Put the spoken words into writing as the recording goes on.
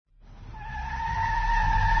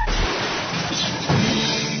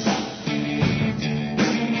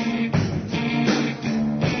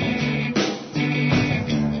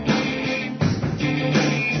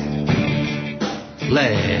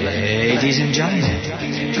Ladies and gentlemen,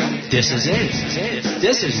 this is it.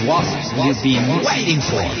 This is what you've been waiting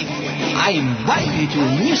for. I invite you to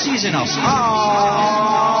a new season of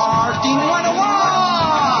Starting 101.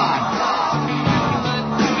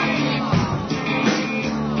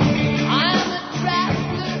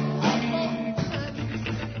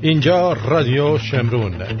 اینجا رادیو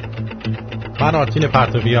شمرون. من آرتین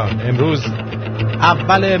پرتویان. امروز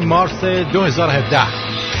اول مارس 2017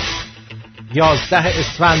 11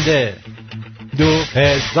 اسفند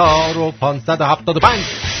 2575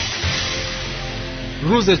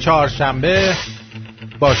 روز چهارشنبه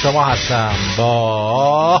با شما هستم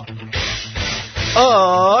با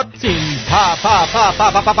آرتین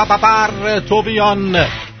پرتویان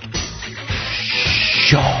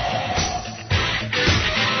شو.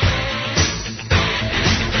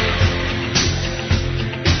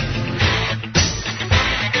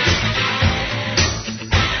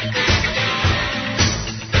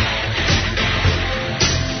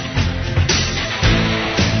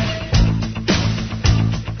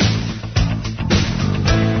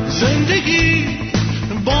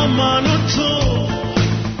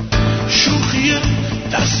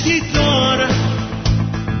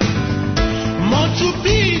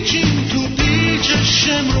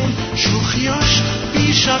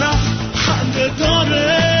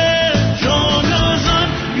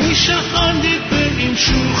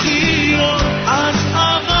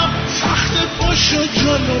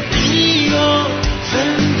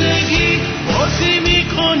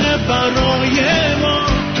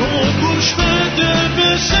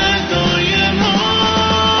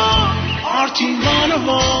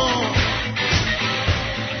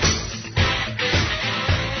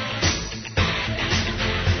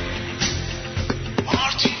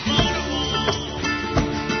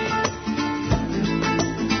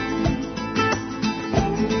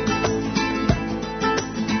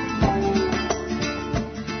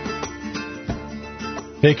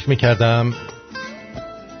 فکر می‌کردم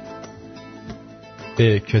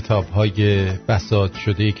به کتاب‌های بساط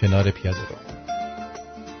شده کنار پیاده رو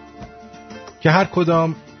که هر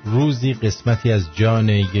کدام روزی قسمتی از جان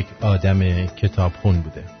یک آدم کتابخون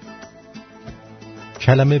بوده.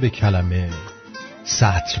 کلمه به کلمه،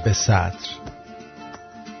 سطر به سطر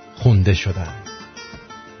خونده شدن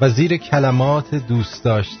و زیر کلمات دوست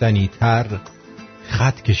داشتنی تر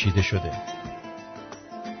خط کشیده شده.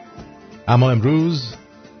 اما امروز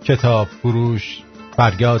کتاب فروش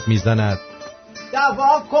فریاد میزند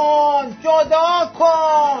دوا کن، جدا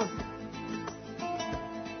کن.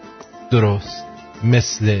 درست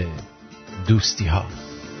مثل دوستی ها.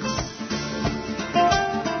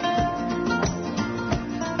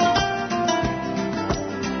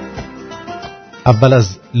 اول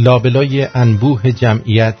از لابلای انبوه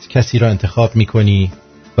جمعیت کسی را انتخاب میکنی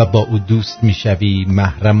و با او دوست میشوی،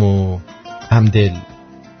 محرم و همدل.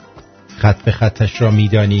 خط به خطش را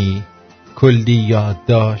میدانی، کلی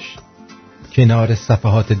یادداشت کنار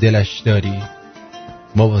صفحات دلش داری،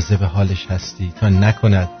 مواظب حالش هستی تا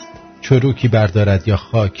نکند چروکی بردارد یا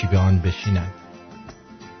خاکی به آن بشیند.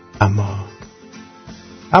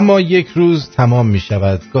 اما یک روز تمام می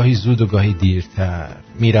شود، گاهی زود و گاهی دیرتر.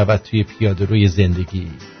 می رود توی پیاده‌روی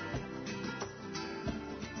زندگی.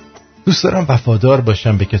 دوست دارم وفادار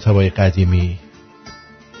باشم به کتابای قدیمی،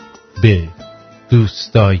 به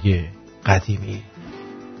دوستای قدیمی.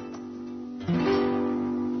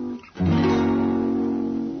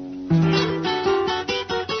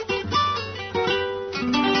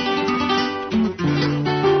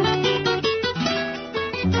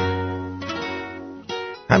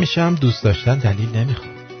 همیشه هم دوست داشتن دلیل نمیخواد،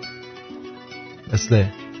 مثل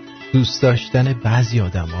دوست داشتن بعضی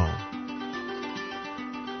آدما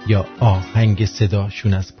یا آهنگ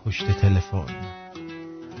صداشون از پشت تلفن،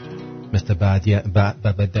 مثل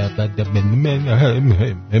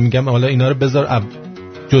میگم حالا اینا رو بذار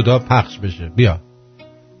جدا پخش بشه، بیا،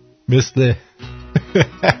 مثل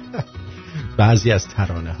بعضی از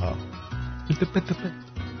ترانه ها،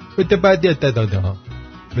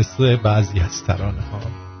 مثل بعضی از ترانه ها.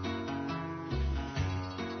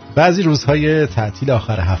 بعضی روزهای تعطیل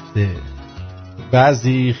آخر هفته،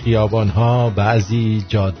 بعضی خیابان ها، بعضی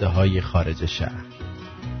جاده های خارج شهر،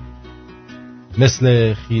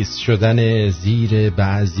 مثل خیس شدن زیر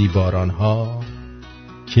بعضی باران ها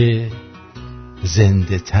که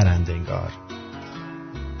زنده ترند انگار،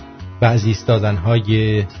 بعضی ایستادن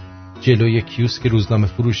های جلوی کیوسک روزنامه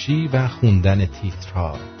فروشی و خوندن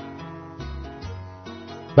تیترها،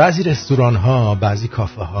 بعضی رستوران ها، بعضی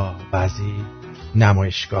کافه ها، بعضی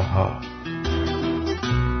نمایشگاه ها.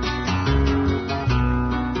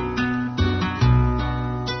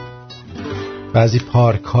 بعضی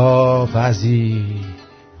پارک ها، بعضی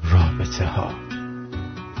رابطه رابطه ها،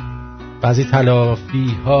 بعضی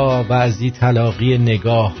تلافی ها، بعضی تلاقی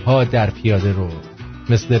نگاه ها در پیاده رو،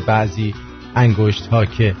 مثل بعضی انگشت ها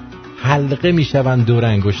که حلقه می شوند دور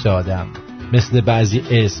انگشت آدم، مثل بعضی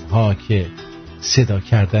اسم ها که صدا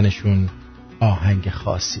کردنشون آهنگ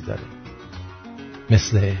خاصی داره،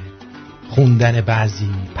 مثل خوندن بعضی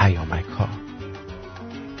پیامک ها،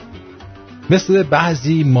 مثل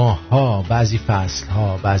بعضی ماه ها، بعضی فصل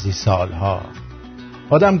ها، بعضی سال ها.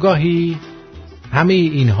 آدم گاهی همه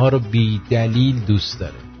اینها رو بی دلیل دوست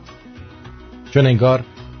داره، چون انگار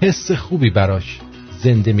حس خوبی براش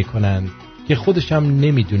زنده میکنن که خودش هم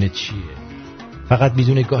نمیدونه چیه، فقط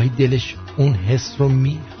میدونه گاهی دلش اون حس رو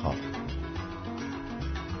میخواد.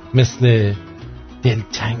 مثل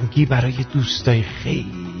دلتنگی برای دوستای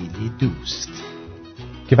خیلی دوست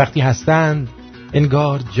که وقتی هستند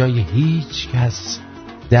انگار جای هیچ کس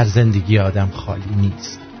در زندگی آدم خالی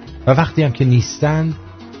نیست، و وقتی هم که نیستند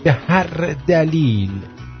به هر دلیل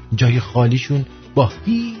جای خالیشون با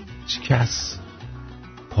هیچ کس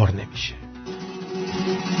پر نمیشه.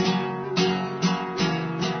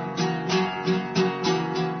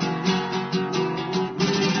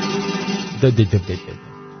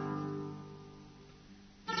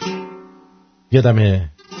 یادم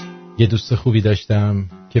یه دوست خوبی داشتم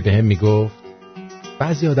که بهم میگفت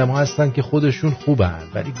بعضی آدم ها هستن که خودشون خوبن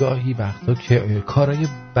ولی گاهی وقتا که کارهای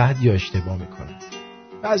بد یا اشتباه میکنن.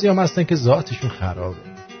 بعضی هم هستن که ذاتشون خرابه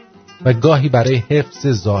و گاهی برای حفظ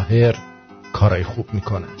ظاهر کارهای خوب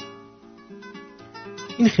میکنن.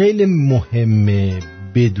 این خیلی مهمه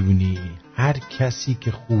بدونی هر کسی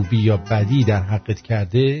که خوبی یا بدی در حقت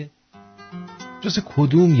کرده جز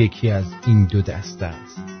کدوم یکی از این دو دسته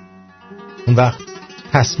است. اون وقت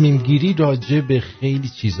تصمیم گیری راجع به خیلی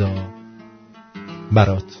چیزا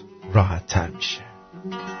برات راحت تر میشه.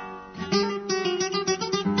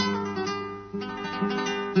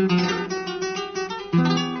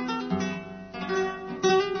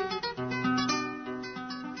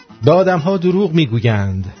 به آدم ها دروغ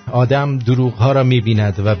میگویند، آدم دروغ ها را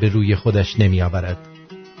میبیند و به روی خودش نمیآورد.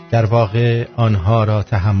 در واقع آنها را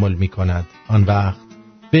تحمل میکند. آن وقت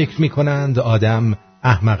فکر میکنند آدم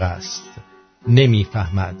احمق است،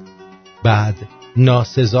 نمیفهمد. بعد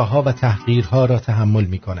ناسزاها و تحقیرها را تحمل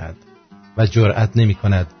میکند و جرأت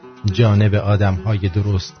نمیکند جانب آدم های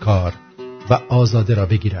درست کار و آزاده را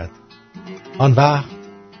بگیرد. آن وقت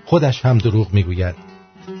خودش هم دروغ میگوید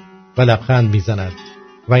و لبخند میزند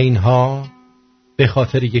و اینها به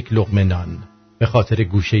خاطر یک لقمه نان، به خاطر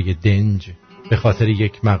گوشه دنج، به خاطر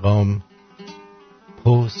یک مقام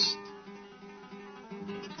پست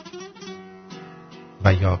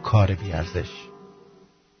و یا کار بی‌ارزش.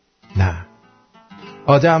 نه،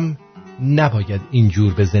 آدم نباید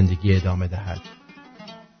اینجور به زندگی ادامه دهد.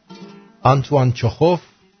 آنتوان چخوف،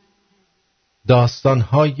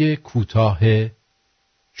 داستان‌های کوتاه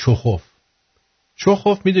چخوف.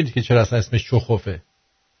 چخوف میدونید که چرا اصلا اسمش چخوفه؟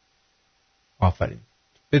 آفرین.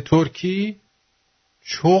 به ترکی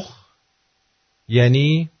چخ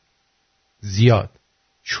یعنی زیاد،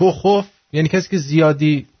 چخوف یعنی کسی که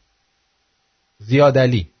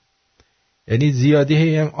زیادلی، یعنی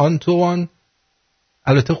زیادی هم آنتوان.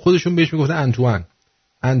 البته خودشون بهش میگفتن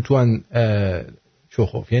انتوان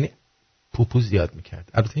چخوف، یعنی پوپو زیاد میکرد.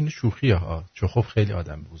 البته این شوخیه ها، چخوف خیلی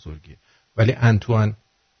آدم بزرگیه، ولی انتوان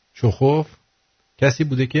چخوف کسی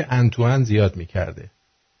بوده که انتوان زیاد میکرده.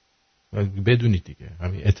 بدونید دیگه،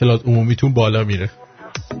 همین اطلاعات عمومیتون بالا میره.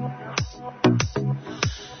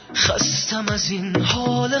 خستم از این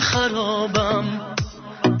حال خرابم،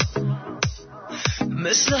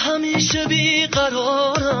 مثل همیشه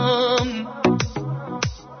بیقرارم،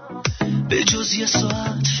 به جز یه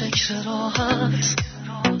ساعت فکر راحت،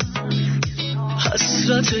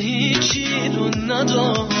 حسرت هیچی رو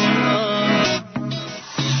ندارم.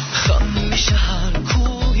 خم میشه هر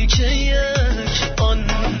کوهی که یک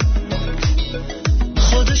آن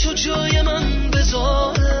خودشو جای من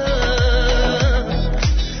بذاره.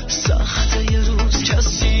 سخته یه روز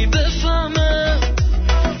کسی بفهمه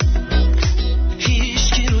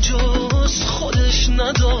هیچکی رو جز خودش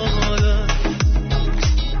نداره،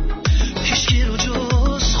 هیچکی رو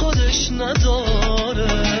جز خودش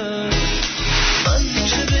نداره. من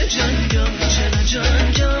چه به جنگم چه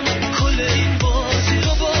نجنگم،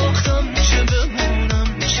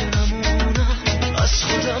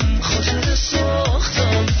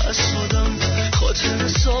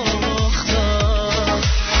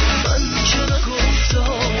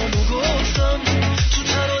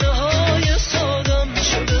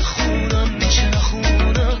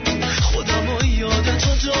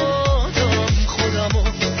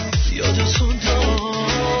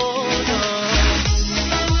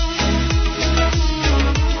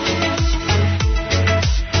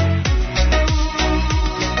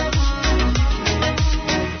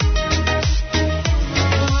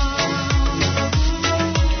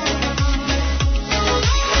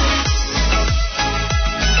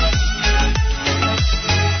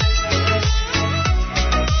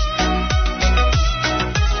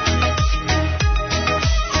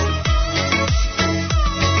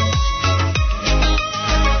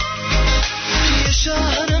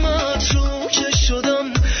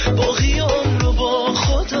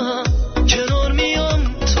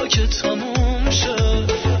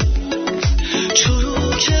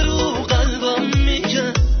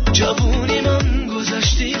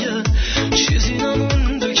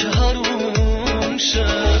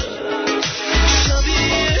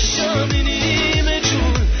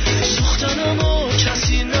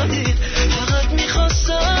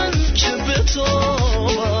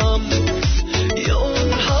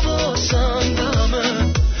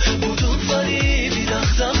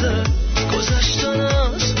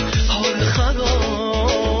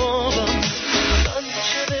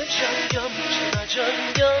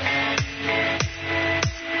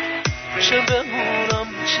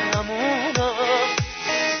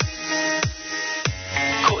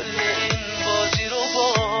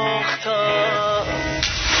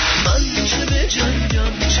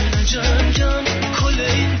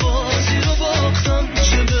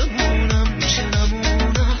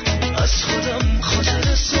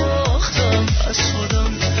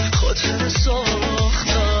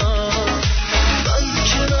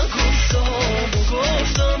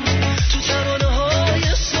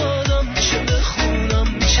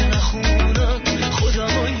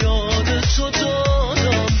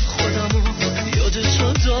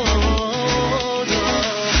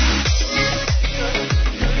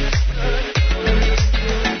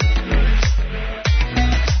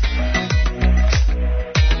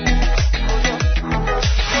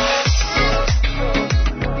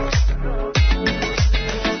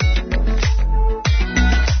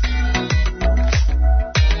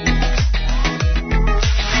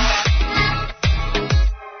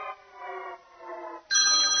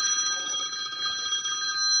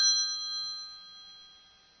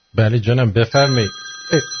 بله جانم بفرمایید.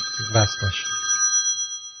 بس باش.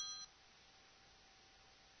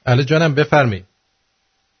 الو جانم بفرمایید.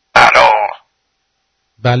 الو.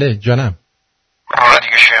 بله جانم.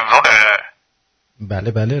 رادیو شمرونه؟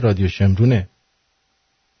 بله بله رادیو شمرونه.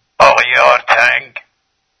 آقای آرتنگ؟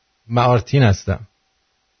 من آرتین هستم.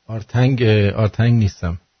 آرتنگ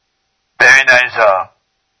نیستم. ببین عزیزم،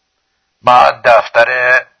 من دفتر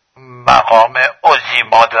مقام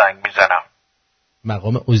عزیما زنگ میزنم.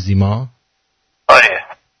 مقام عزیما؟ آره.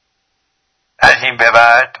 از این به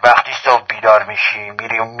بعد وقتی صبح بیدار میشی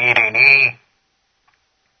میرینی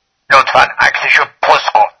لطفاً عکسشو پست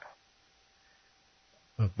کن.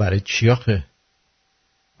 برای چی آخه؟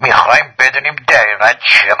 میخوایم بدونیم دقیقاً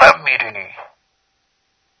چقدر میرینی.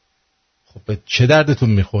 خب به چه دردتون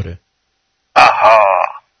میخوره؟ آها،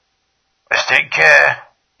 مثل این که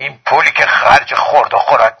این پولی که خرج خورد و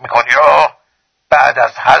خوراک میکنی رو بعد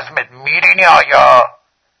از هضمت میرینی آیا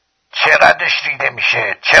چقدرش ریده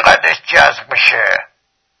میشه، چقدرش جذب میشه.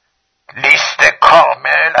 لیست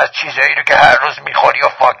کامل از چیزایی رو که هر روز میخوری و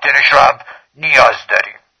فاکتورش رو هم نیاز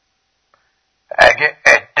داریم. اگه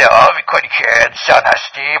ادعا میکنی که انسان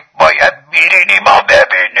هستی باید میرینی ما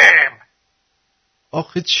ببینیم.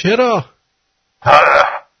 آخه چرا؟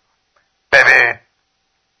 ببین،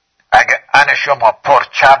 اگه ان شما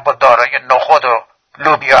پرچرب و دارای نخود و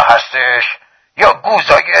لوبیا هستش یا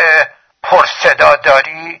گوزای پرصدا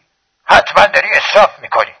داری حتما داری اسراف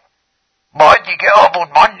میکنی. ما دیگه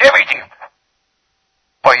آبونمان نمیدیم.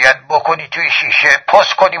 باید بکنی توی شیشه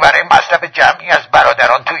پست کنی برای مصرف جمعی از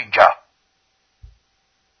برادران تو اینجا.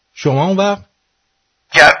 شما اون وقت؟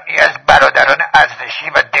 جمعی از برادران ارزشی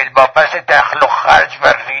و دلواپس دخل و خرج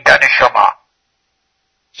و ریدن شما.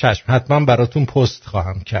 چشم حتما براتون پست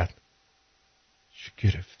خواهم کرد. چه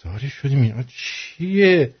گرفتاری شدیم اینا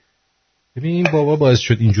چیه؟ ببین این بابا باعث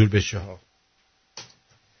شد اینجور بشه ها.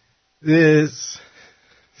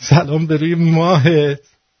 سلام به روی ماهت،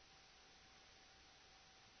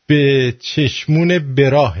 به چشمون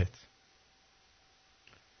براهت.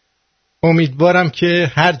 امیدوارم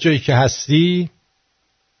که هر جایی که هستی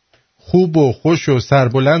خوب و خوش و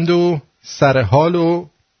سربلند و سرحال و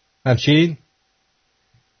همچین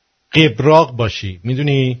قبراق باشی.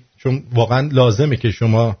 میدونی چون واقعا لازمه که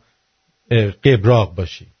شما قبراق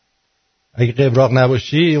باشی. اگه قبراق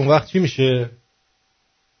نباشی اون وقت چی میشه؟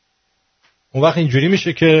 اون وقت اینجوری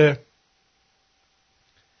میشه که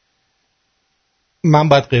من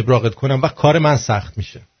باید قبراقت کنم و کار من سخت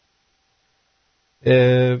میشه.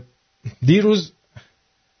 دیروز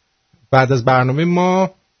بعد از برنامه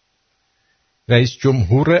ما رئیس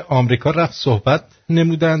جمهور آمریکا رفت صحبت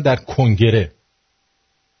نمودن در کنگره.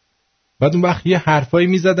 بعد اون وقت یه حرفایی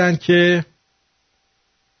میزدن که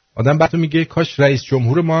آدم بعد میگه کاش رئیس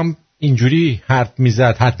جمهور ما هم اینجوری حرف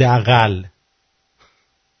میزد. حداقل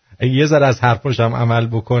اگه یه ذره از حرفاش هم عمل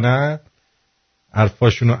بکنن،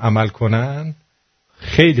 حرفاشونو عمل کنن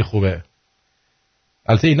خیلی خوبه.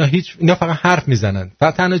 البته اینا فقط حرف میزنن.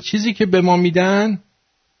 فقط تنها چیزی که به ما میدن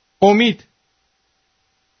امید.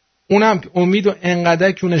 اونم که امید و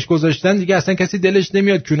انقدر کونش گذاشتن دیگه اصلا کسی دلش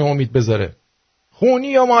نمیاد کونه امید بذاره. خونی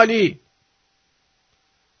یا مالی.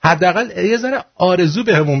 حداقل یه ذره آرزو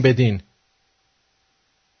بهمون بدین.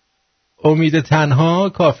 امید تنها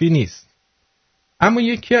کافی نیست. اما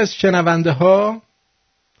یکی از شنونده ها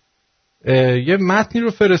یه متنی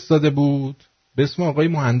رو فرستاده بود به اسم آقای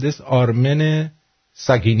مهندس آرمن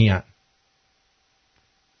سگینیان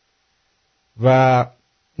و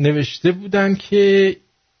نوشته بودن که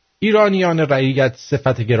ایرانیان رعیت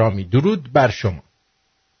صفت گرامی، درود بر شما.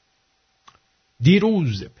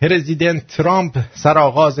 دیروز پرزیدنت ترامپ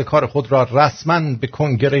سرآغاز کار خود را رسما به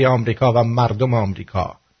کنگره آمریکا و مردم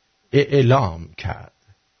آمریکا اعلام کرد.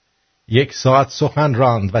 1 ساعت سخن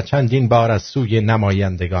راند و چندین بار از سوی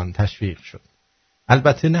نمایندگان تشویق شد.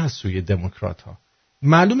 البته نه از سوی دموکرات ها.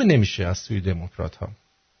 معلومه نمیشه از سوی دموکرات ها.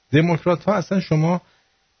 دموکرات ها اصلا شما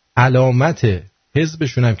علامت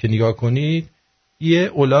حزبشون هم که نگاه کنید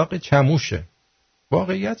یه الاغ چموشه.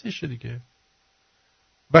 واقعیتشه دیگه.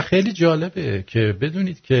 و خیلی جالبه که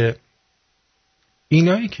بدونید که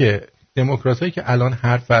اینایی که دموکراتایی که الان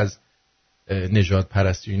حرف از نژاد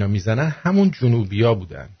پرستی اینا میزنن همون جنوبیا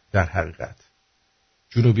بودن در حقیقت.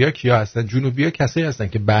 جنوبیا کیا هستن؟ جنوبیا کسایی هستن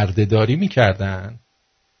که بردهداری میکردن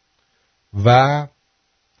و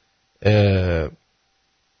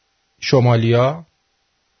شمالیا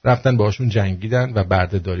رفتن باشون جنگیدن و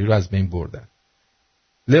بردهداری رو از بین بردن.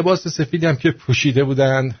 لباس سفیدی هم که پوشیده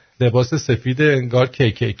بودن، لباس سفید انگار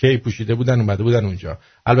کی پوشیده بودن اومده بودن اونجا.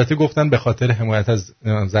 البته گفتن به خاطر حمایت از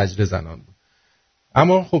زجر زنان بود.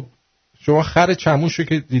 اما خب شما خر چموشو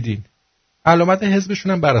که دیدین، علامت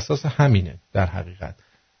حزبشون هم بر اساس همینه در حقیقت.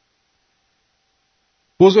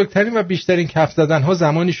 بزرگترین و بیشترین کف زدن‌ها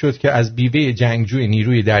زمانی شد که از بیوه جنگجوی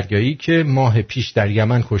نیروی دریایی که ماه پیش در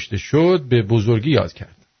یمن کشته شد به بزرگی یاد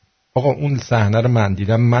کرد. آقا اون صحنه رو من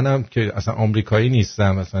دیدم، منم که اصلا آمریکایی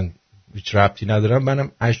نیستم، اصلا هیچ ربطی ندارم،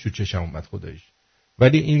 منم اشک تو چشم اومد خداییش.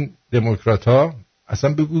 ولی این دموکرات‌ها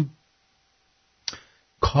اصلا بگو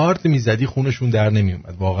کارت میزدی خونشون در نمی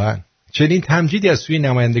اومد واقعا. چنین تمجیدی از سوی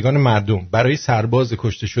نمایندگان مردم برای سرباز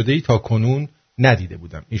کشته شده‌ای تا کنون ندیده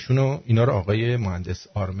بودم. اینا رو آقای مهندس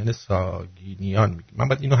آرمن ساگینیان میگه. من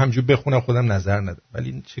باید اینو همجور بخونم، خودم نظر ندم،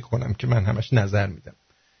 ولی چه کنم که من همش نظر میدم.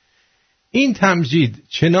 این تمجید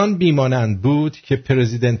چنان بیمانند بود که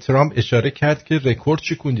پرزیدنت ترامپ اشاره کرد که رکورد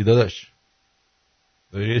چکوندی داداش،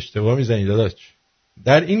 داری اشتباه میزنی داداش.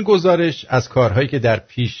 در این گزارش از کارهایی که در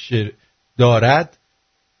پیش دارد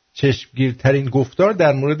چشمگیرترین گفتار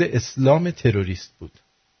در مورد اسلام تروریست بود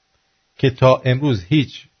که تا امروز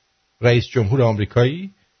هیچ رئیس جمهور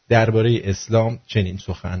آمریکایی درباره اسلام چنین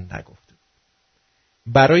سخن نگفته.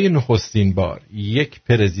 برای نخستین بار یک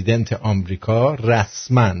پرزیدنت آمریکا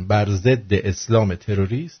رسما بر ضد اسلام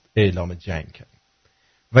تروریست اعلام جنگ کرد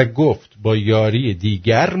و گفت با یاری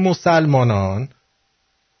دیگر مسلمانان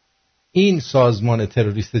این سازمان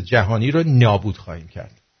تروریست جهانی را نابود خواهیم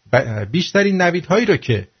کرد. بیشترین نویدهایی را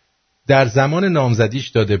که در زمان نامزدیش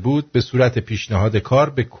داده بود به صورت پیشنهاد کار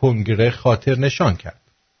به کنگره خاطر نشان کرد.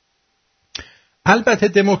 البته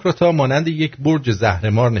دموکرات‌ها مانند یک برج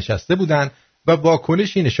زهرمار نشسته بودند و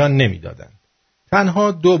واکنشی نشان نمی‌دادند.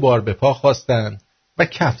 تنها 2 بار به پا خواستند و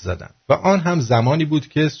کف زدند و آن هم زمانی بود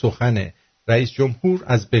که سخن رئیس جمهور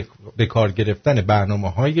از به کار گرفتن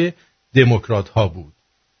برنامه‌های دموکرات‌ها بود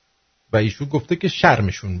و ایشون گفته که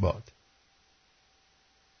شرمشون باد.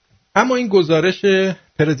 اما این گزارش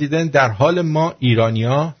پرزیدنت در حال ما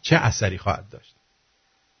ایرانی‌ها چه اثری خواهد داشت؟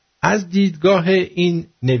 از دیدگاه این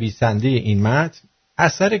نویسنده این متن،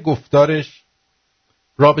 اثر گفتارش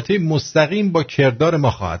رابطه مستقیم با کردار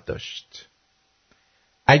ما خواهد داشت.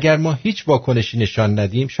 اگر ما هیچ واکنشی نشان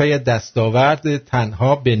ندیم، شاید دستاورد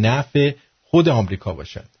تنها به نفع خود آمریکا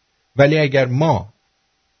باشد. ولی اگر ما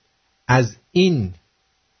از این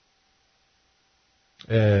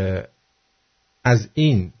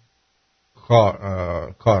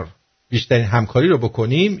کار بیشترین همکاری رو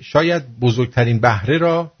بکنیم، شاید بزرگترین بهره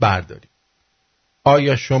را برداریم.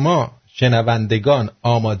 آیا شما شنوندگان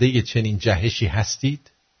آماده چنین جهشی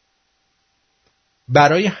هستید؟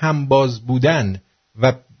 برای همباز بودن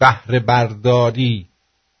و بهره برداری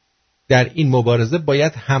در این مبارزه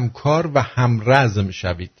باید همکار و همرزم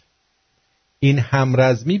شوید. این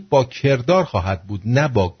همرزمی با کردار خواهد بود، نه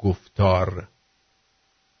با گفتار.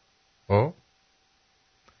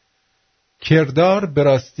 کردار به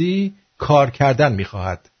راستی کار کردن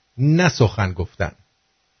می‌خواهد، نه سخن گفتن.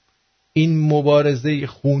 این مبارزه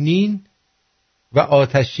خونین و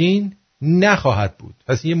آتشین نخواهد بود.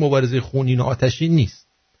 پس این مبارزه خونین و آتشین نیست،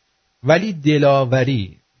 ولی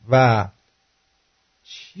دلاوری و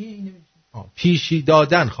پیشی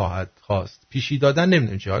دادن خواهد خواست. پیشی دادن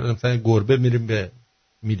نمیدونم چی، حالا مثلا گربه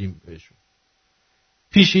میریم بهشون.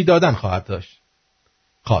 پیشی دادن خواهد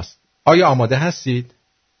خواست. آیا آماده هستید؟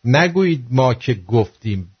 نگویید ما که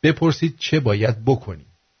گفتیم، بپرسید چه باید بکنیم.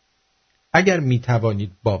 اگر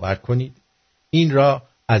میتوانید باور کنید، این را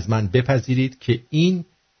از من بپذیرید که این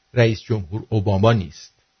رئیس جمهور اوباما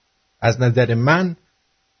نیست. از نظر من،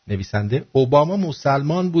 نویسنده، اوباما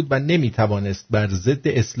مسلمان بود و نمیتوانست بر ضد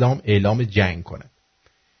اسلام اعلام جنگ کند.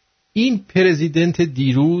 این پرزیدنت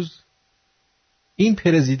دیروز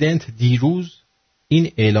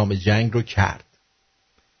این اعلام جنگ رو کرد.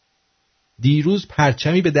 دیروز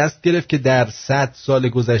پرچمی به دست گرفت که در 100 سال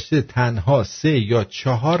گذشته تنها 3 یا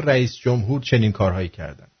 4 رئیس جمهور چنین کارهایی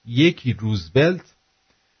کردند. یکی روزولت،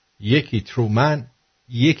 یکی ترومن،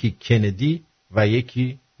 یکی کندی و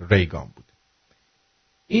یکی ریگان بود.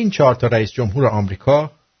 این 4 تا رئیس جمهور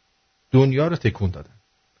آمریکا دنیا رو تکون دادن.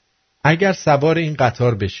 اگر سوار این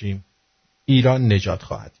قطار بشیم، ایران نجات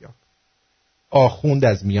خواهد یافت. آخوند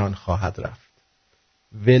از میان خواهد رفت.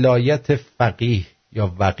 ولایت فقیه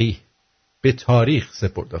یا وقیه به تاریخ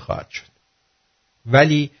سپرده خواهد شد.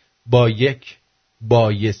 ولی با یک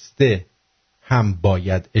بایسته هم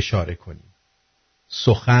باید اشاره کنیم.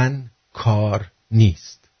 سخن کار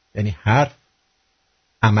نیست، یعنی حرف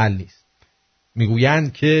عمل نیست.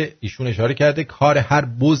 میگویند که ایشون اشاره کرده کار هر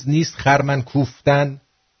بز نیست خرمن کوفتن،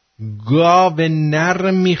 گاو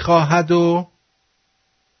نر میخواهد و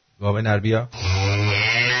گاو نر بیا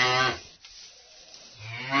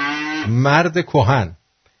مرد کهن.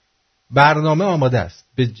 برنامه آماده است.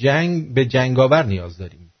 به جنگاور نیاز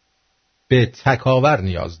داریم، به تکاور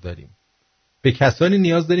نیاز داریم، به کسانی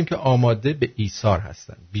نیاز داریم که آماده به ایثار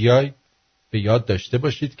هستند. بیایید به یاد داشته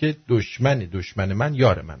باشید که دشمن من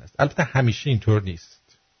یار من است. البته همیشه اینطور نیست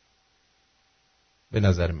به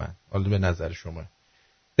نظر من، حالا به نظر شما.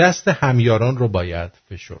 دست همیاران رو باید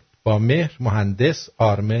فشرد. با مهر، مهندس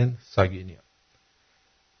آرمن ساگینیان.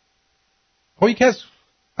 خب یکی از،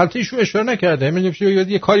 البته ایشون اشاره نکرده، من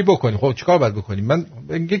یه کاری بکنیم. خب چیکار باید بکنیم؟ من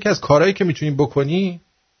یکی از کارهایی که میتونیم بکنی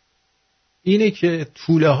اینه که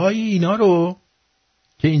توله های اینا رو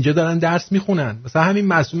که اینجا دارن درس میخونن، مثلا همین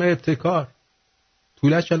معصومه ابتکار،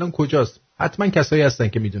 طولش الان کجاست؟ حتما کسایی هستن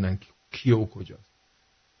که میدونن کیه و کجاست.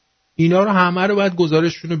 اینا رو همه رو باید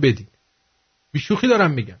گزارششون رو بدین. بیشوخی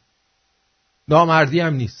دارم میگم، نامردی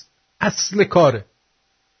هم نیست، اصل کاره.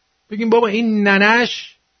 بگیم بابا این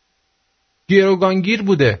ننش گروگانگیر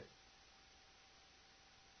بوده،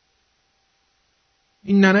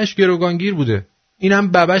 این ننش گروگانگیر بوده،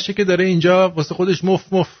 اینم ببشه که داره اینجا واسه خودش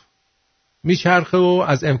مف میچرخه و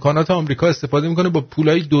از امکانات آمریکا استفاده میکنه با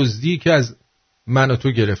پولای دزدی که از من و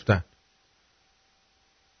تو گرفتن.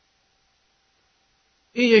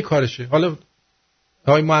 این یه کارشه. حالا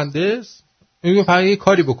آقای مهندس میگه فقط یه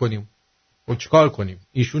کاری بکنیم. و چیکار کنیم؟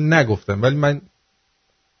 ایشون نگفتن ولی من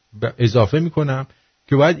اضافه میکنم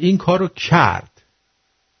که باید این کار رو کرد.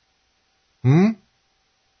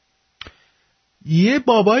 یه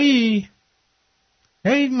بابایی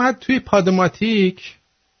من توی پادماتیک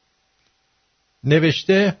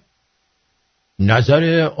نوشته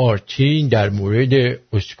نظر آرتین در مورد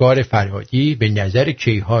اسکار فرهادی به نظر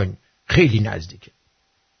کیهان خیلی نزدیکه.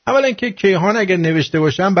 اولا که کیهان اگر نوشته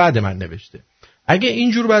باشم بعد من نوشته. اگه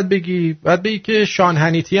اینجور باید بگی که شان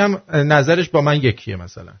هنیتی هم نظرش با من یکیه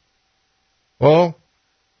مثلا. و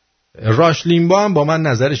راش لیمبا هم با من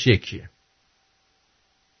نظرش یکیه.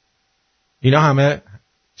 اینا همه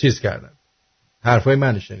چیز کردن. حرفای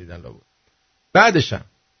من شنیدن لابد. بعدشم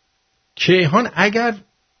کیهان اگر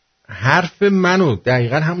حرف منو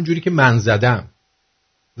دقیقا همون جوری که من زدم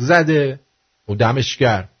زده و دمش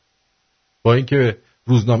کرد، با اینکه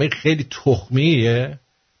روزنامه خیلی تخمیه،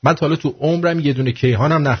 من تا حالا تو عمرم یه دونه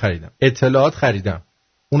کیهانم نخریدم. اطلاعات خریدم،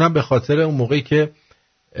 اونم به خاطر اون موقعی که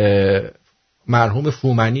مرحوم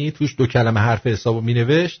فومنی توش 2 کلمه حرف حسابو می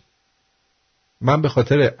نوشت، من به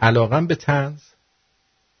خاطر علاقم به طنز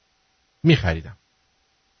می خریدم.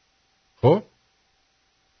 خب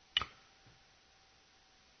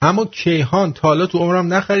اما کیهان تا حالا تو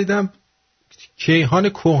عمرم نخریدم. کیهان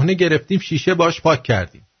کهنه گرفتیم، شیشه باش پاک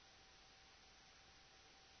کردیم.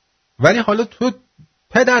 ولی حالا تو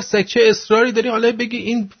پدرسک چه اصراری داری حالا بگی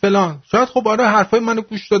این فلان؟ شاید خب آره حرفای منو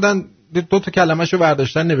گوش دادن، 2 تا کلمه‌شو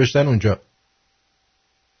برداشتن نوشتن اونجا.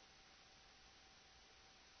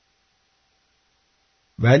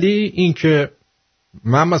 ولی این که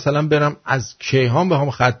من مثلا برم از کیهان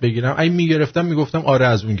بخوام خط بگیرم، اگه میگرفتم میگفتم آره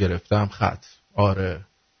از اون گرفتم خط. آره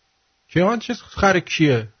کیهان چه خر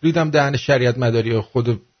کیه؟ ریدم دهن شریعت مداری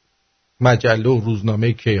خود مجله و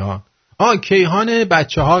روزنامه کیهان. کیهان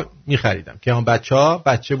بچه ها میخریدم. کیهان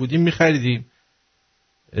بچه بودیم میخریدیم.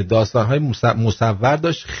 داستانهای مصور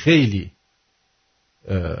داشت، خیلی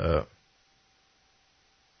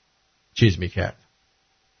چیز میکرد،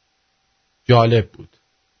 جالب بود.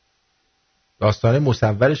 داستان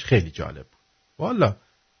مصورش خیلی جالب بود والا.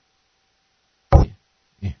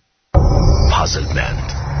 Puzzle Band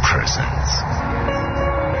presents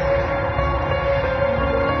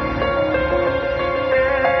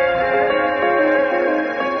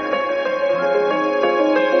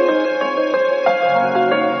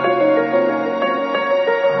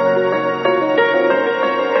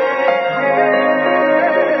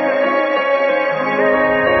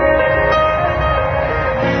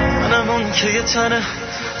که یه تنه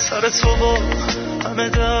سر تو با همه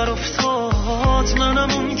در افتاد. منم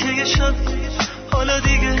اون که یه شب حالا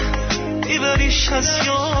دیگه میبریش از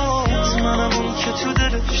یاد. منم اون که تو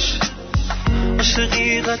دلش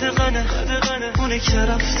عشقی قدغنه، اونی که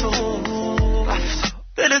رفت و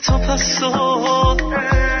دل تو پس داد.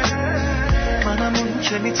 منم اون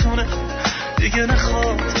که میتونه دیگه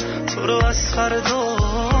نخواد تو رو از فردا.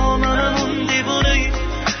 منم اون دیوانه‌ای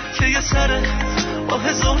که یه سره با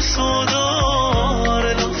 1000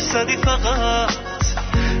 سودار لف زدی فقط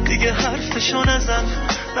دیگه حرفشو نزن،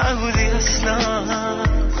 نبودی اصلا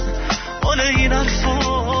مال این حرفا.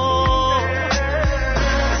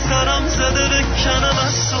 سرم زده بکنم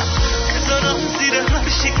از تو، بزنم زیر هر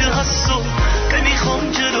چی که هست و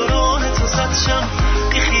نمیخوام جلو راه تو زدشم،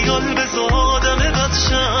 بی خیال بذار آدم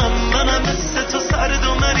بدشم. منم مثل تو سرد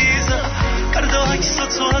و مریضم، فردا عکس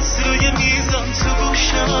تو از روی میزم تو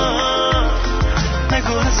گوشم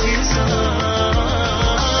نگو عزیزم.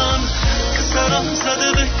 سرم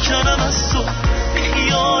زده بکنم از تو،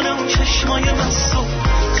 بیخیال اون چشمای مستو،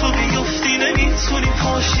 تو بیفتی نمیتونی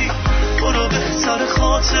پاشی، برو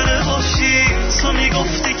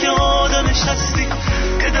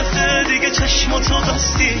چشم تو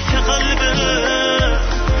بستی که قلب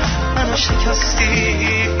منو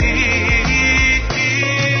شکستی.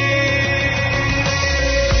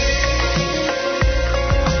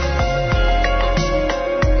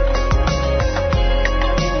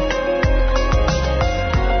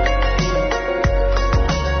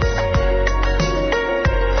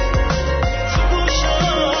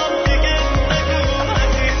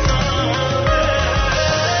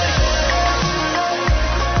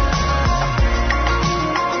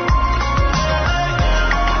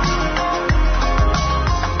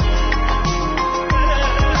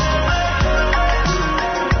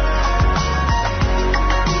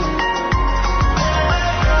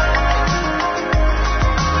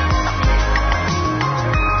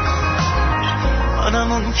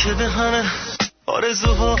 که به همه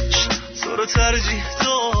آرزوهاش تو رو ترجیح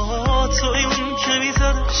داد، توی اون که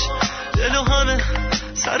میزدش دل و همه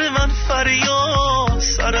سر من فریاد.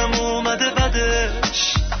 سرم اومده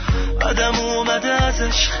بدش، بدم اومده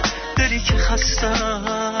ازش، دلی که خسته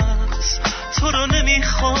است تو رو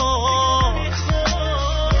نمیخواد.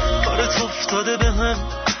 کارت افتاده به هم،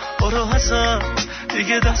 برو ازم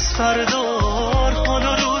دیگه دست بردار.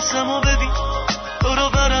 حالا روزمو ببین برو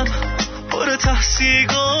برم باره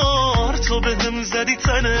تحصیگار. تو به هم زدی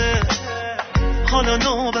تنه، حالا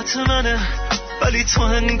نوبت منه، ولی تو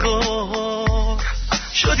انگار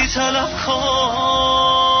شدی طلبکار.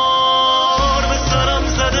 به سرم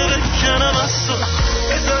زده بکنم از تو،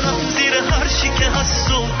 بزنم زیر هر چی که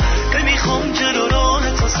هست و نمیخوام جلو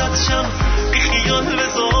راه تو سد شم. بی خیال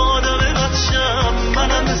بزادم بچم،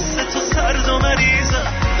 منم مثل تو سرد و مریضم.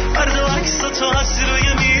 هر دو عکس تو از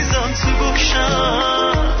روی میزم تو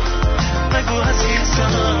گوشم، نگو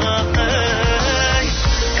عزیزم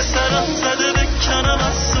به سرم زده بکنم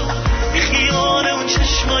از تو. بی خیال اون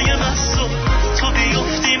چشمای مستو تو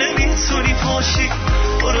بیفتی نمیتونی پاشی،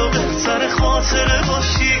 برو بهتر خاطره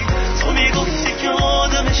باشی. تو میگفتی که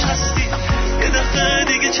آدمش هستی، یه دفعه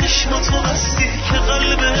دیگه چشم تو بستی که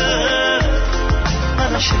قلبه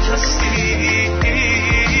منو شکستی.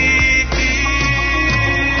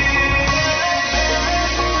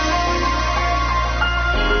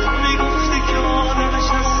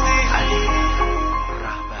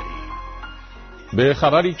 به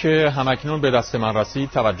خبری که همکنون به دست من رسید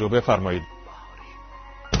توجه بفرمایید.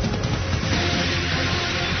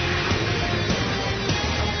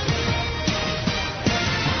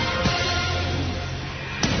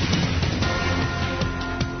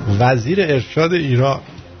 وزیر ارشاد ایران،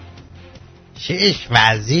 6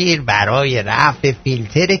 وزیر برای رفع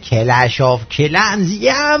فیلتر کلش آف کلنز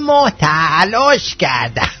یه ماه تلاش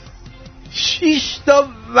کردن. 6 تا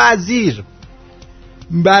وزیر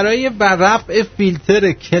برای رفع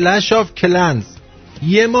فیلتر کلش آف کلنز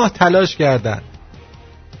یه ماه تلاش کردن.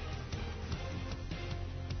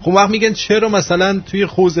 خب وقت میگن چرا مثلا توی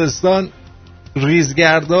خوزستان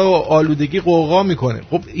ریزگردا و آلودگی قوقا میکنه؟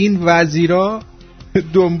 خب این وزیرا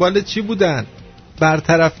دنبال چی بودن؟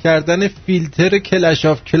 برطرف کردن فیلتر کلش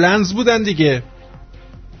آف کلنز بودن دیگه.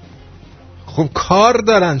 خب کار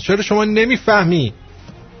دارن، چرا شما نمیفهمی؟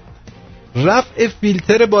 رفع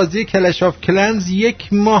فیلتر بازی کلش آف کلنز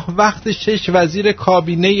 1 ماه وقت 6 وزیر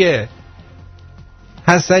کابینه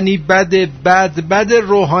حسنی بد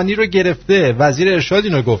روحانی رو گرفته. وزیر ارشاد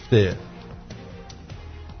اینو گفته.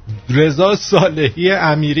 رضا صالحی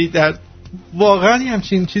امیری در واقعا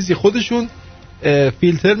همچین چیزی خودشون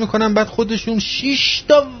فیلتر میکنن، بعد خودشون 6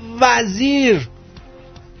 تا وزیر.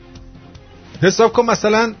 حساب کن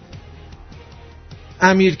مثلا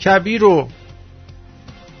امیر کبیر و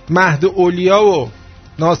مهد اولیا و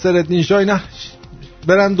ناصرالدین شاه اینا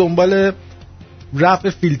برن دنبال رفع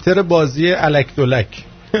فیلتر بازی الک دولک.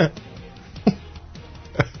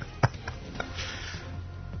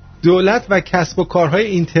 دولت و کسب و کارهای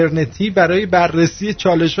اینترنتی برای بررسی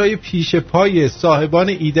چالش‌های پیش پای صاحبان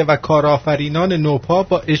ایده و کارآفرینان نوپا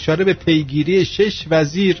با اشاره به پیگیری 6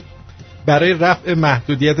 وزیر برای رفع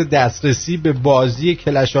محدودیت دسترسی به بازی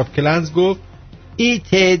کلش آف کلنز گفت ای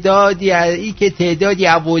که تعدادی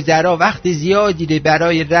از وزرا وقت زیادی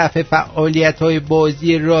برای رفع فعالیت‌های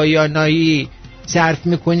بازی رایانه‌ای صرف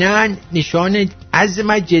میکنن، نشان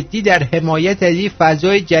عزم جدی در حمایت از این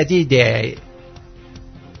فضای جدیده.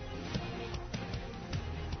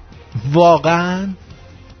 واقعا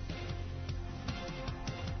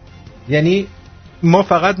یعنی ما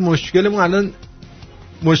فقط مشکلمون الان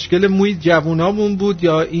مشکل موی جوونامون بود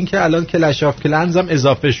یا این که الان کلش آف کلنز هم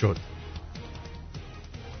اضافه شد؟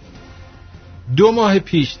 2 ماه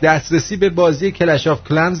پیش دسترسی به بازی کلش آف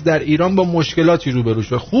کلنز در ایران با مشکلاتی روبرو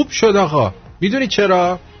شد. خوب شد آقا. میدونی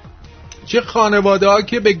چرا؟ چه خانواده ها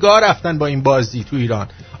که به گار رفتن با این بازی تو ایران.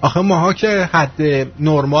 آخه ماها که حد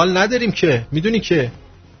نرمال نداریم که، میدونی که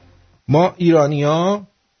ما ایرانی‌ها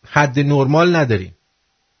حد نرمال نداریم.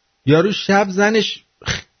 یارو شب زنش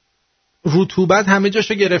رطوبت همه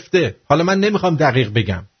جاشو گرفته، حالا من نمیخوام دقیق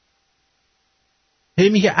بگم، هی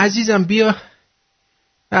میگه عزیزم بیا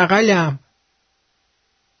بغلم،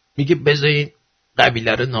 میگه بذار این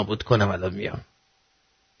قبیله رو نابود کنم الان میام.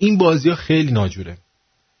 این بازی ها خیلی ناجوره.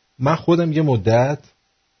 من خودم یه مدت،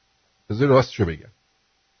 بذار راستشو بگم،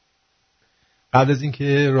 قبل از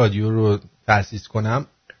اینکه رادیو رو تأسیس کنم،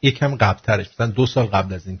 یکم قبلترش، مثلا 2 سال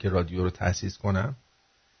قبل از اینکه رادیو رو تأسیس کنم،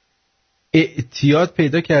 اعتیاد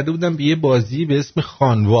پیدا کرده بودم به یه بازی به اسم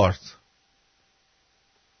خانوارز.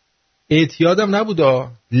 اعتیادم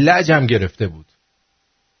نبودا، لجم گرفته بود،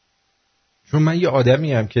 چون من یه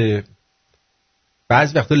آدمی ام که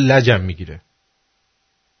بعضی وقتا لجم میگیره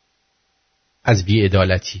از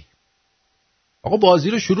بی‌عدالتی. آقا بازی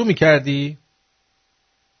رو شروع میکردی،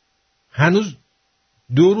 هنوز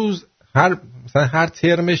 2 روز، مثلا هر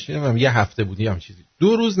ترمش یه هفته بود یا هم چیزی،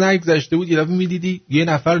 2 روز نگذشته بود، یه دفعه میدیدی یه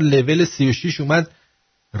نفر لول 36 اومد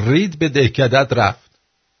رید به دهکدت رفت.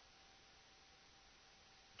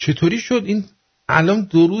 چطوری شد این؟ الان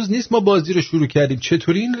 2 روز نیست ما بازی رو شروع کردیم،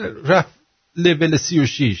 چطوری این رفت لول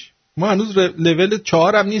 36؟ ما هنوز لول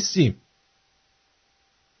 4 هم نیستیم.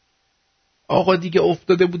 آقا دیگه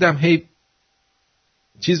افتاده بودم هی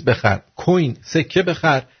چیز بخر، کوین، سکه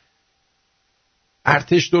بخر،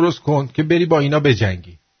 ارتش درست کن که بری با اینا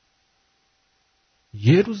بجنگی.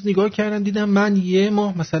 یه روز نگاه کردم دیدم من یه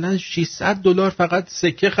ماه مثلا $600 فقط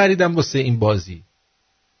سکه خریدم واسه این بازی.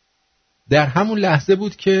 در همون لحظه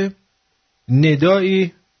بود که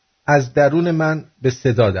ندایی از درون من به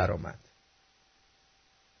صدا در آمد.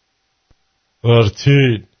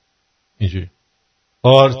 آرتین، اینجوری،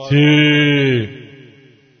 آرتین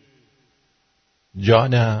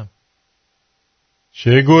جانم،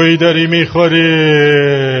 چه گویی داری میخوری؟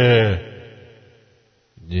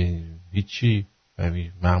 هیچی،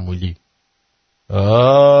 معمولی. $600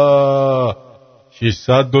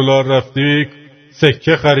 رفتی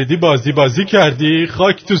سکه خریدی بازی کردی،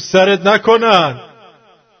 خاک تو سرت نکنن.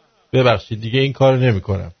 ببخشید دیگه این کار نمی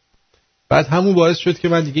کنم. بعد همون باعث شد که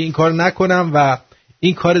من دیگه این کار نکنم و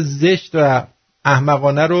این کار زشت و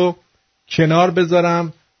احمقانه رو کنار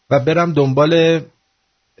بذارم و برم دنبال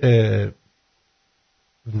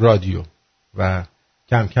رادیو و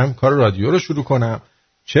کم کم کار رادیو رو شروع کنم.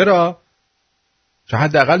 چرا؟ چون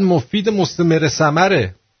حداقل مفید، مستمر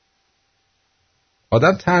ثمره.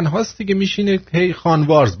 آدم تنهاست دیگه، میشینه هی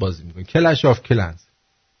خانوارز بازی میکنه، کلش آف کلنز.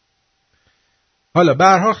 حالا به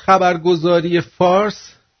هر حال خبرگزاری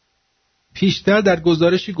فارس پیشتر در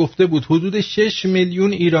گزارشی گفته بود حدود 6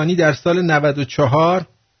 میلیون ایرانی در سال 94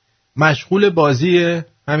 مشغول بازی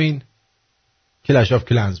همین کلش آف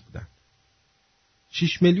کلنز بودن.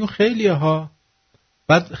 6 میلیون خیلیه ها.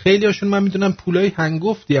 بعد خیلی هاشون من میدونم پولای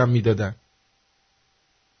هنگفتی هم میدادن.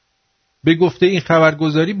 به گفته این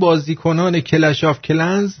خبرگزاری بازیکنان کلش آف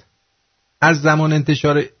کلنز از زمان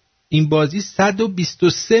انتشار این بازی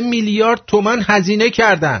 123 میلیارد تومان هزینه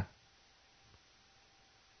کردن.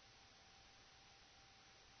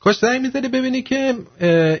 کاش سعی می‌ذاری ببینی که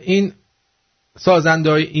این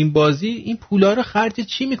سازنده‌های این بازی این پولا رو خرج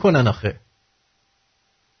چی میکنن آخه؟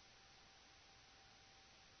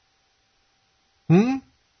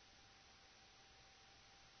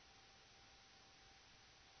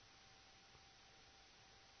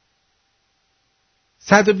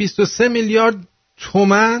 123 میلیارد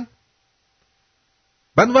تومان.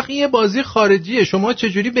 بعد وقتی یه بازی خارجیه شما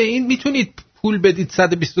چجوری به این میتونید پول بدید؟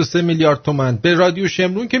 123 میلیارد تومان به رادیو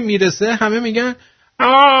شمرون که میرسه همه میگن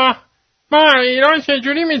ما ایران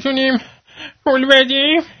چجوری میتونیم پول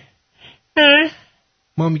بدیم؟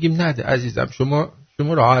 ما میگیم نه عزیزم، شما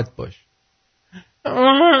راحت باش.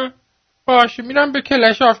 باشه میرم به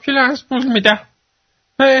کلش آف کلنز پول میدم.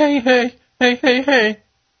 هی هی هی هی هی.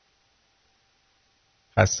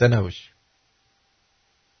 خسته نباشی.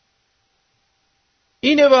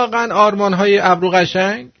 اینه واقعا آرمان‌های ابرو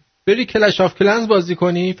قشنگ؟ بری کلش آف کلنز بازی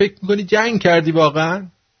کنی؟ فکر میکنی جنگ کردی واقعا؟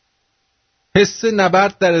 حس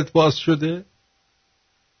نبرد درت باز شده؟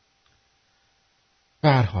 به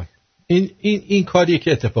هر حال این کاریه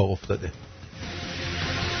که اتفاق افتاده.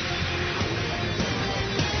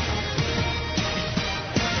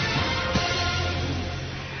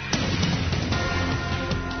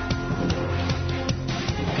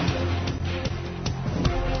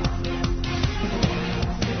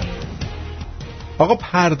 آقا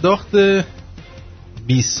پرداخت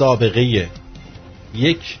بی سابقه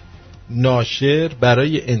یک ناشر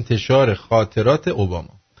برای انتشار خاطرات اوباما.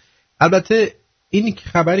 البته این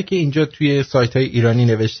خبری که اینجا توی سایت‌های ایرانی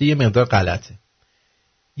نوشته یه مقدار غلطه.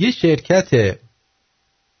 یه شرکت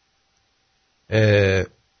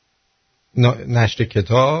نشر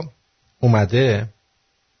کتاب اومده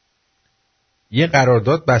یه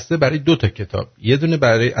قرارداد بسته برای 2 کتاب، یه دونه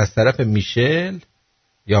برای از طرف میشل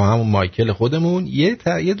یا همون مایکل خودمون، یه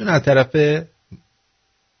دونه از طرف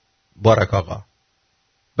بارک آقا،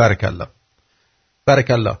 بارک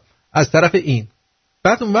الله از طرف این.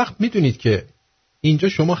 بعد اون وقت میدونید که اینجا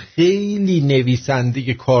شما خیلی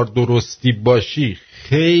نویسنده کار درستی باشی،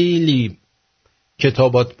 خیلی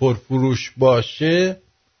کتابات پرفروش باشه،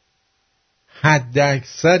 حد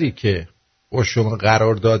اکثری که با شما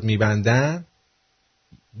قرارداد میبندن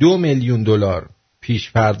 $2,000,000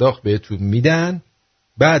 پیش پرداخت بهتون میدن،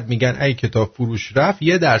 بعد میگن ای کتاب فروش رفت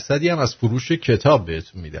 1% هم از فروش کتاب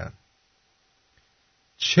بهتون میدن.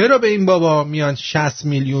 چرا به این بابا میان 60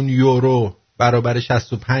 میلیون یورو برابر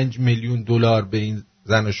 65 میلیون دلار به این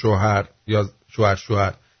زن و شوهر یا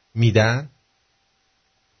شوهر میدن؟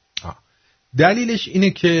 دلیلش اینه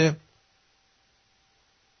که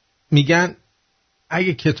میگن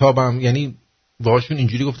اگه کتابم، یعنی باهاشون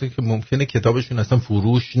اینجوری گفته که ممکنه کتابشون اصلا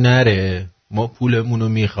فروش نره، ما پولمونو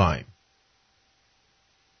میخوایم.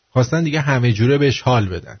 خواستن دیگه همه جوره بهش حال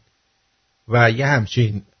بدن و یه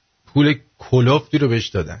همچین پول کلفتی رو بهش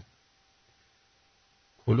دادن.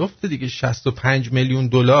 کلفت دیگه 65 میلیون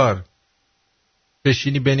دلار.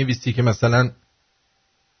 بشینی بنویسی که مثلا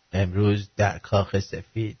امروز در کاخ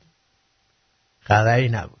سفید خبری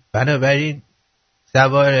نبود، بنابراین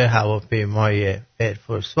سوار هواپیمای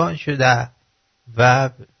ایرفورس وان شده و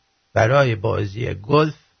برای بازی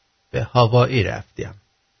گلف به هاوایی رفتیم.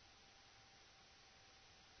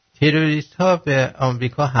 تروریست ها به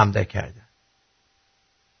آمریکا حمله کردن،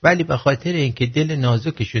 ولی به خاطر اینکه دل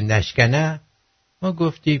نازکشون نشکنه ما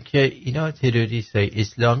گفتیم که اینا تروریست های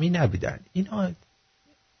اسلامی نبودن، اینا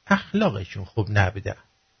اخلاقشون خوب نبوده.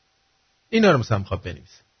 اینا رو مثلا میخواد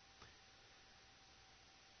بنویسه.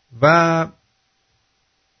 و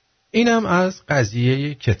اینم از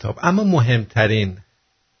قضیه کتاب. اما مهمترین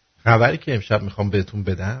خبری که امشب میخوام بهتون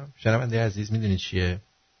بدم، شنونده عزیز، میدونید چیه؟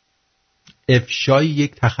 افشای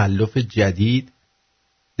یک تخلف جدید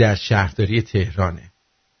در شهرداری تهرانه.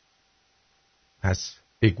 پس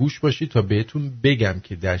به گوش باشید تا بهتون بگم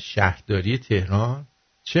که در شهرداری تهران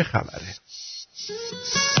چه خبره.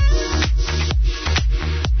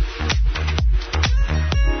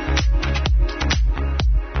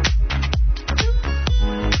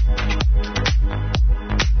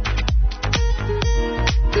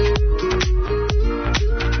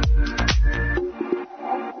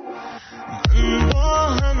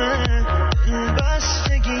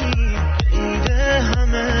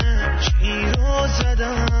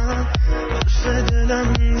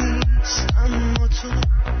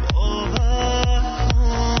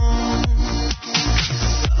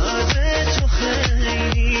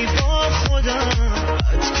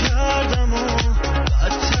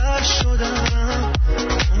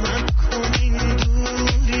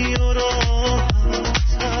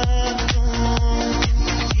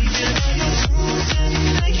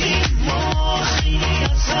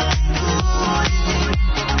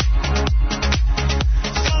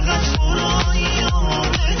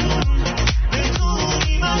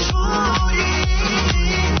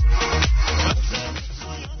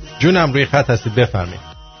 جونم روی خط هستی، بفرمایید.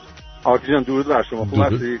 آرتی جان درود بر شما، خوب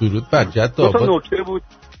هستی؟ درود بر جد. دو تا نکته بود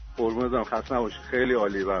قربونتم، خسته نباشی، خیلی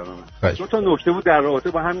عالی برنامه. دو تا نکته بود در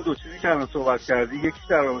رابطه با همین دو چیزی که الان صحبت کردی. یکی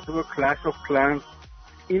در رابطه با کلش آف کلنز،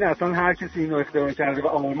 این اصلا هر کسی اینو اختراع کرده و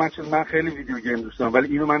عموما چون من خیلی ویدیو گیم دوست دارم ولی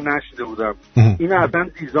اینو من نشیده بودم. اینو اصلا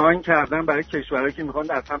دیزاین کردن برای کشورهایی که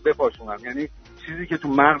میخوان اصلا بپاشونن، یعنی چیزی که تو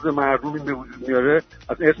مغز مردم این به وجود میاره،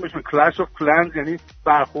 از اسمش کلش آف کلنز، یعنی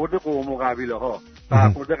برخورد قوم و قبیله ها،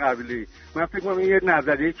 برخورد قبیله‌ای. من فکر کنم این یه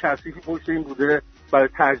نظریه کثیفی پشت این بوده برای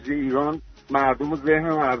تجزیه ایران، مردم و ذهن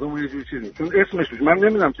مردم یه جور چیزی، چون اسمش بود من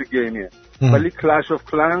نمیدونم چه گیمیه ولی کلش آف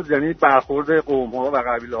کلنز یعنی برخورد قوم ها و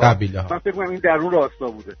قبیله ها. من فکر کنم این در اون راستا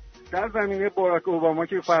بوده. در زمینه باراک اوباما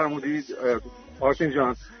که فرمودید آرتین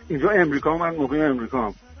جان، اینجا امریکا، من مقیم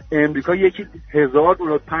امریکا یکی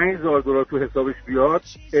 $1,000 $5,000 تو حسابش بیاد،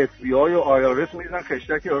 FBI و IRS میزنن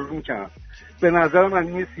خشتک یارو میکنن. به نظر من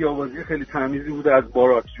این سیاوازی خیلی تمیزی بوده از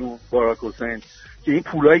باراک حسین که این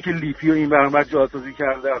پولایی که لیفی و این برنامه جاسوسی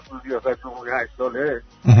کرده از ریاست جمهوری 8 ساله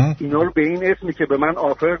اینا رو به این اسمی که به من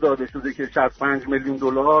آفر داده شده که $65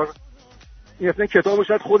 میلیون، این اصلا کتابو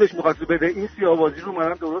شاید خودش می‌خواسته بده، این سیاوازی رو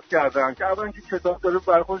منم درست کردن که اولا که کتاب داره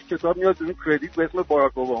برای خودش کتاب میاد بدون کردیت به اسم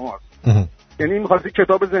باراک اوباما است. یعنی می‌خواسته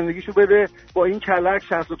کتاب زندگیشو بده، با این کلک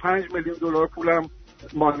 $65 میلیون پولم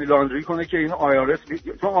مانی لاندری کنه که اینو آیارس،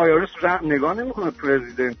 چون آیارس نگاه نمی‌کنه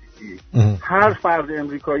پرزیدنتی، هر فرد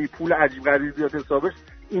امریکایی پول عجیب غریبی بیاد حسابش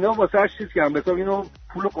اینا واسه چیز کردن، بهتاب اینو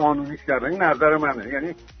پول قانونیش کردن. این نظر منه.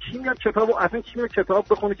 یعنی کی میاد کتاب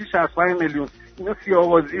بخونه که 65 میلیون، اینا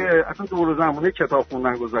سیاوازیه، اصلا دور زمانه کتاب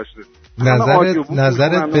خوندن گذشته.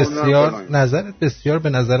 نظرت بسیار به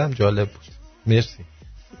نظرم جالب بود. مرسی.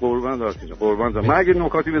 قربان دارم. من اگه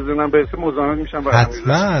نکاتی بزنم برسه مزاحم میشم.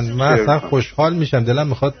 حتما من اصلا خوشحال میشم، دلم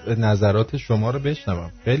میخواد نظرات شما رو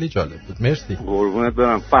بشنوم. خیلی جالب بود. مرسی. قربونت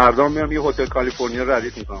برم. فردا میام یه هتل کالیفرنیا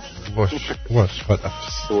ردیف میکنم. باش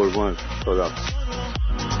خداحافظ. قربونت. خدا.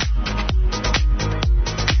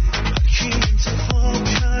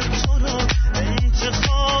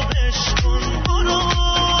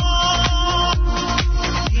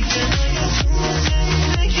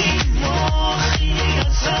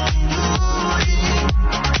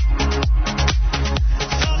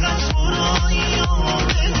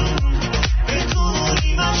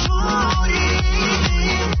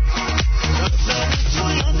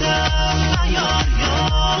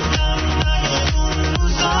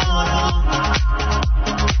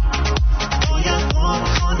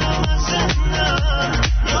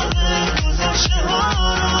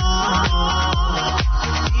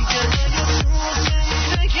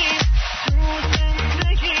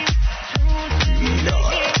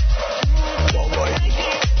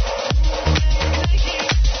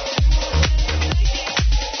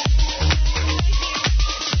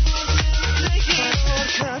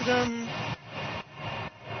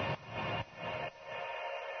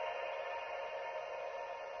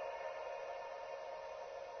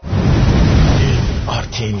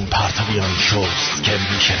 آرتین پرتابیان شوست که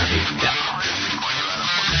میشنوید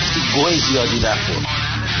گوه زیادی نخور،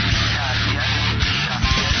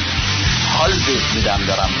 حال بهت میدم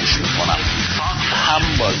دارم گوش میکنم. هم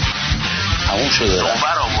باز تموم شده رفت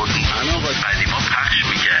برآوردی من آقا قدیما پخش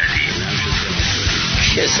میکردی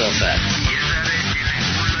کسافت.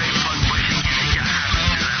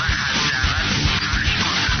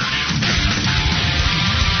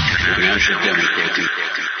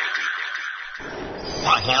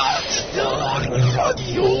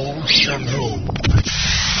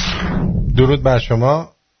 درود بر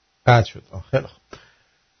شما. قطع شد. خیلی خوب.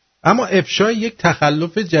 اما افشای یک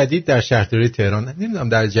تخلف جدید در شهرداری تهران، نمیدونم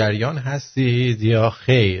در جریان هستید یا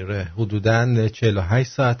خیر. حدوداً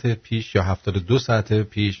 48 ساعت پیش یا 72 ساعت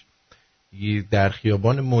پیش در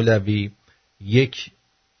خیابان مولوی یک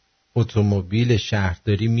اتومبیل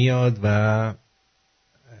شهرداری میاد و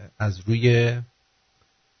از روی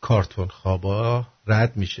کارتون خوابا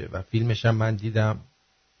رد میشه و فیلمش هم من دیدم.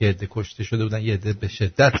 یه عده کشته شده بودن، یه عده به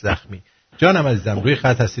شدت زخمی. جانم عزیزم روی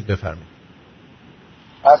خط هستید، بفرمایید.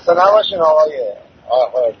 خسته نباشین آقای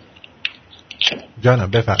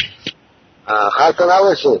جانم بفرمایید. خسته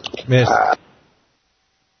نباشید. مرسی.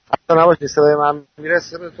 خسته نباشید. صدای من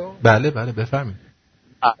میرسه بهتون؟ بله بفرمایید.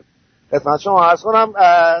 خدمت شما عرض کنم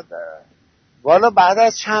والا بعد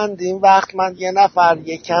از چندین وقت من یه نفر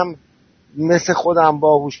یکم مثل خودم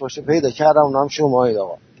باهوش باشه پیدا کردم، اونم شمایید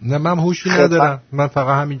آقا. نه من هوشی ندارم، من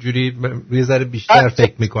فقط همینجوری یه ذره بیشتر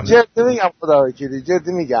فکر میکنم. جدی میگم خدا وکیلی،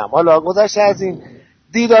 جدی میگم. حالا گذشته از این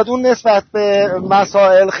دیدادون نسبت به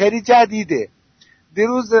مسائل خیلی جدیده.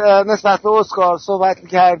 دیروز نسبت به اسکار صحبت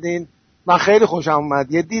میکردین، من خیلی خوشم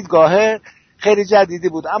اومد. یه دیدگاه خیلی جدیدی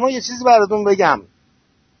بود. اما یه چیزی براتون بگم،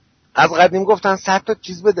 از قدیم گفتن 100 تا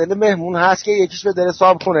چیز به دل مهمون هست که یکیش به دل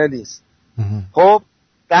صاحب خونه نیست. خب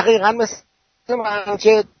دقیقاً مثل من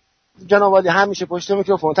که جناب عالی همیشه پشت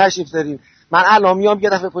میکروفون تشریف داریم، من الان میام یه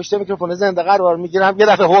دفعه پشت میکروفون زنده قرار میگیرم، یه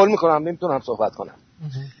دفعه هول میکنم، نمیتونم صحبت کنم.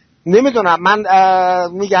 نمیدونم، من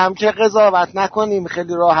میگم که قضاوت نکنیم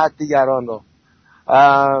خیلی راحت دیگران رو.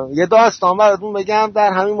 یه داستان براتون بگم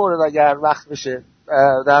در همین مورد اگر وقت بشه،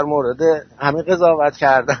 در مورد همین قضاوت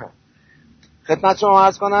کردن خدمت شما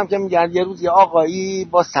عرض کنم که میگن یه روز یه آقایی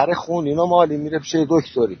با سر خونین و مالی میره پیش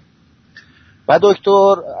دکتری و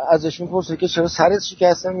دکتر ازش میپرسه که چرا سرت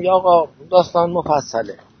شکسته؟ میگه آقا داستان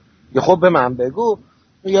مفصله. میگه خب به من بگو.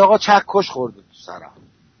 میگه آقا چکش خورده تو سرم.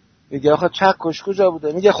 میگه آقا چکش کجا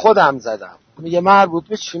بوده؟ میگه خودم زدم. میگه مربوط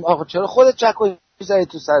به چی؟ آقا چرا خودت چکش زدی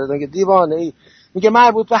تو سرت؟ میگه دیوانه ای. میگه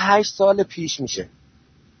مربوط به 8 سال پیش میشه.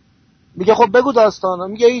 میگه خب بگو داستانو.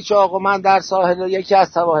 میگه هیچ آقا، من در ساحل یکی از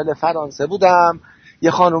سواحل فرانسه بودم،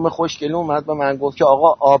 یه خانم خوشگل اومد به من گفت که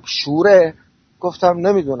آقا آب شوره. گفتم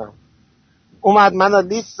نمیدونم. اومد منو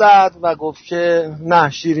لیست زد و گفت که نه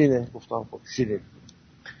شیرینه. گفتم خب شیرین.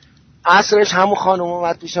 عصرش همون خانم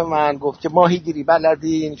اومد پیش من گفت که ماهیگیری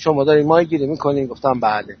بلدین؟ شما دارین ماهیگیری میکنین؟ گفتم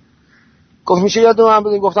بله. گفت میشه یاد من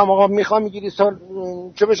بدین؟ گفتم آقا میخوام میگیری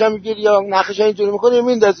چه بشم میگیری یا نخش اینجوری میکنی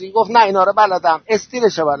میندازی؟ گفت نه اینا رو بلدم،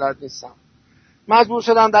 استیلش بلد نیستم. مجبور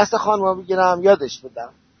شدم دست خانم بگیرم یادش بدم.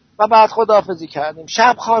 و بعد خداحافظی کردیم.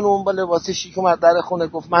 شب خانوم با لباس شیک اومد در خونه،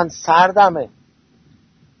 گفت من سردمه.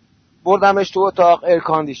 بردمش تو اتاق، ایر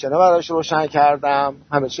کاندیشنر براش روشن کردم،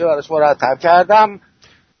 همه چی براش مرتب کردم.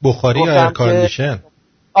 بخاری یا ایر کاندیشن؟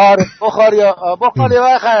 آره بخاری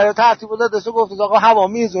و خیلی ترتیب داد. گفت آقا هوا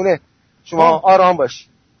میزونه، شما آرام باش.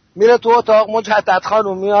 میره تو اتاق، مجدد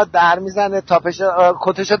خانوم میاد در میزنه، تاپش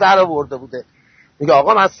کتش در آورده بوده. میگه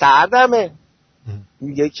آقا من سردمه.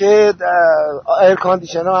 میگه که ایر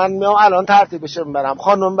کاندیشنر من میام الان ترتیبش میبرم.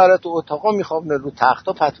 خانم بره تو اتاق میخوابونه رو تخت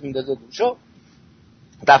و پتو میندازه روشو.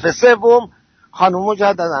 دفعه سوم خانم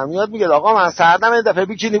مجددا میاد میگه آقا من سردمه. این دفعه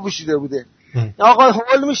بیکینی پوشیده بوده. آقا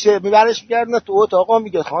هول میشه، میبرش میگردونه تو اتاق،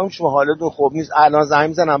 میگه خانم شما حالتون خوب نیست، الان زنگ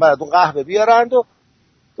میزنم براتون قهوه بیارند. و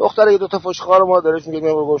دختره یه دو تا فشخار مادرش میگه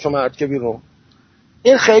میگم شما مرد که بیرون.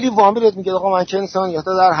 این خیلی وامیرت میگه آقا من چه انسانیت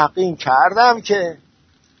در حق این کردم که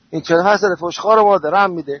این چه فصل فشخار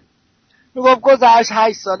مادرم میده. میگم گذشت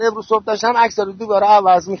 8 سال، امروز صبح داشتم عکس رو دوباره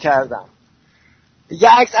عوض میکردم.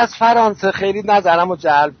 یه عکس از فرانسه خیلی نظرمو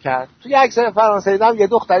جلب کرد. توی عکس فرانسه دیدم یه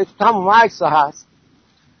دختری تو تمام عکس‌ها هست.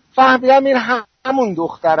 فهمیدم این همون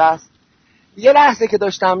دختر است. یه لحظه که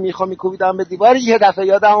داشتم میکوبیدم به دیوار، یه دفعه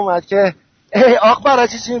یادم اومد که آخ برای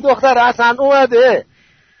چی این دختر اصلا اومده.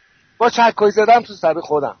 با چک‌کوی زدم تو سر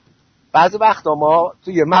خودم. بعضی وقتا ما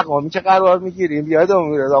توی مقامی که قرار میگیریم یادم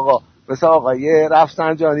میاد آقا مثل آقای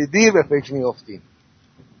رفسنجانی دیر به فکر میافتیم.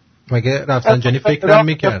 مگه رفسنجانی فکر هم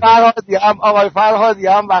میکرد؟ آقای فرهادی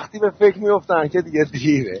هم وقتی به فکر میافتن که دیگه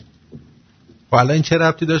دیره. حالا این چه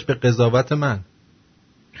ربطی داشت به قضاوت من؟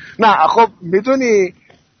 نه خب میدونی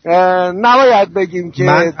نباید بگیم که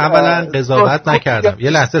من اولا قضاوت نکردم. یه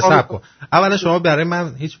لحظه صبر کن. اولا شما برای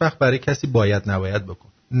من هیچ وقت برای کسی باید نباید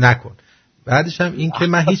نکن. بعدش هم این که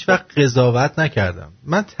من هیچ وقت قضاوت نکردم.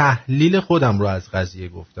 من تحلیل خودم رو از قضیه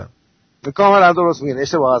گفتم. کاملا درست میگین.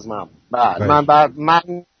 اشتباه از من. من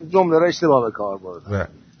جمله رو اشتباه به کار بردم.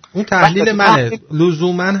 اون تحلیل منه.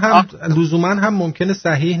 لزوما هم ممکنه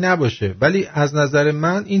صحیح نباشه، ولی از نظر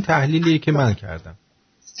من این تحلیلیه که من کردم.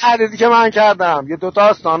 تحلیلی که من کردم یه دوتا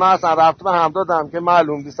آستانه اصلا رفت به هم دادم که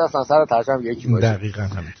معلوم نیست اصلا سر تاشم یکی باشه. دقیقاً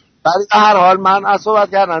همینطور. ولی هر حال من از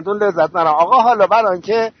صحبت کردنتون لذت نرم. آقا حالا برای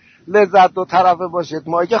اینکه لذت دو طرفه باشید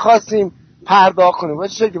ما که خواستیم پرداخت کنیم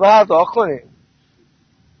باید چه که پرداخت کنیم.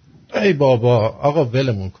 ای بابا آقا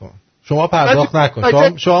ولمون کن. شما پرداخت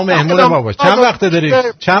نکن. شما مهمون ما باش. چند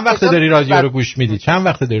وقت داری رادیو رو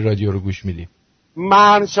گوش میدی؟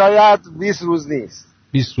 من شاید 20 روز نیست.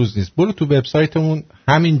 20 روز نیست. برو تو وبسایتمون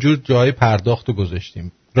همینجور جای پرداختو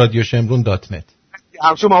گذاشتیم. radioshemrun.net.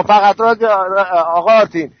 شما فقط آقا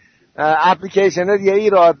آرتین اپلیکیشن یه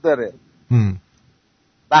ایراد داره.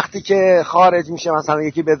 وقتی که خارج میشه مثلا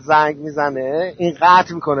یکی به زنگ میزنه این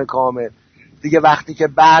قطع میکنه کامل. دیگه وقتی که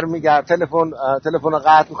برمیگرد تلفن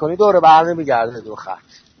قطع میکنی دوره برنمیگرده دو خط.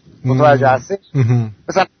 متوجه هستی؟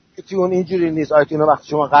 مثلا تیون اینجوری نیست. آیتونو وقتی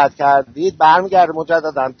شما قطع کردید برمیگرده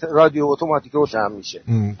مجددا رادیو اتوماتیک روشن میشه.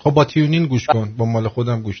 خب با تیونین گوش کن، با مال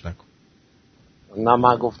خودم گوش نکن. نه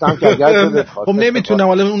من گفتم که اگر خب نمیتونم،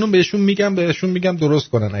 حالا اونو بهشون میگم درست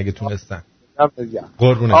کنن اگه تونستن.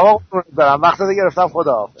 قربونت. آقا قربونت برم. وقت دیگه گرفتم.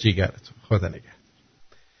 خدا حافظ. جیگرتون. خدا نگهدار.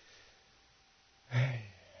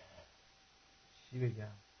 چی بگم؟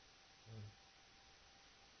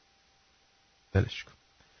 بلش کن.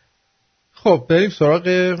 خب بریم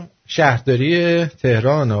سراغ شهرداری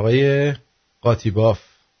تهران آقای قاطیباف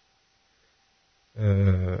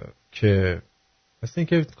که مثل این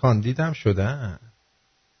که کاندید هم شدن.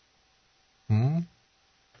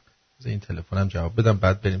 این تلفنم جواب بدم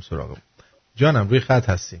بعد بریم سراغ. جانم روی خط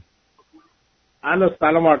هستیم. الو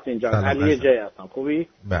سلام مارتین جان. علی جی هستم. خوبی؟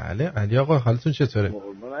 بله علی آقا حالتون چطوره؟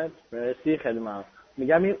 مرسی خیلی ممنون.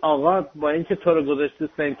 میگم این آقا با اینکه تو رو گذاشت تو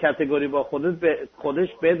سیم کاتگوری با خودش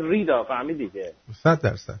بهت ریدا فهمیدی که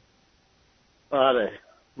 100%. آره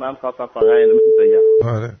من خواستم فقط اینو بگم.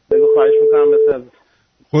 آره بگو خواهش میکنم مثلا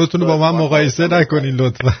خودتون با من مقایسه نکنین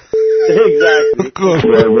لطفا.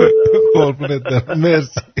 قربونت برم.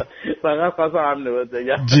 مرسی. فقط خواستم همینو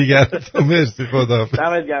بگم. جیگرت مرسی خدا.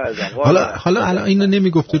 دمت گرم. حالا الان اینو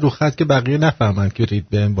نمیگفتی رو خط که بقیه نفهمن که رید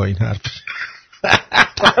بهم با این حرف.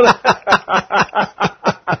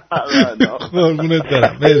 قربونت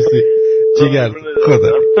برم. مرسی جیگر.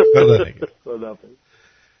 خدا نگهدار.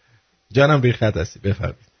 جانم بی خط هستی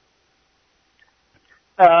بفرمایید.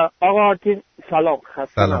 آقا آرتین سلام.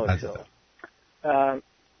 سلام عزیزم.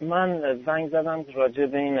 من زنگ زدم راجع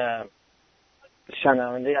به این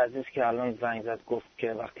شنونده عزیز که الان زنگ زد گفت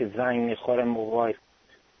که وقتی زنگ میخوره موبایل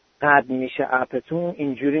قطع میشه اپتون.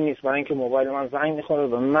 اینجوری نیست. برای اینکه موبایل من زنگ میخوره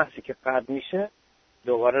و محضی که قطع میشه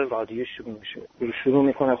دوباره رادیو شروع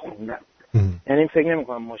میکنه خوندن. یعنی فکر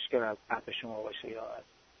نمیکنم مشکل از اپ شما باشه یا از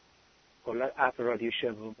کلا اپ رادیو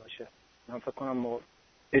شروع باشه. من فکر کنم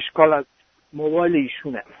اشکال از موبایل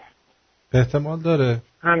ایشونه. احتمال داره.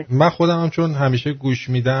 همین. من خودم هم چون همیشه گوش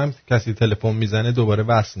میدم کسی تلفن میزنه دوباره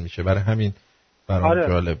وصل میشه، برای همین برام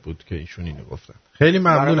جالب بود که ایشون اینو گفتن. خیلی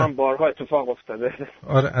ممنونم. برای من بارها اتفاق افتاده.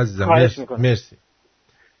 آره عزیزم مرسی.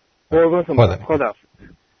 خدا.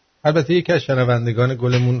 البته یکی از شنوندگان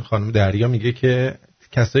گلمون خانم دریا میگه که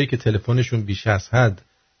کسایی که تلفنشون بیش از حد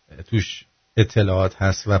توش اطلاعات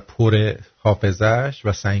هست و پر حافظه‌اش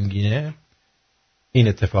و سنگینه، این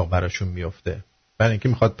اتفاق براشون میفته. برای اینکه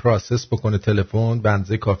میخواد پروسس بکنه تلفن، به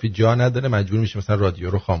اندازه کافی جا نداره، مجبور میشه مثلا رادیو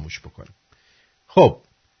رو خاموش بکنه. خب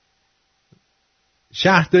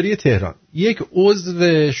شهرداری تهران، یک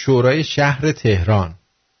عضو شورای شهر تهران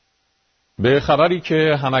به خبری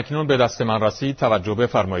که همکنون به دست من رسید توجه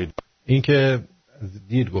بفرمایید. این که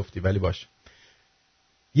دیر گفتی ولی باشه.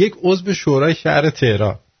 یک عضو شورای شهر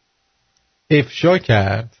تهران افشا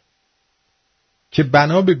کرد که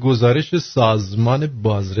بنا به گزارش سازمان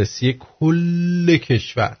بازرسی کل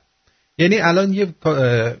کشور، یعنی الان یه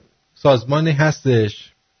سازمانی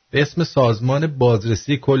هستش به اسم سازمان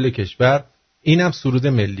بازرسی کل کشور، اینم سرود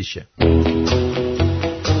ملیشه.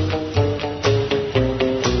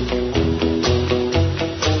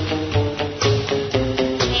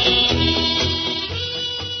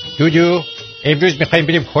 دودو امروز میخوایم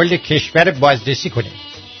بریم کل کشور بازرسی کنیم.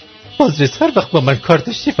 بازرس هر وقت با من کار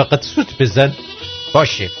داشتی فقط سوت بزن.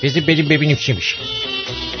 باشه بذار بریم ببینیم چی میشه.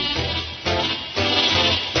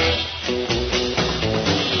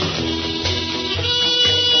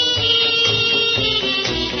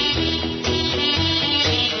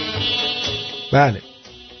 بله.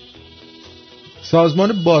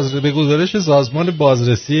 به گزارش سازمان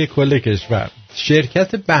بازرسی کل کشور،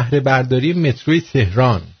 شرکت بهره برداری متروی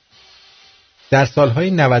تهران در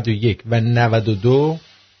سالهای 91 و 92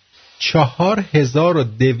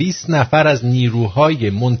 4200 نفر از نیروهای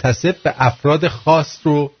منتسب به افراد خاص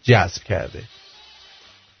رو جذب کرده.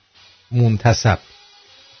 منتسب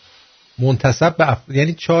به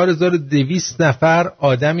یعنی 4200 نفر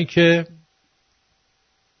آدمی که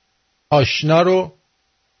آشنا رو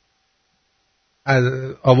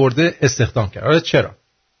آورده استخدام کرد. آره چرا؟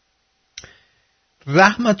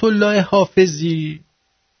 رحمت الله حافظی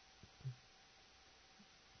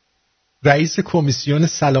رئیس کمیسیون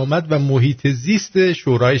سلامت و محیط زیست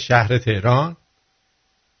شورای شهر تهران،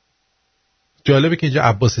 جالبه که اینجا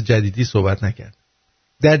عباس جدیدی صحبت نکرد،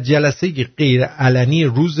 در جلسه غیر علنی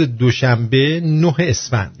روز دوشنبه 9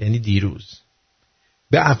 اسفند یعنی دیروز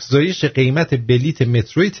به افزایش قیمت بلیت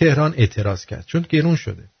متروی تهران اعتراض کرد، چون گرون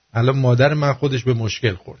شده. الان مادر من خودش به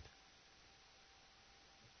مشکل خورد.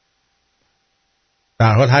 به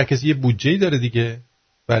هر حال هر کسی یه بودجه‌ای داره دیگه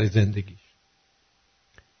برای زندگیش.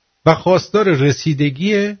 و خواستار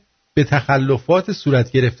رسیدگی به تخلفات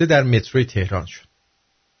صورت گرفته در متروی تهران شد.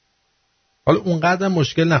 حالا اونقدر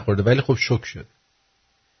مشکل نخورده ولی خب شوک شد.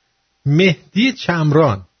 مهدی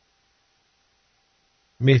چمران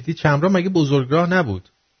مگه بزرگراه نبود؟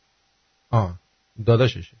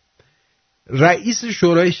 داداششه. رئیس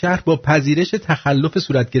شورای شهر با پذیرش تخلف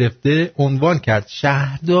صورت گرفته عنوان کرد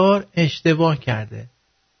شهردار اشتباه کرده.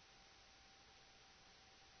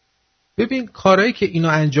 ببین کارهایی که اینو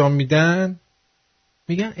انجام میدن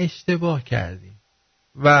میگن اشتباه کردی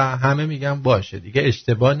و همه میگن باشه دیگه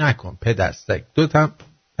اشتباه نکن پدستک.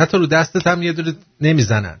 حتی رو دستت هم یه دونه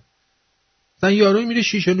نمیزنن. مثلا یارو میره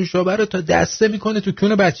شیشه نوشابه رو تا دسته میکنه تو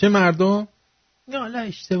کون بچه مردم. نه حالا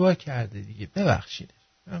اشتباه کرده دیگه ببخشید.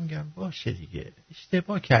 من میگم باشه دیگه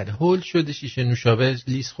اشتباه کرده، هول شده شیشه نوشابه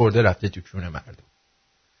لیس خورده رفته تو کون مردم.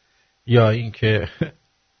 یا اینکه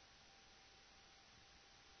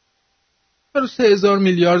برای 3000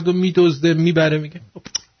 میلیارد رو میدزده میبره، میگه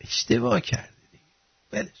اشتباه کرده دیگه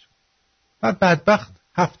بلش. بعد بدبخت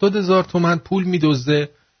 70,000 تومان پول میدزده،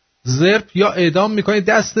 زرپ یا اعدام میکنه،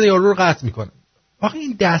 دست یارو رو قطع میکنه. آخه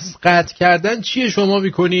این دست قطع کردن چیه شما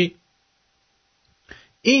میکنی؟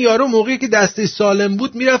 این یارو موقعی که دستش سالم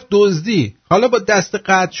بود میرفت دزدی، حالا با دست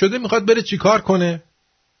قطع شده میخواد بره چی کار کنه؟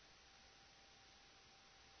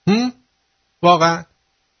 واقعا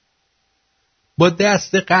با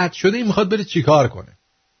دست قطع شده این میخواد بره چی کار کنه؟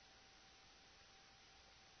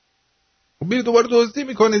 خب میره دوباره دزدی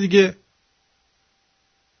میکنه دیگه.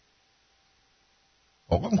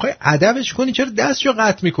 آقا میخوای ادبش کنی چرا دستشو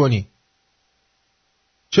قطع میکنی؟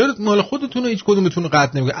 چرا مال خودتون رو هیچ کدومتون رو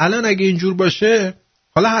قطع نمیکنی؟ الان اگه اینجور باشه،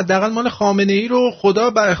 حالا حداقل مال خامنه ای رو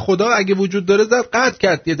خدا اگه وجود داره زد قطع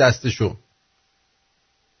کرد یه دستشو،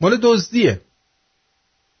 مال دزدیه،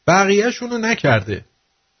 بقیه‌شون رو نکرده.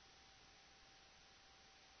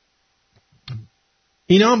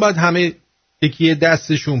 اینا هم باید همه یکی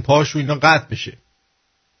دستشون پاشون اینا قطع بشه.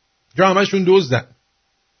 همشون دزدن.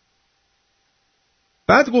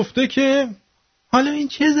 بعد گفته که حالا این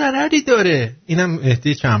چه ضرری داره؟ اینم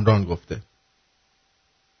مهدی چمران گفته.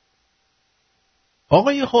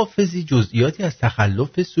 آقای حافظی جزئیاتی از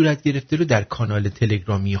تخلف صورت گرفته رو در کانال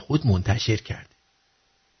تلگرامی خود منتشر کرده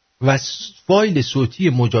و فایل صوتی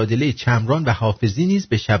مجادله چمران و حافظی نیز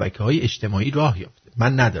به شبکه‌های اجتماعی راه یافته.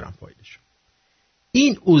 من ندارم فایلشو.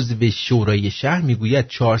 این عضو شورای شهر میگوید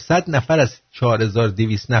 400 نفر از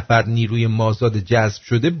 4200 نفر نیروی مازاد جذب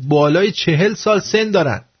شده بالای 40 سال سن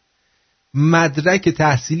دارن. مدرک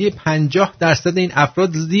تحصیلی 50% این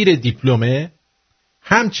افراد زیر دیپلمه،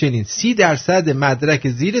 همچنین 30% مدرک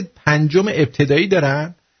زیر پنجم ابتدایی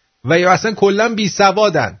دارن و یا اصلا کلا بی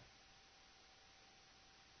سوادن.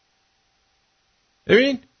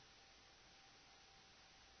 ببین،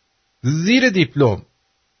 زیر دیپلم،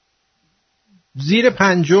 زیر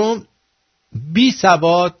پنجم، بی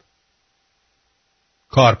سواد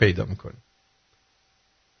کار پیدا میکنه.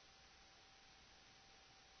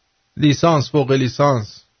 لیسانس، فوق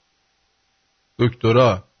لیسانس،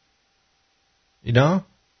 دکترا، اینا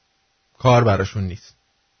کار براشون نیست.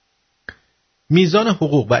 میزان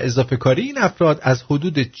حقوق و اضافه کاری این افراد از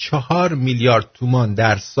حدود 4 میلیارد تومان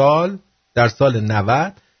در سال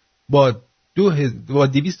 90 با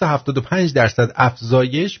 275%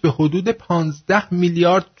 افزایش به حدود 15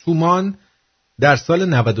 میلیارد تومان در سال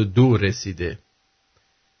 92 رسیده.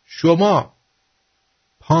 شما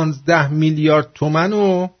 15 میلیارد تومان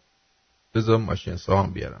رو بذار ماشین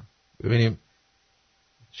سهام بیارم ببینیم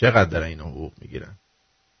چقدر دارن اینا حقوق میگیرن.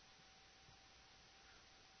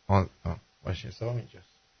 ماشین سهام اینجاست.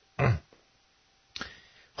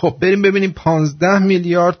 خب بریم ببینیم 15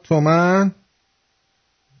 میلیارد تومان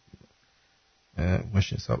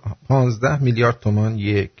ماشین سهام 15 میلیارد تومان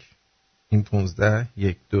یک، این 15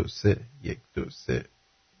 1 2 3 1 2 3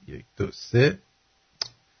 1 2 3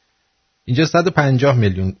 اینجا 150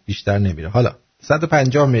 میلیون بیشتر نمیره. حالا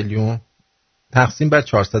 150 میلیون تقسیم بر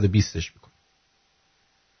 420ش میکنه،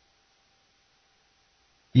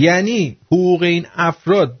 یعنی حقوق این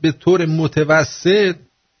افراد به طور متوسط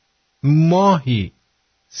ماهی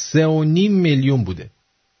 3.5 میلیون بوده،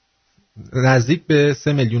 نزدیک به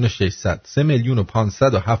 3 میلیون و 600 3 میلیون و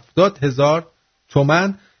 570 هزار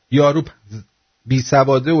تومان. یارو بی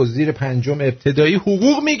سواده و زیر پنجم ابتدایی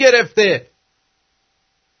حقوق میگرفته.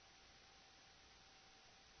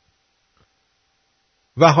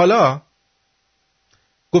 و حالا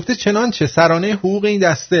گفته چنانچه سرانه حقوق این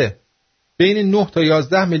دسته بین 9 تا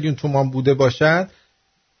 11 میلیون تومان بوده باشد.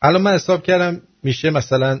 الان من حساب کردم میشه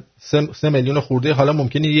مثلا 3 میلیون خورده. حالا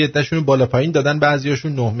ممکنه یه عدهشون بالا پایین دادن،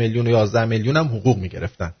 بعضیاشون 9 میلیون و 11 میلیون هم حقوق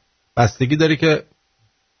میگرفتن. بستگی داره که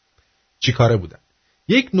چی کاره بودن.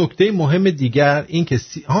 یک نکته مهم دیگر این که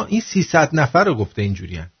این 300 نفر رو گفته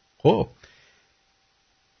اینجوریه. خب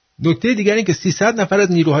نکته دیگر این که 300 نفر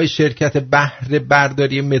از نیروهای شرکت بهره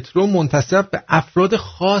برداری مترو منتسب به افراد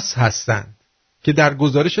خاص هستند که در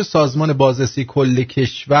گزارش سازمان بازرسی کل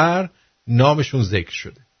کشور نامشون ذکر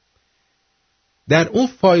شده. در اون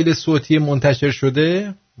فایل صوتی منتشر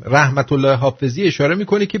شده رحمت الله حافظی اشاره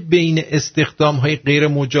میکنه که بین استخدام‌های غیر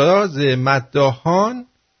مجاز مداحان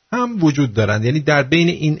هم وجود دارند. یعنی در بین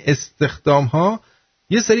این استخدام‌ها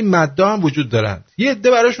یه سری مداح هم وجود دارند. یه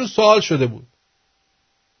عده براشون سوال شده بود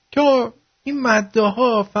که این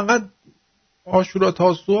مداحا فقط عاشورا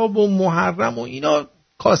تاسوعا و محرم و اینا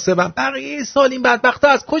کاسبن، بقیه سال این بدبختا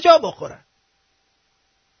از کجا بخورن؟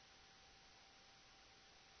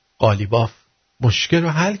 قالیباف مشکل رو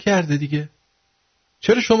حل کرده دیگه.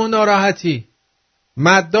 چرا شما ناراحتی؟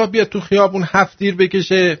 مداح بیاد تو خیابون 7 تیر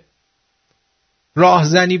بکشه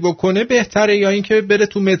راهزنی بکنه بهتره یا اینکه بره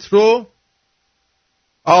تو مترو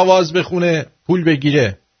آواز بخونه پول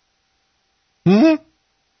بگیره؟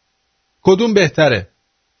 کدوم بهتره؟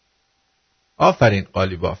 آفرین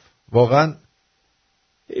قالیباف، واقعا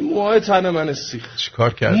این موهای تن من سیخ.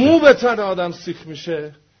 چیکار کرده؟ مو به تن آدم سیخ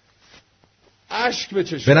میشه، اشک به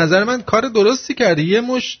چشم. به نظر من کار درستی کرده. یه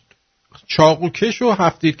مشت چاقوکش و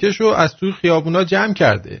 7 تیرکش رو از توی خیابونا جمع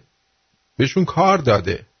کرده، بهشون کار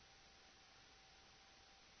داده.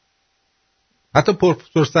 حتی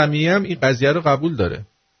پروفسور سمیعی هم این قضیه رو قبول داره،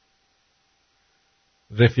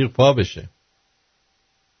 رفیق پا بشه.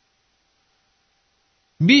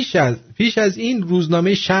 پیش از این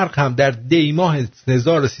روزنامه شرق هم در دی ماه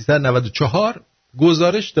 1394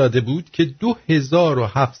 گزارش داده بود که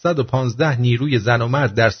 2715 نیروی زن و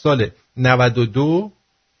مرد در سال 92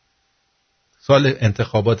 سال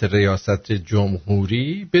انتخابات ریاست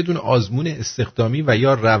جمهوری بدون آزمون استخدامی و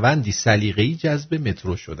یا روندی سلیقه‌ای جذب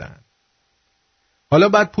مترو شدند. حالا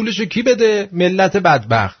بعد پولشو کی بده؟ ملت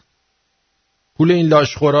بدبخت. پول این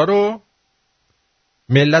لاشخورا رو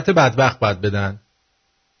ملت بدبخت باید بدن.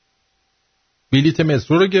 بلیت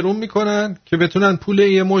مترو رو گرون میکنن که بتونن پول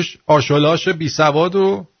یه مش آشولاش بی سواد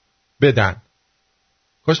رو بدن.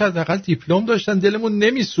 کاش حداقل دیپلم داشتن، دلمون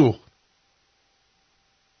نمیسوخت.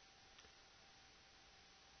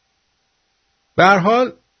 به هر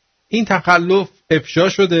حال این تخلف افشا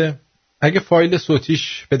شده. اگه فایل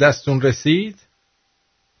صوتیش به دستون رسید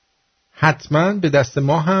حتما به دست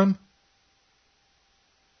ما هم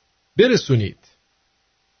برسونید.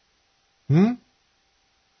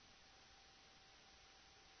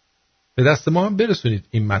 به دست ما هم برسونید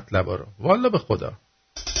این مطلبا رو. والله به خدا.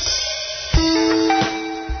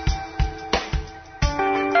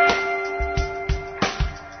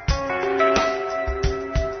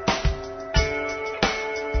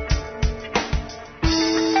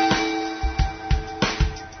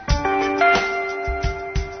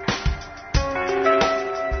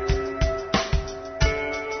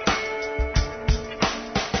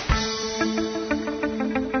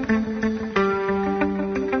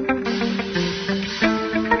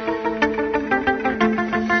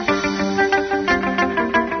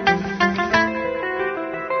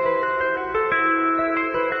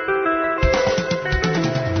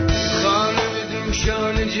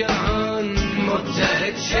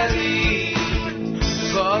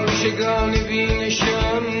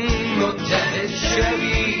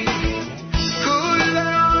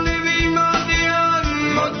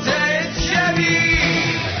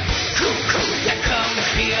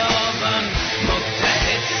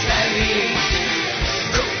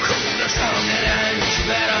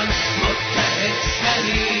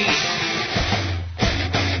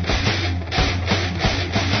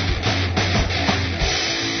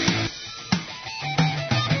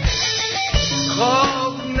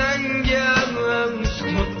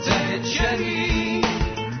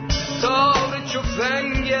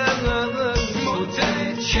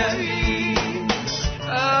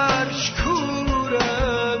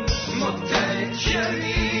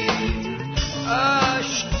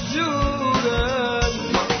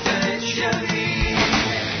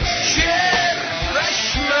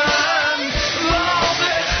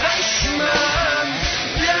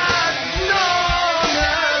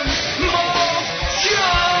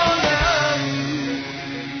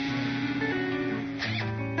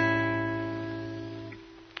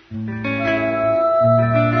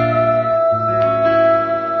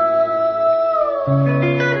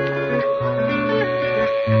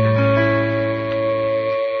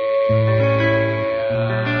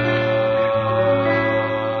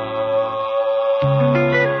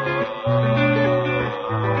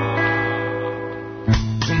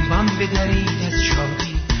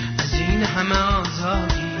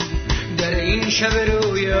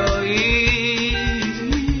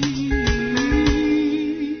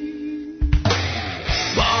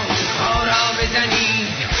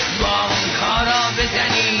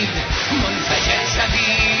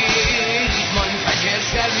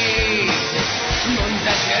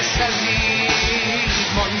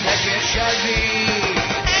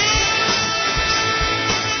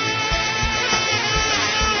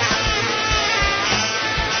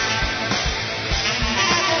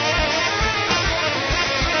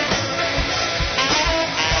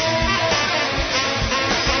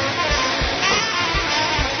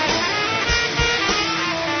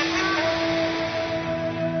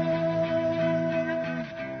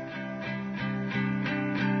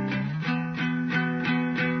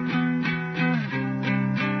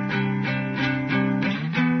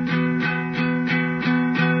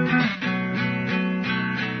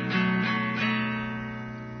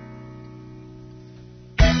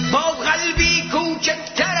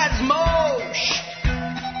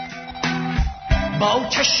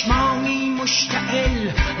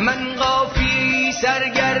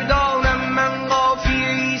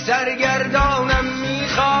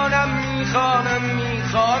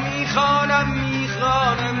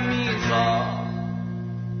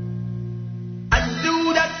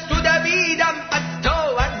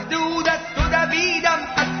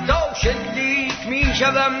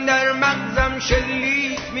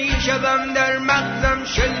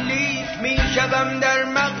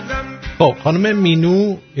 خب خانم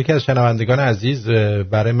مینو یکی از شنوندگان عزیز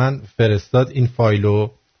برای من فرستاد این فایلو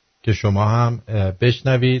که شما هم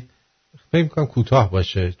بشنوید. فکر می‌کنم کوتاه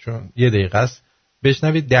باشه چون 1 دقیقه است.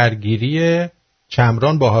 بشنوید درگیری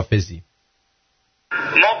چمران با حافظی.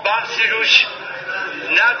 ما بحثی روش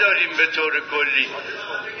نداریم به طور کلی.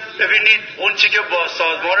 ببینید اون چی که با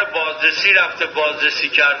سازمان بازرسی رفته بازرسی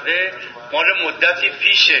کرده مال مدتی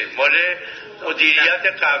پیشه، مال مدیریت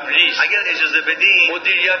قبلی. اگر اجازه بدین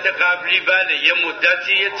مدیریت قبلی بله یه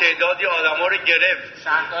مدتی یه تعدادی آدما رو گرفت.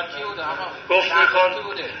 شهردار کی بوده آقا؟ گفت میخوان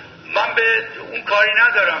من به اون کاری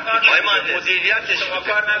ندارم. آقای مهندس مدیریتش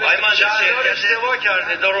کار نداره. شهردار اشتباه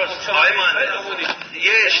کرده درست. آقای مهندس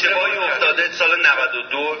یه اشتباهی افتاده سال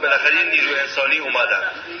 92 بالاخره یه نیروی انسانی اومدن.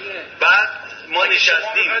 بعد ما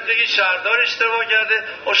نشستیم دیگه شهردار اشتباه کرده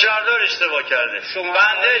و شهردار اشتباه کرده،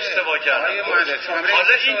 بنده اشتباه کردم.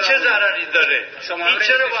 حالا این چه ضرری داره؟ این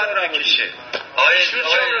چرا باید بکشه؟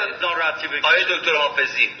 آقای دکتر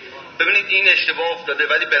حافظی ببینید این اشتباه افتاده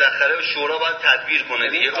ولی بالاخره شورا باید تدبیر کنه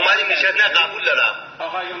دیگه. اومدیم نشد نه قبول دارم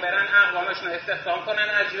آقایون برن اقوامشون استخدام کنن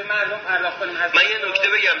عجیب مردم پرداخت کنیم. من یه نکته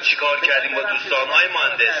بگم چیکار کردیم با دوستان. آقای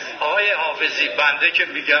مهندس آقای حافظی بنده که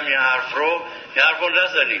میگم این حرف رو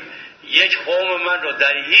نزنید. یک قوم من رو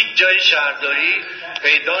در هیچ جای شهرداری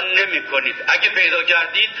پیدا نمی کنید. اگه پیدا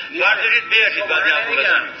کردید بردارید بیارید بعد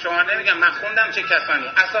شما نمیگم من خوندم چه کسانی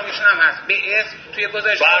اسامیشون هم هست به اسم توی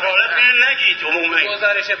گزارش برحالت نگید عموما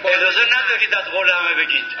گزارش اجازه ندارید از قول همه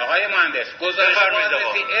بگید. آقای مهندس گزارش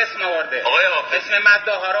بازرسی اسم آورده، آقای حافظ اسم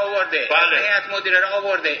مداها را آورده، اسم هیئت مدیره را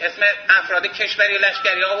آورده، اسم افراد کشوری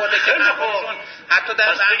لشکری آورده که خودشون حتی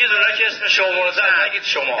در بگید اونایی که اسم شما آوردن نگید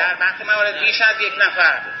شما در بحث موارد بیش از یک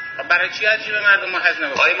نفر. برای چی عجیب مردم ما هضم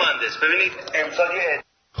نمی‌کنه؟ آقای مهندس ببینید امسال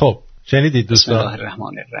خب شنیدید دوستان؟ بسم الله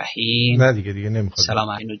الرحمن الرحیم. نه دیگه نمیخواد. سلام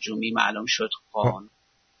علیکم نجومی معلوم شد قانون.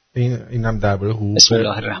 اینم درباره حقوق. بسم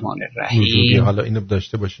الله الرحمن الرحیم. حالا اینو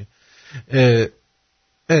داشته باشین.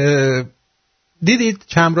 دیدید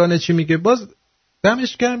چمرانه چی میگه؟ باز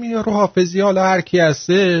دمش گرم این رو حافظی حالا هر کی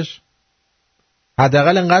هستش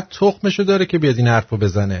حداقل انقدر تخمشو داره که بیاد این حرفو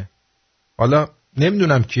بزنه. حالا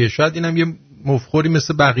نمیدونم کیه، شاید اینم یه مفخوری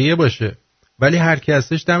مثل بقیه باشه، ولی هر کی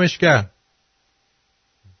هستش دمش گرم.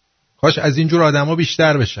 کاش از اینجور آدما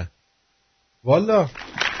بیشتر بشن. والا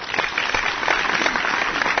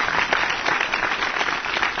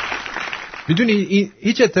میدونی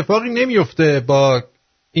هیچ اتفاقی نمیفته با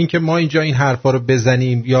اینکه ما اینجا این حرفا رو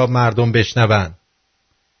بزنیم یا مردم بشنون.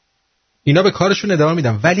 اینا به کارشون ادامه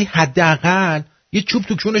میدن، ولی حداقل یه چوب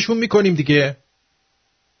تو کونشون میکنیم دیگه.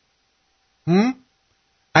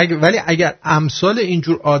 ولی اگر امثال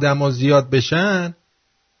اینجور آدما زیاد بشن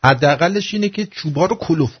حداقلش اینه که چوبا رو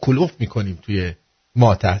کلوف میکنیم توی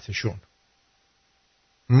ما تحتشون.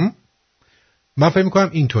 من فکر میکنم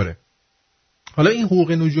اینطوره. حالا این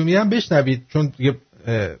حقوق نجومی هم بشنوید چون دیگه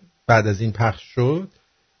بعد از این پخش شد.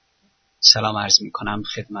 سلام عرض میکنم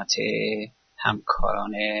خدمت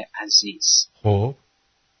همکاران عزیز. خب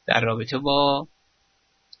در رابطه با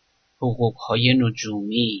حقوقهای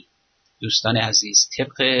نجومی دوستان عزیز،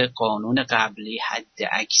 طبق قانون قبلی حد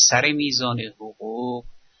اکثر میزان حقوق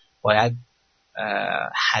باید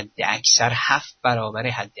حد اکثر 7 برابر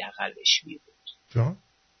حد اقلش می بود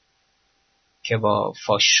که با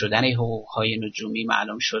فاش شدن حقوقهای نجومی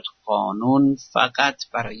معلوم شد قانون فقط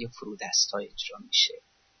برای فرودستا اجرا میشه.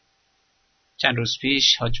 چند روز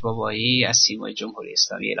پیش حاج بابایی از سیمای جمهوری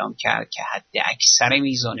اسلامی اعلام کرد که حد اکثر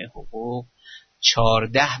میزان حقوق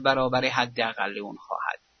 14 برابر حد اقل اون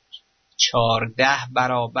خواهد. 14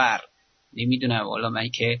 برابر. نمیدونم والا من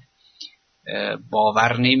که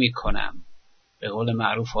باور نمی کنم. به قول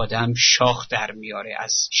معروف آدم شاخ در میاره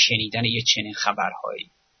از شنیدن یه چنین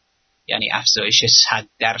خبرهایی. یعنی افزایش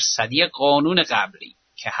 100% قانون قبلی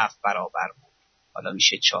که 7 برابر بود حالا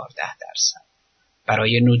میشه 14%.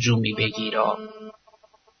 برای نجومی بگیرا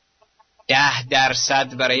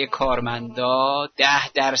 10% برای کارمندا،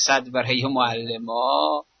 10% برای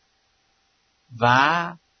معلما و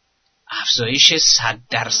افزایش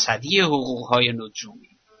 100% حقوقهای نجومی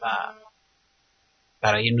و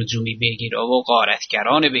برای نجومی بگیرا و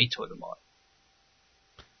غارتگران بیت المال.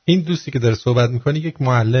 این دوستی که داره صحبت میکنه یک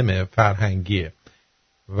معلم فرهنگیه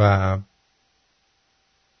و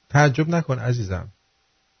تعجب نکن عزیزم،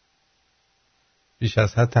 بیش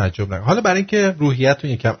از حد تعجب نکن. حالا برای اینکه روحیتون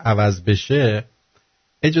یکم عوض بشه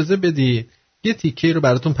اجازه بدید یه تیکه رو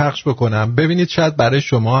براتون پخش بکنم، ببینید شاید برای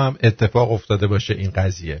شما هم اتفاق افتاده باشه این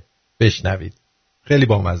قضیه. بشنوید، خیلی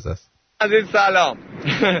بامزه است. عزیز سلام.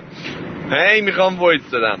 هی میخوام وایس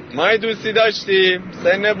دادم. ما یه دوستی داشتیم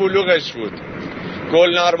سن بلوغش بود،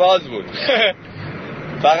 گلنارباز بود.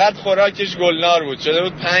 فقط خوراکش گلنار بود، شده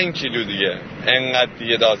بود 5 کیلو دیگه، انقدر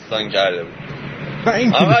دیگه داستان کرده بود.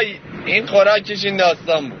 آقا این خوراکش این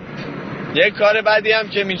داستان بود. یه کار بدی هم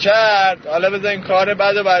که میکرد، حالا بذارین کار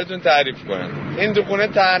بد رو براتون تعریف کنم. این تو خونه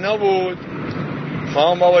تنها بود،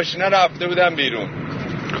 مامان باباشینا رفته بودن بیرون.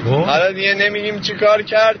 حالا دیگه نمیگیم چی کار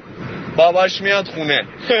کرد. باباش میاد خونه.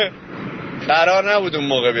 قرار نبود اون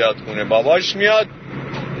موقع بیاد خونه. باباش میاد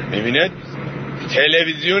میبینه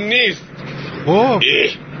تلویزیون نیست،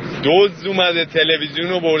 دوز اومده تلویزیون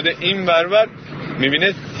رو برده این برور،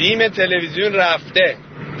 میبینه سیم تلویزیون رفته،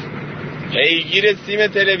 پیگیر سیم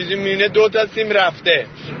تلویزیون میبینه 2 تا سیم رفته.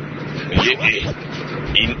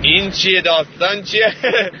 این چیه داستان چیه؟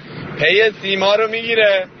 پی سیما رو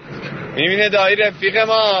میگیره، میبینه دایی رفیق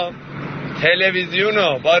ما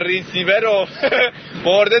تلویزیونو با ریسیور رو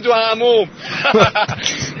برده تو هموم.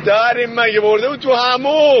 داریم مگه برده بود تو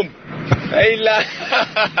هموم؟ ایلا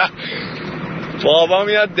بابا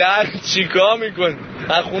میاد در چیکار میکن؟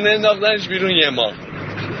 از خونه انداختنش بیرون یه ماه.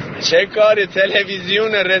 چه کاری؟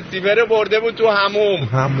 تلویزیون رسیور برده بود تو هموم.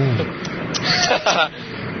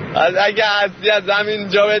 از اگه هستی از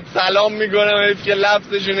همینجا بهت سلام میکنم، حیف که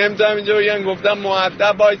لفظشو نمیتونم اینجا بگم، گفتم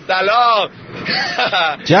مؤدب باش سلام.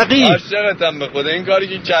 جقی عاشقتم به خدا، این کاری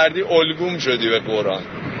که کردی الگوم شدی به قرآن.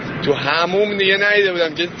 تو هموم دیگه ندیده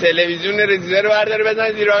بودم که تلویزیون رسیور رو برداره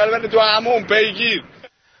بزنه زیر بغل بره تو هموم پیگیر.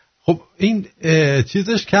 خب این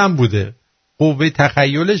چیزش کم بوده، قوه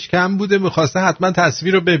تخیلش کم بوده، میخواسته حتما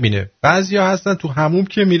تصویر رو ببینه. بعضیا هستن تو هموم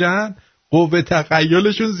که میرن قوه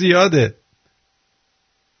تخیلشون زیاده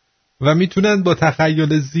و میتونن با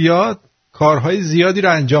تخیل زیاد کارهای زیادی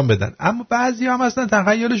رو انجام بدن، اما بعضی هم هستن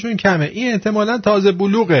تخیلشون کمه. این احتمالاً تازه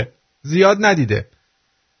بلوغه، زیاد ندیده.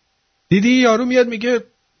 دیدی یارو میاد میگه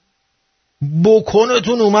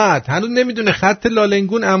بکنتون اومد، هنوز نمیدونه خط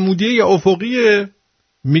لالنگون عمودیه یا افقیه،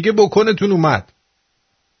 میگه بکنتون اومد.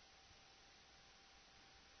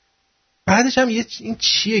 بعدش هم این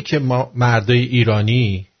چیه که ما مردای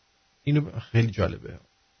ایرانی، اینو خیلی جالبه،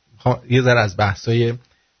 یه ذره از بحثای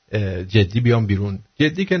جدی بیام بیرون.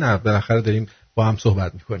 جدی که نه، بالاخره داریم با هم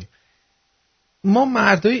صحبت میکنیم. ما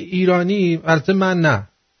مردای ایرانی، البته من نه،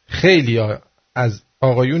 خیلی از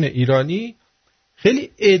آقایون ایرانی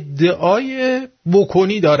خیلی ادعای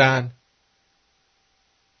بکنی دارن،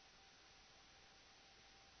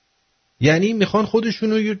 یعنی میخوان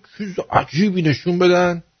خودشونو یه چیز عجیبی نشون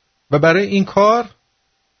بدن و برای این کار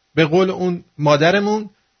به قول اون مادرمون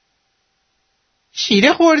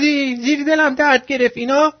شیره خوردی زیر دلم درد گرفت،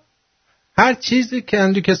 اینا هر چیزی که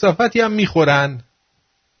اندو کثافتی هم میخورن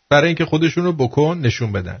برای اینکه خودشونو بکن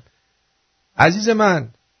نشون بدن. عزیز من،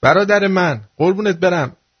 برادر من، قربونت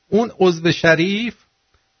برم، اون عضو شریف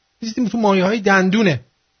دیدیم تو مایه‌های دندونه.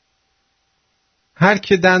 هر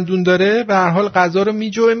کی دندون داره به هر حال غذا رو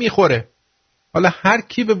میجوه میخوره. حالا هر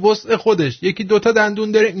کی به وسع خودش، یکی 2 تا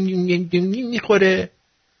دندون داره میخوره،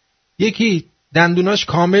 یکی دندوناش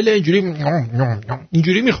کامله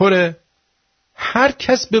اینجوری میخوره. هر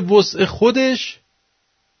کس به وسع خودش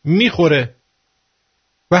میخوره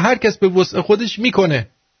و هر کس به وسع خودش میکنه.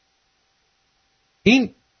 این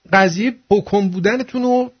قضیه بکن بودنتون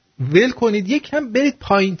رو ول کنید، یکم برید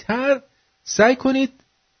پایین‌تر، سعی کنید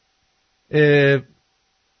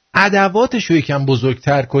ادواتش رو یکم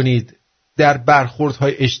بزرگتر کنید در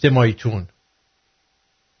برخوردهای اجتماعیتون.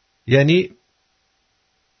 یعنی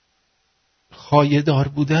خایه‌دار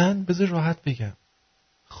بودن، بذار راحت بگم،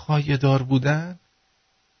 خایه‌دار بودن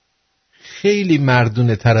خیلی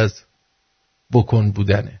مردونه تر از بکن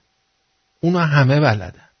بودنه. اونا همه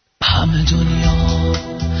بلدن. همه دنیا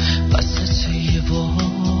وسط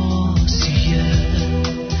بازیه،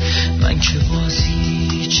 من که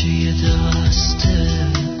بازیچه دسته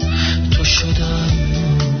تو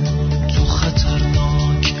شدم، تو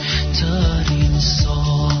خطرناک ترین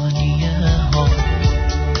ثانیه ها،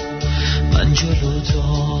 من جلو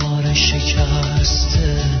دار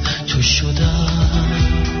شکسته تو شدم،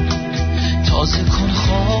 تازه کن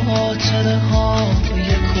خاطره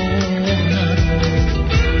های کنه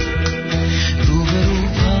رو به رو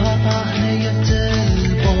پهنه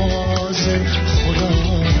دل باز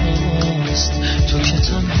خداست، تو که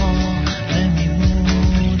تنها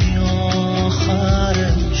نمیمونی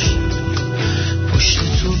آخرش، پشت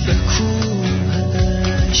تو به کوه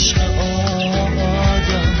عشق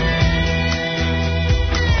آدم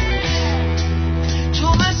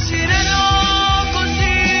تو مسیر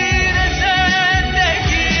ناگزیر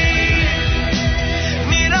زندگی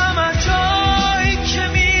میرم از جایی که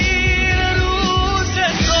میره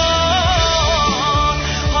روزگار،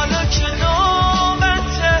 حالا که ناگزیر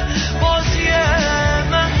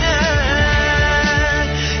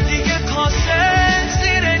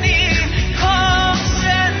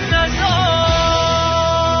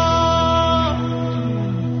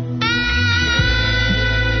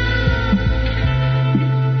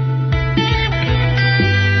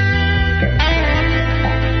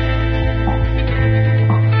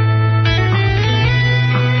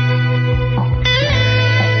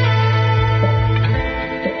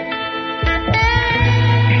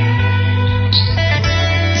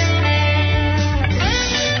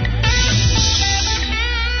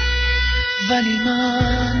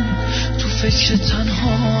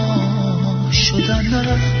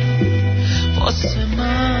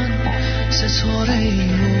من ستاره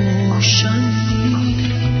روشن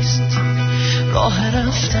نیست، راه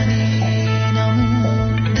رفتنی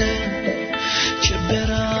نمونده که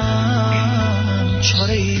برم،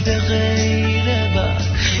 چاره‌ای به غیر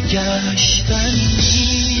برگشتن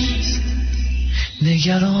نیست.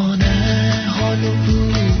 نگران حال و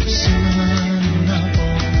روز من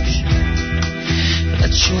نباش،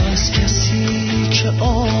 رد شو از کسی که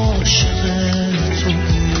عاشق تو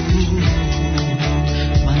بود.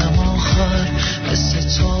 منم آخر به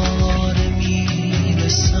ستاره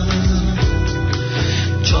میرسم،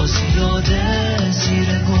 جا زیاده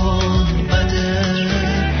زیر گنبد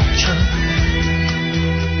کبود.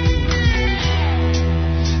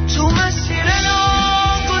 تو مسیر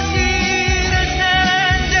ناگزیر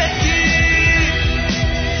زندگی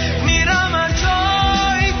میرم هر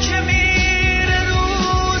جایی که میره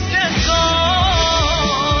روزگار.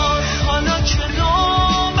 حالا که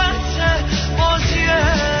نوبت بازی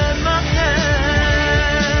منه،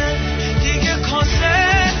 دیگه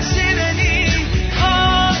کاسه زیر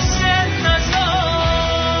کاسه نزار.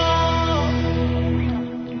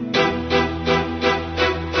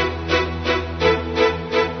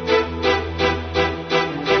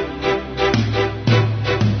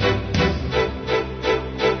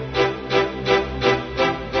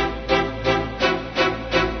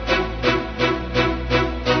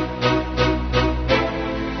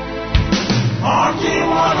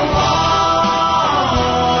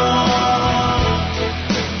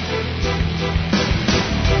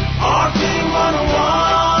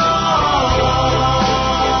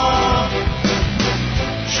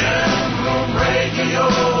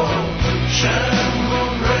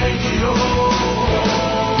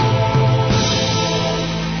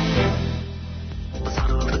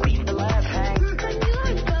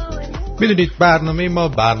 میدونید برنامه ما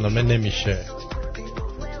برنامه نمیشه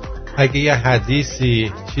اگه یه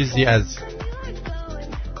حدیثی چیزی از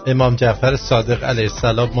امام جعفر صادق علیه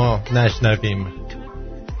السلام ما نشنویم.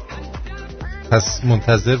 پس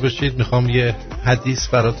منتظر باشید، میخوام یه حدیث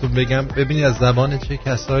براتون بگم، ببینید از زبان چه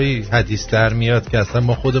کسایی حدیث در میاد که اصلا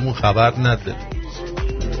ما خودمون خبر نداریم.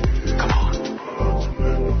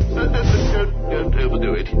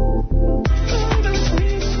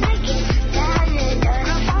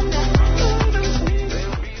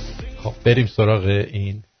 خب بریم سراغ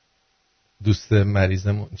این دوست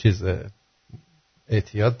مریضمون. چیز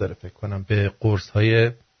اعتیاد داره فکر کنم به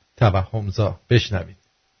قرص‌های توهمزا. بشنوید.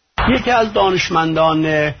 یکی از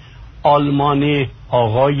دانشمندان آلمانی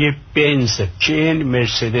آقای بنز که این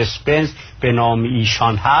مرسدس بنز به نام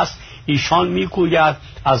ایشان هست، ایشان میگوید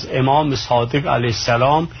از امام صادق علیه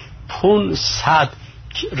السلام 500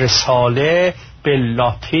 رساله به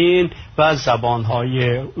لاتین و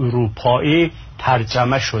زبانهای اروپایی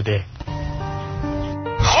ترجمه شده.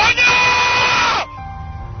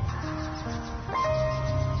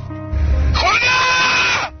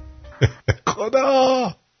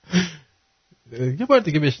 خدا یه بار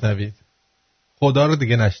دیگه بشنوید، خدا رو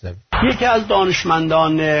دیگه نشنوید. یکی از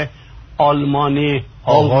دانشمندان آلمانی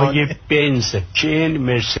آقای بنز که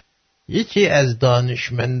این یکی از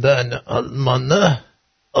دانشمندان آلمان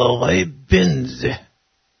آقای بنز.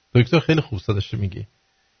 دکتر خیلی خوب داشته میگی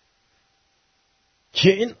که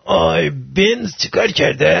این آقای بنز چیکار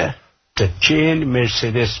کرده؟ که این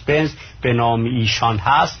مرسدس بنز به نام ایشان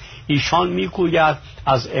هست، ایشان میگوید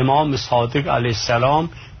از امام صادق علیه السلام.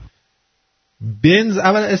 بنز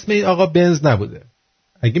اول اسم این آقا بنز نبوده،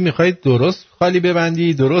 اگه میخواید درست خالی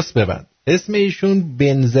ببندی درست ببند. اسم ایشون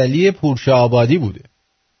بنزلی پورشاه‌آبادی بوده.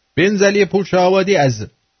 بنزلی پورشاه‌آبادی از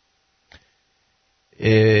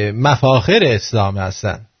مفاخر اسلام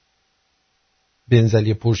هستن.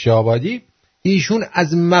 بنزلی پورشاه‌آبادی ایشون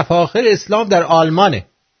از مفاخر اسلام در آلمانه.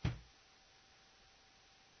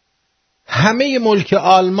 همه ملک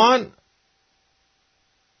آلمان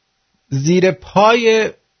زیر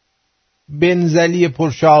پای بنزلی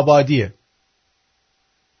پورشاه‌آبادیه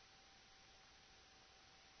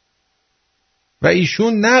و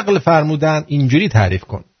ایشون نقل فرمودن اینجوری تعریف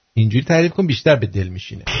کن، اینجوری تعریف کن، بیشتر به دل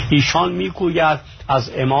میشینه. ایشان میگوید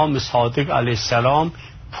از امام صادق علیه السلام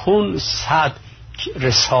 500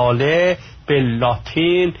 رساله به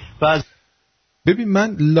لاتین و ببین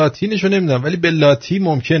من لاتینشو نمیدونم ولی به لاتی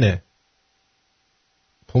ممکنه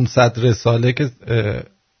 500 رساله که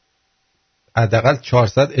حداقل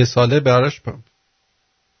 400 رساله براش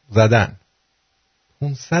زدن.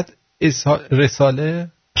 500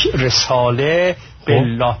 رساله به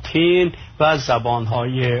لاتین و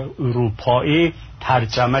زبانهای اروپایی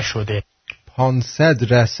ترجمه شده.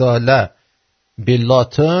 500 رساله به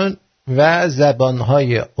لاتین و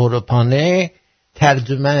زبانهای اروپایی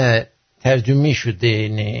ترجمه شده.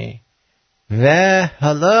 نه و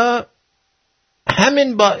حالا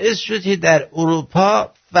همین باعث شد که در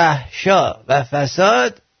اروپا فحشا و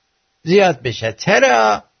فساد زیاد بشه.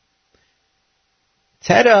 چرا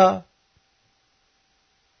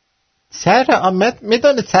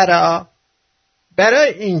میدونه چرا؟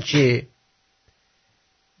 برای اینکه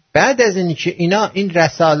بعد از اینکه اینا این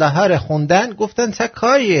رساله ها رو خوندن گفتن چه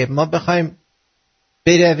کاریه ما بخوایم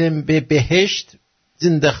برویم به بهشت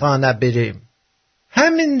زنده‌خانه بریم،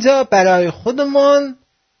 همینجا برای خودمون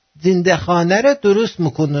زنده‌خانه رو درست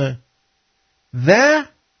میکنه و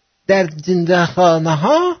در زنده‌خانه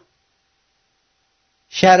ها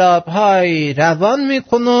شراب های روان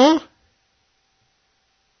میکنه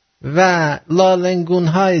و لالنگون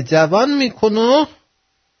های جوان میکنه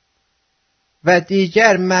و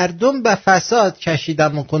دیگر مردم به فساد کشیده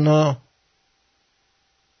میکنه.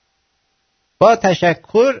 با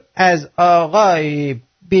تشکر از آقای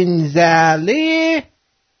بنزلی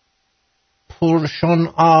پرشون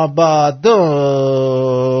آبادو.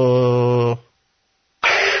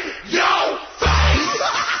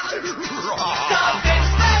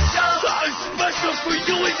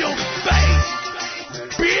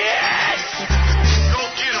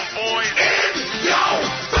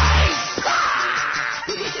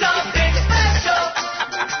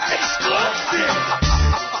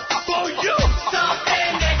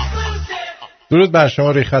 درود بر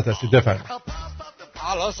شما، روی خط هستید، بفرمایید.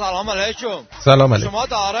 الو سلام علیکم. سلام علیکم. شما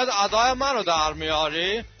دارد ادای منو در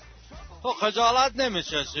میاری؟ تو خجالت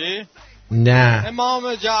نمیچشی؟ نه.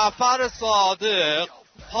 امام جعفر صادق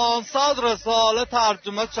 500 رساله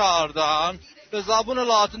ترجمه کردن به زبون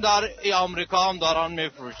لاتین، در آمریکا هم دارن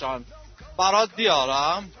میفروشن. برات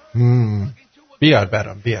بیارم؟ بیار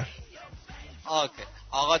برام بیار. اوکی.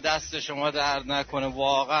 آقا دست شما درد نکنه،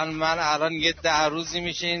 واقعا من الان یه 10 روزی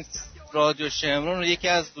میشه این رادیو شمرون رو یکی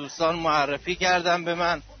از دوستان معرفی کردم به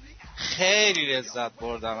من، خیلی لذت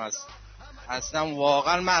بردم. اصلا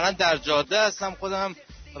واقعا من الان در جاده هستم، خودم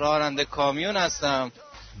راننده کامیون هستم.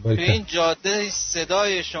 تو این جاده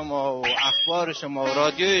صدای شما و اخبار شما و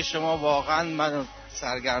رادیوی شما واقعا من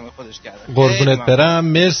سرگرم خودش کردم. قربونت برم،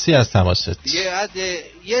 مرسی از تماست.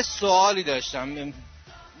 یه سوالی داشتم.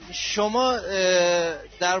 شما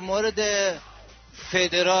در مورد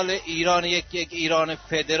فدرال ایران، یک ایران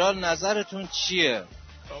فدرال نظرتون چیه؟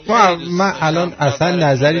 من الان اصلا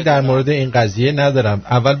نظری در مورد این قضیه ندارم.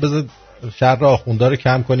 اول بذار شر آخوندا رو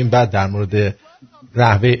کم کنیم، بعد در مورد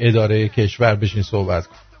نحوه اداره کشور بشین صحبت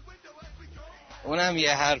کنیم. اونم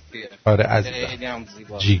یه حرفیه. آره عزیزم،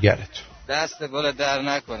 جیگرت دست گل در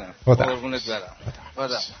نکنم. قربونت برم.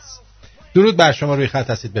 خدا. درود بر شما، روی خط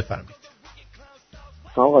هستید، بفرمایید.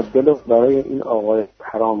 آقا دل برای این آقای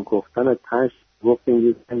حرام گفتن تنش گفتیم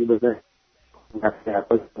یه چیزی بزن.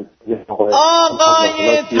 آقای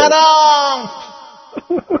حرام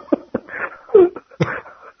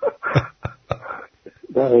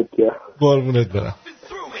قربونت برم.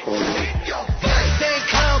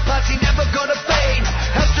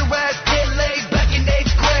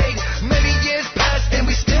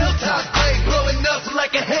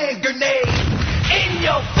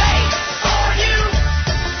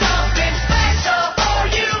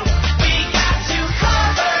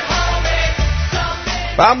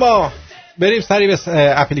 و اما بریم سری به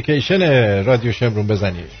اپلیکیشن رادیو شمرون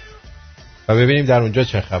بزنیم و ببینیم در اونجا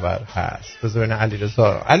چه خبر هست. بذارین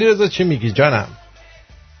علیرضا چی میگی جانم؟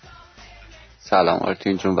 سلام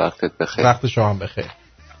آرتین جون، وقتت بخیر. وقت شما هم بخیر.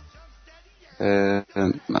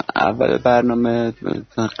 اول برنامه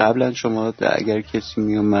قبلا شما اگر کسی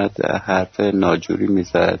می اومد حرف ناجوری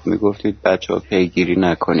میزد میگفتید بچه ها پیگیری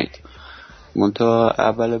نکنید. منتها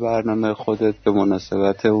اول برنامه خودت به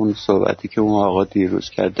مناسبت اون صحبتی که اون آقا دیروز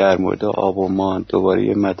کرد در مورد آب و مان دوباره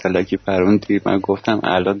یه مطلقی پروندی، من گفتم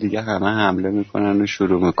الان دیگه همه حمله میکنن و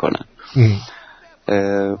شروع میکنن.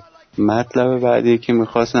 مطلب بعدی که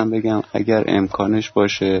میخواستم بگم اگر امکانش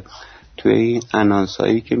باشه توی این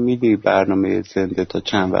انانسایی که میدی برنامه زنده تا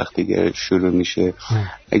چند وقت دیگه شروع میشه،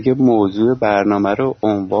 اگه موضوع برنامه رو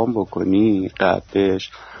عنوان بکنی قبلش،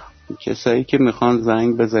 کسایی که میخوان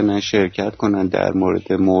زنگ بزنن شرکت کنن در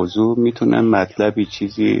مورد موضوع میتونن مطلبی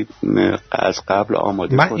چیزی از قبل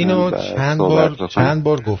آماده کنن. من اینو چند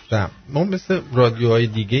بار گفتم، ما مثل رادیوهای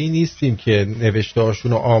دیگه ای نیستیم که نوشته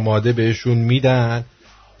هاشون رو آماده بهشون میدن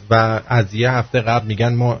و از یه هفته قبل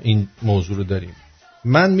میگن ما این موضوع رو داریم.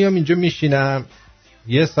 من میام اینجا میشینم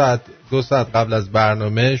 1 ساعت 2 ساعت قبل از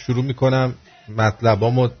برنامه شروع میکنم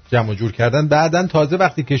مطلبامو جمع جور کردن، بعدن تازه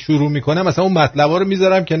وقتی که شروع میکنم مثلا اون مطلبا رو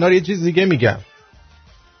میذارم کنار، یه چیز دیگه میگم.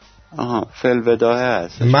 فلوداه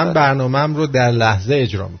هست. من برنامه‌ام رو در لحظه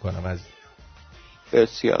اجرا میکنم. از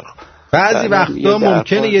بسیار بعضی وقتا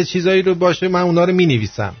ممکنه یه چیزایی رو باشه من اونا رو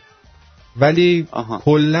مینویسم. ولی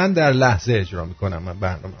کلا در لحظه اجرا میکنم من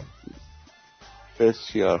برنامه.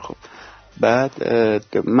 بسیار خوب. بعد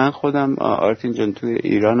من خودم آرتین جان توی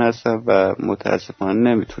ایران هستم و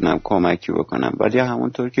متاسفانه نمیتونم کمکی بکنم، ولی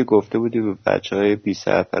همونطور که گفته بودی به بچهای بی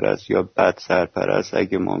سرپرست یا بد سرپرست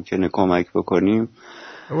اگه ممکنه کمک بکنیم.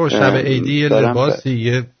 شب عیدی یه لباسی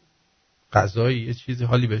یه غذایی یه چیزی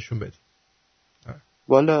حالی بهشون بدیم.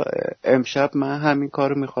 والا امشب من همین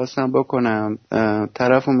کارو میخواستم بکنم،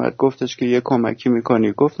 طرف اومد گفتش که یه کمکی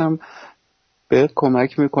میکنی، گفتم بهت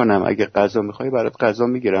کمک میکنم، اگه غذا میخوای برات غذا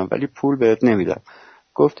میگیرم ولی پول بهت نمیدم.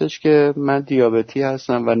 گفتش که من دیابتی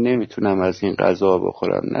هستم و نمیتونم از این غذا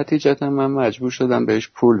بخورم. نتیجتا من مجبور شدم بهش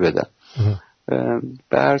پول بدم.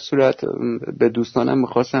 به هر صورت به دوستانم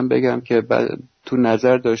میخواستم بگم که تو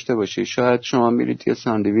نظر داشته باشی شاید شما میرید یه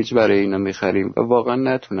ساندویچ برای اینا میخریم و واقعا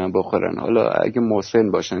نتونن بخورن، حالا اگه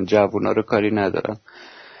مسن باشن جوونا رو کاری ندارم،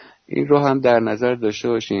 این رو هم در نظر داشته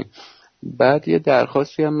باشین. بعد یه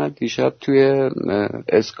درخواستی هم من دیشب توی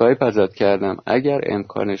اسکایپ ازت کردم اگر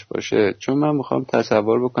امکانش باشه، چون من میخوام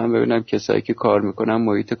تصور بکنم ببینم کسایی که کار میکنن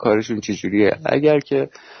محیط کارشون چجوریه، اگر که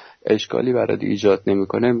اشکالی برات ایجاد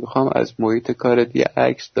نمیکنه میخوام از محیط کارت یه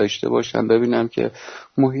عکس داشته باشم ببینم که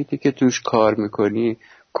محیطی که توش کار میکنی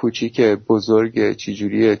کوچیکه بزرگه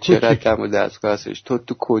چجوریه، چقدر دم و دستگاه هستش، تو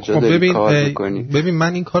کجا داری کار میکنی. ببین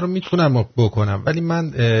من این کارو میتونم بکنم ولی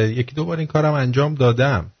من یکی دو بار این کارم انجام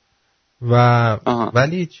دادم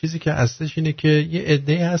ولی چیزی که هستش اینه که یه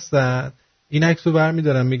عده‌ای هستن این عکسو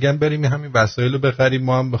برمی‌دارن میگن بریم همین وسایلو بخریم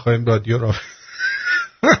ما هم بخوایم رادیو را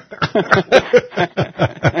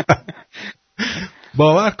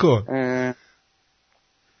باور کن.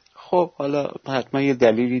 خب حالا حتما یه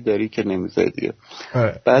دلیلی داری که نمیذاری.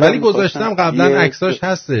 ولی گذاشتم قبلا عکساش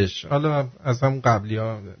هستش، حالا از هم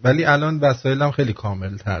قبلی‌ها، ولی الان وسایلم خیلی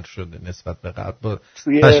کامل‌تر شده نسبت به قبل. با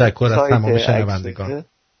تشکر از تمام شنوندگان.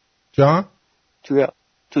 جان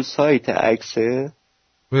تو سایت عکسه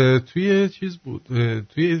توی چیز بود،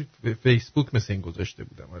 توی فیسبوک مثل این گذاشته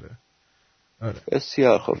بودم. آره.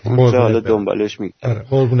 بسیار خوب. حالا دنبالش میگم.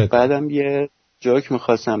 آره. بعدم یه جوک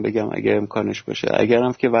میخواستم بگم اگه امکانش باشه،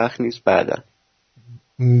 اگرم که وقت نیست بعدا.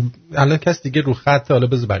 الان کس دیگه رو خط، حالا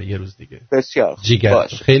بذار برای یه روز دیگه. بسیار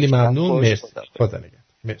باش. خیلی ممنون. مرسی. خدا نگهدار.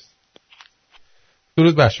 مرسی.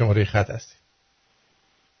 درود بر شماره خط هستی.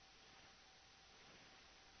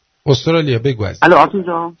 استرالیا بگو از. الو آرتین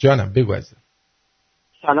جان. جانم بگو از.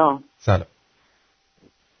 سلام.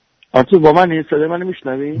 آرتین با من این صدای منو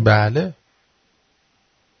میشنوی؟ بله.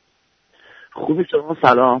 خوبی شما؟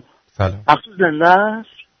 سلام. افشای زنده است؟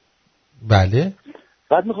 بله.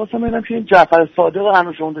 بعد میخواستم ببینم که این جعفر صادق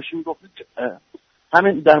هنوز شما داشتی میگفتید،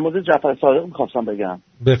 همین در مورد جعفر صادق میخواستم بگم.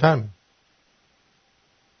 بفهم.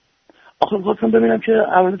 آخه میخواستم ببینم که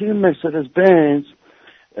اولا که مرسدس بنز،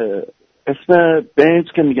 اسم بنز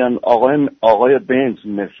که میگن آقای بنز،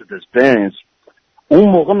 مرسدس بنز، اون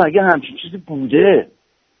موقع مگه همچین چیزی بوده؟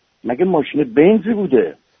 مگه ماشین بنزی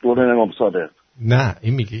بوده دوران امام صادق؟ نه،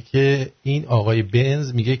 این میگه که این آقای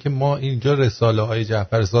بنز میگه که ما اینجا رساله های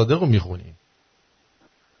جعفر صادق رو میخونیم.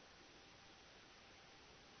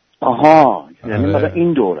 آها، یعنی مگه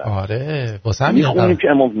این دوره. آره واسه همین میخونیم که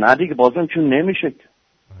امام، نه دیگه بازم چون نمیشه.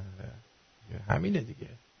 همینه دیگه،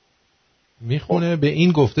 میخونه به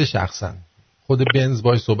این گفته شخصا. خود بنز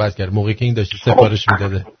باش صحبت کرد موقعی که این داشت سفارش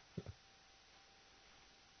میداده.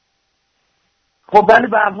 خب ولی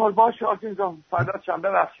به هر حال باشه آرتین جان، فدات شم،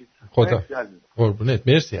 ببخشید. خدا قربونت،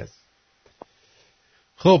 مرسی از.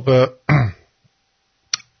 خب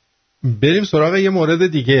بریم سراغ یه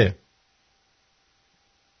مورد دیگه.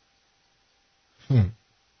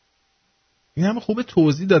 این همه خوب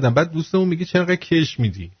توضیح دادم، بعد دوستمون میگه چرا کش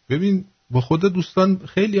میدی. ببین با خود دوستان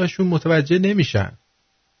خیلی هاشون متوجه نمیشن،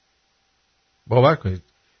 باور کنید.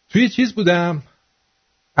 توی چیز بودم،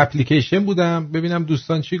 اپلیکیشن بودم، ببینم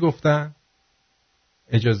دوستان چی گفتن.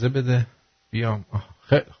 اجازه بده بیام.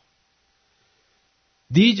 خیلی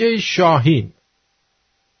دیجی شاهین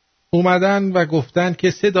اومدن و گفتن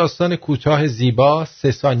که 3 داستان کوتاه زیبا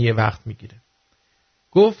 3 ثانیه وقت میگیره.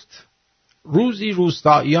 گفت روزی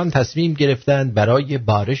روستاییان تصمیم گرفتند برای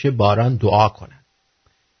بارش باران دعا کنند.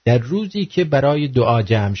 در روزی که برای دعا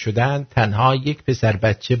جمع شدند تنها یک پسر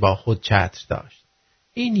بچه با خود چتر داشت.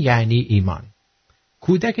 این یعنی ایمان.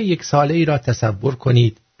 کودک 1 ساله‌ای را تصور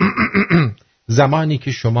کنید. زمانی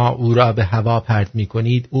که شما او را به هوا پرت می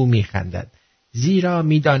کنید او می خندد، زیرا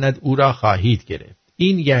می داند او را خواهید گرفت.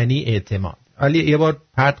 این یعنی اعتماد. ولی یه بار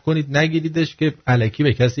پرت کنید نگیریدش که الکی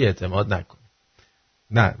به کسی اعتماد نکنید.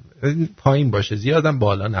 نه پایین باشه، زیادم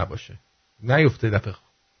بالا نباشه، نیفته دفعه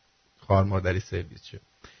خوار مادری سرویس شه.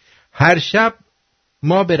 هر شب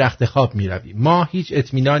ما به رخت خواب می رویم. ما هیچ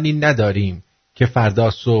اطمینانی نداریم که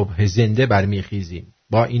فردا صبح زنده برمیخیزیم.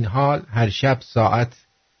 با این حال هر شب ساعت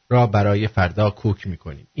را برای فردا کوک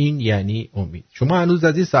میکنیم. این یعنی امید. شما هنوز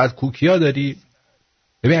از این ساعت کوکیا داری؟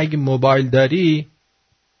 ببین اگه موبایل داری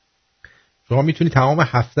شما میتونی تمام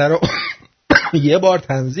هفته رو یه بار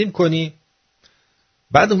تنظیم کنی.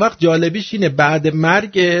 بعد اون وقت جالبیش اینه بعد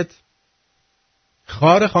مرگت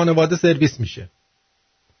خار خانواده سرویس میشه،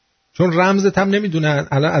 چون رمزت هم نمیدونن.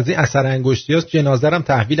 الان از این اثر انگشتی هاست جنازه هم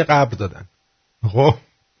تحویل قبر دادن. خب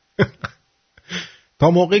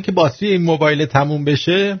تا موقعی که باتری این موبایل تموم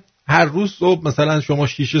بشه هر روز صبح مثلا شما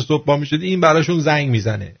 6 صبح با میشدی این براشون زنگ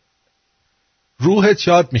میزنه، روحت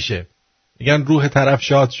شاد میشه. میگن روح طرف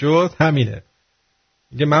شاد شد، همینه.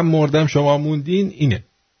 میگه من مردم شما موندین. اینه.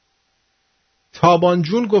 تابان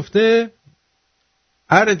جون گفته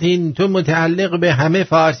ارتین تو متعلق به همه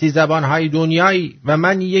فارسی زبانهای دنیایی و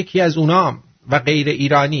من یکی از اونام و غیر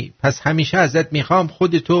ایرانی، پس همیشه ازت میخوام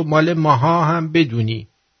خودتو مال ماها هم بدونی.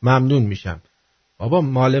 ممنون میشم. بابا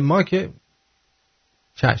مال ما که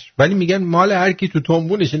چشم، ولی میگن مال هر کی تو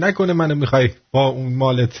تنبونشه، نکنه منو میخوای با اون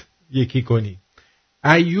مالت یکی کنی.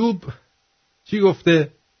 ایوب چی گفته؟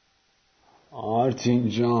 آرتین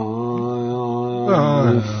جان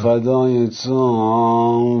فدای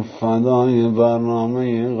تو، فدای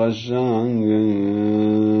برنامه قشنگ،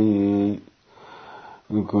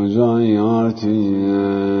 کجای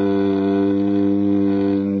آرتین؟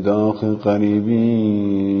 داخل قریبی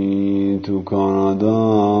تو کانادا،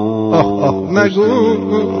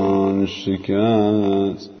 نگو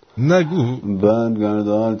شکست نگو برگرد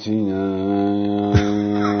آرتینم.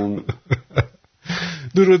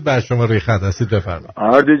 درود بر شما روی خط هستید، بفرمایید.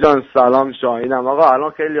 آردی جان سلام، شاهینم. آقا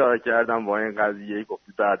الان خیلی حال کردم با این قضیه.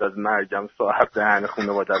 گفتی بعد از مرگم صاحب دهن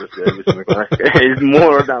خانواده رو سرویس میکنه. خیلی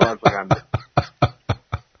مردم اصلا.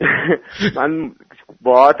 من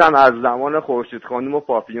باهاتم از زمان خورشید خانم و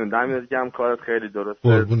پاپیون دمیاد که هم کارت خیلی درسته.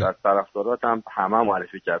 از طرفداراتم همه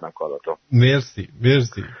معرفی کردم کاراتو. مرسی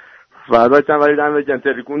مرسی. فرداشم ولی دم جن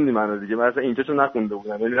تریکوندی منو دیگه. من اصلا اینجا چون نخونده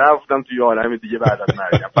بودم، یعنی رفتم توی عالم دیگه بعد از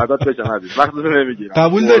مرگم. فدات بشم عزیز، وقتتو نمیگیرم.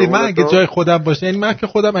 قبول داری من اگه جای خودم باشه، یعنی من که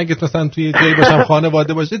خودم اگه مثلا توی جایی باشم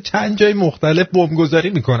خانواده باشه چند جای مختلف بمبگذاری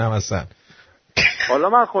میکنم اصلا. حالا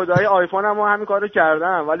من خدای آیفونمو همین کارو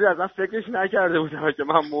کردم، ولی اصلا فکرش نکرده بودم که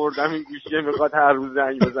من مردم این گوشیه میخواد هر روز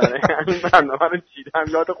زنگ بزنه. همین برنامه رو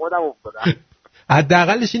چیدم یاد خودم افتادم.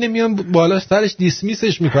 حداقلش اینه میان بالاش سرش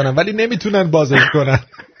دیسمیسش میکنن ولی نمیتونن بازش کنن.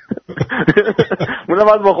 اونا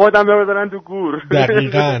باید با خودم ببرن تو گور.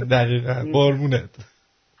 دقیقاً قربونت.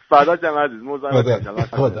 فدا جم عزیز،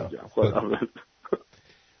 خدا.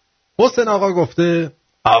 حسین آقا گفته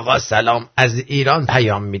آقا سلام، از ایران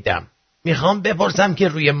پیام میدم. میخوام بپرسم که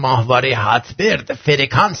روی ماهواره هاتبرد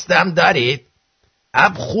فرکانس دم دارید؟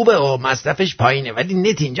 اب خوبه و مصرفش پایینه ولی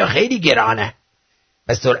نت اینجا خیلی گرانه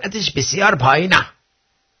و سرعتش بسیار پایینه.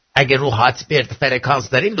 اگه رو هاتبرد فرکانس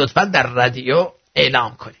دارین لطفا در رادیو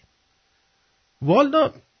اعلام کنید.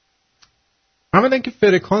 والا عملا که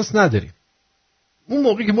فرکانس نداریم. اون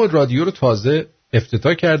موقعی که ما رادیو رو تازه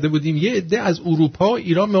افتتاح کرده بودیم یه عده از اروپا و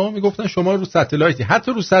ایران به ما میگفتن شما رو ستلایتی.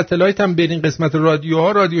 حتی رو ستلایت هم برین قسمت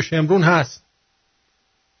رادیوها رادیو شمرون هست.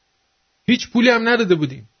 هیچ پولی هم نداده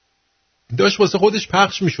بودیم. داشت واسه خودش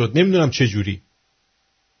پخش میشد. نمیدونم چه جوری.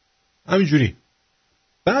 همینجوری.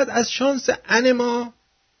 بعد از شانس انما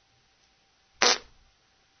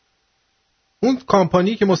اون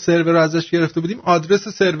کامپانی که ما سرور رو ازش گرفته بودیم آدرس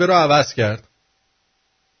سرور رو عوض کرد.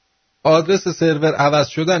 آدرس سرور عوض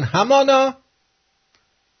شدن همانا،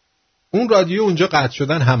 اون رادیو اونجا قطع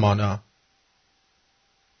شدن همانا.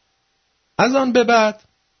 از آن به بعد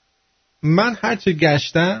من هرچه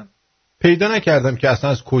گشتم پیدا نکردم که اصلا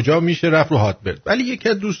از کجا میشه رفت رو هاتبرد. ولی یکی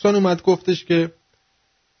از دوستان اومد گفتش که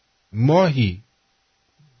ماهی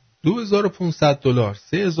 $2,500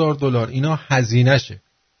 $3,000 اینا هزینه‌شه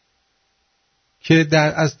که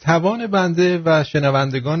از توان بنده و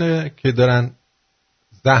شنوندگان که دارن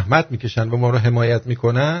زحمت میکشن و ما رو حمایت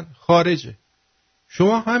میکنن خارجه.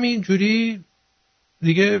 شما همین جوری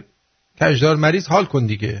دیگه کجدار مریض حال کن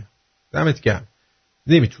دیگه. دمت گرم.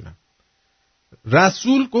 نمیتونم.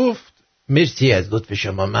 رسول گفت مرسی از لطف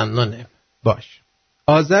شما، ممنونم. باش.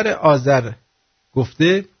 آذر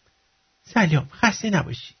گفته سلام، خسته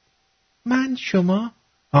نباشید. من شما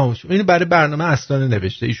اینو برای برنامه اصلا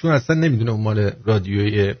نوشته. ایشون اصلا نمیدونه اون مال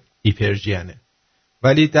رادیوی ایپرژیانه،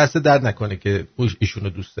 ولی دست درد نکنه که ایشونو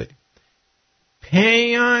دوست داریم.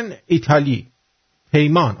 پیمان ایتالی.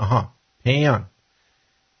 پیمان.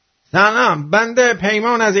 سلام، بنده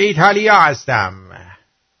پیمان از ایتالیا هستم.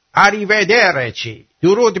 اریودرچی.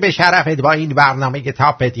 درود به شرفت با این برنامه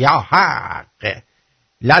تاپت یا حق.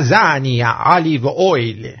 لازانیا آلیو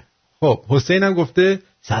اویل. خب حسین هم گفته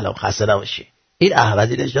سلام، خسته نباشی. این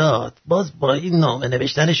احمدی نژاد باز با این نامه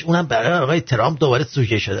نوشتنش اونم برای آقای ترامپ دوباره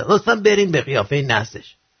سوژه شده. لطفاً برین به قیافه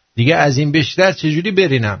نحسش. دیگه از این بیشتر چجوری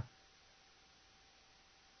برینم؟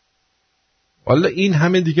 والا این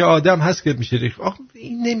همه دیگه آدم هست که میشه ریخت. آخه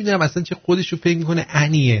این نمیدونم اصلا چه خودشو فکر میکنه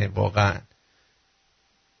انیه واقعا.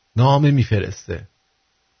 نامه میفرسته.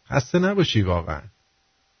 خسته نباشی واقعا.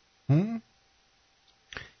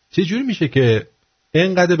 چجوری میشه که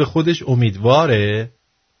اینقدر به خودش امیدواره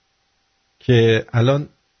که الان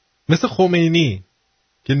مثل خمینی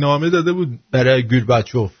که نامه داده بود برای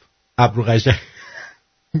گورباچوف ابرو قشنگ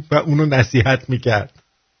و اونو نصیحت میکرد.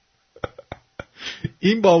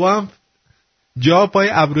 این بابا هم جا پای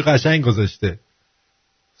ابرو قشنگ گذاشته،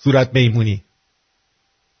 صورت میمونی.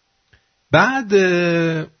 بعد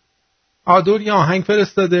آدور یه آهنگ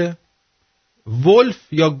فرستاده، ولف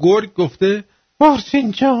یا گرگ گفته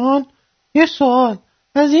مارسین جان یه سوال،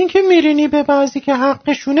 از این که میرینی به بعضی که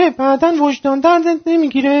حقشونه بعدن وجدان دردت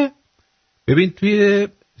نمیگیره؟ ببین توی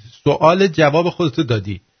سوال جواب خودتو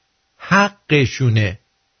دادی، حقشونه.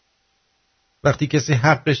 وقتی کسی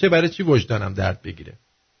حقشه برای چی وجدانم درد بگیره؟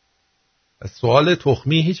 سوال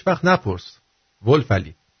تخمی هیچ وقت نپرس ولف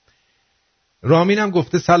علی. رامینم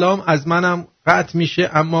گفته سلام، از منم قطع میشه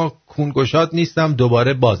اما کونگشاد نیستم،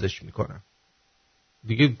 دوباره بازش میکنم.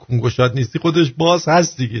 دیگه کونگشاد نیستی خودش باز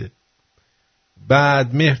هست دیگه.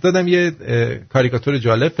 بعد مهردادم یه کاریکاتور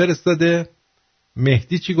جالب فرستاده.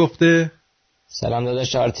 مهدی چی گفته؟ سلام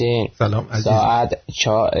داداش آرتین. سلام عزیز. ساعت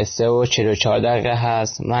 3:44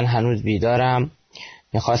 هست، من هنوز بیدارم.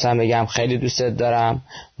 میخواستم بگم خیلی دوستت دارم،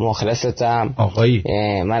 مخلصتم آقایی.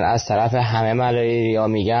 من از طرف همه ملایریا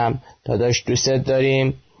میگم داداش دوستت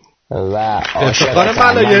داریم و عاشقتم.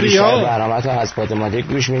 من بیشتر برنامه تو از پادمادی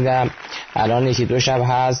گوش میدم. الان یکی دو شب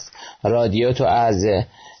هست رادیو تو از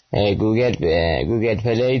گوگل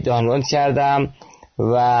پلی دانلود کردم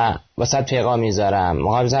و واسه پیغام میذارم.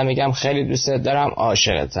 میخوام میگم خیلی دوستت دارم،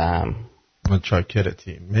 عاشقتم.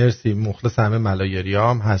 متشکرتیم، مرسی، مخلص همه ملایریا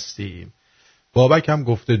هم هستیم. بابک هم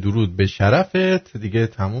گفته درود به شرفت. دیگه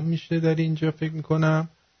تموم میشه در اینجا فکر میکنم.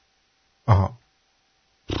 آها،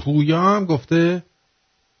 پویا هم گفته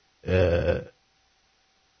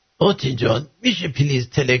آرتین جان میشه پلیز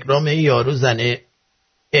تلگرام یارو زنه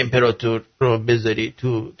امپراتور رو بذاری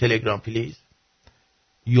تو تلگرام پلیز؟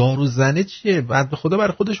 یارو زنه چیه؟ بعد به خدا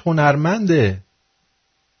برای خودش هنرمنده.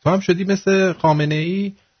 تو هم شدی مثل خامنه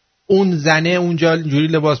ای، اون زنه اونجا اینجوری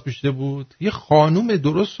لباس پوشیده بود. یه خانوم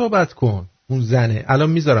درست صحبت کن. اون زنه الان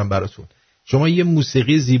میذارم براتون، شما یه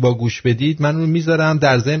موسیقی زیبا گوش بدید، من اون میذارم.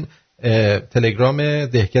 در ضمن تلگرام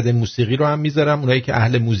دهکده موسیقی رو هم میذارم، اونایی که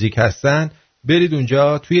اهل موزیک هستن برید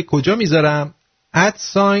اونجا. توی کجا میذارم؟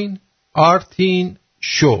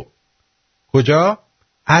 @artin_show. کجا؟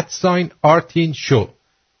 @artin_show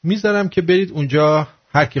میذارم که برید اونجا.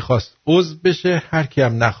 هر کی خواست عضو بشه، هر کی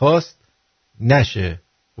هم نخواست نشه.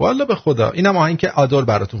 والا به خدا. اینم آهنگ که آدور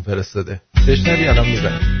براتون فرستاده، بشنوی الان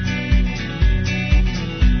میذارم.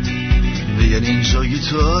 میگن اینجا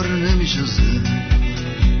گیتار نمیشه زد،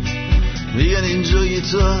 میگن اینجا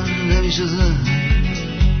گیتار نمیشه زد،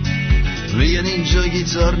 میگن اینجا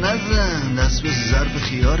گیتار نزن، دست به ظرف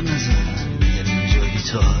خیار نزن. میگن اینجا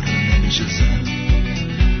گیتار نمیشه زد،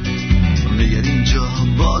 میگن اینجا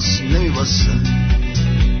باس نمیواسه،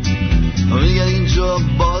 میگن اینجا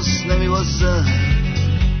باس نمیواسه،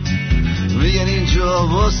 میگن اینجا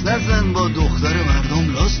باس نزن، با دختر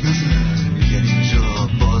مردم لاس نزن. میگن اینجا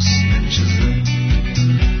باس نمیشه زد،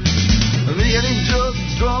 میگن اینجا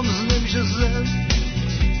درامز نمیشه زد،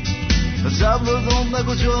 تبل و دنبک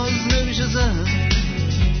و جاز نمیشه زد.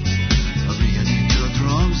 میگن اینجا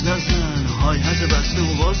درامز نزن، های حت بسته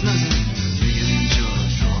و باز نزن. میگن اینجا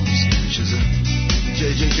درامز نمیشه زد.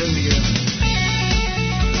 جی میگن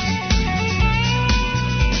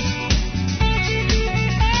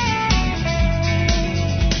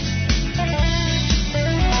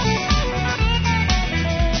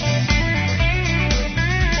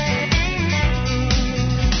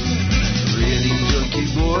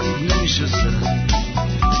نمیشه زد،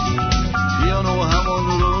 پیانو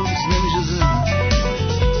همون روز نمیشه زد.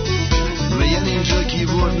 میگن اینجا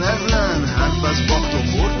کیبورد نزن، حرف از باخت و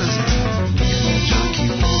برد نزن. میگن اینجا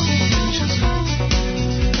کیبورد نمیشه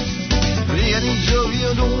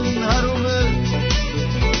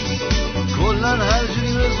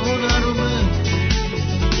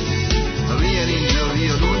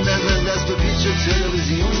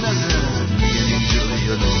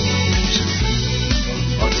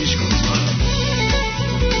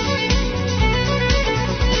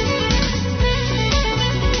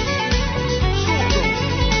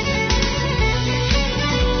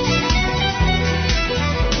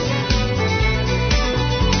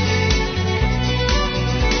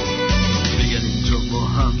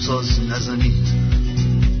ساز نزنی،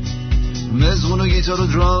 مزغون و گیتار و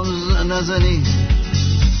درامز نزنی،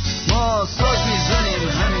 ما ساز میزنیم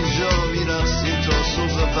همینجا میرقصیم تا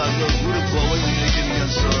صبح فردا. گور بابای اونه که میگن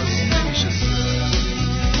ساز نمیشه.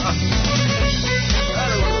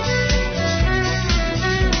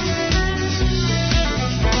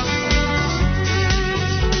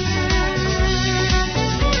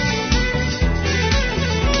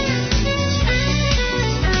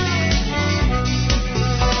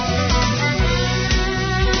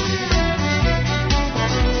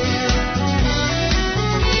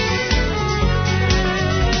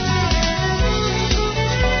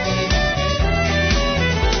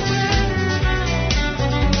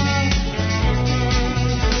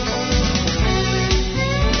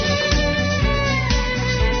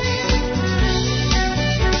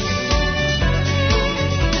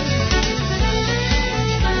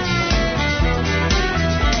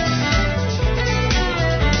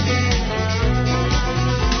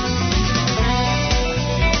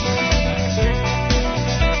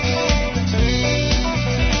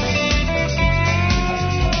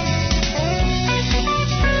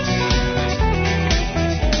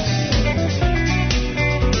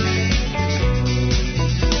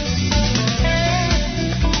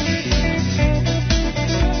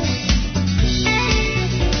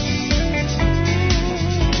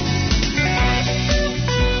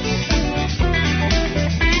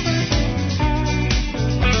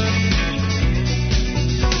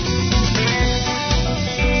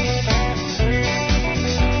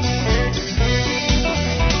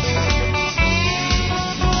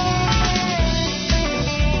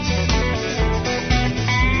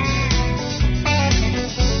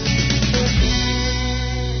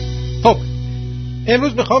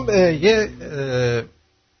 امروز میخوام یه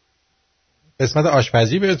قسمت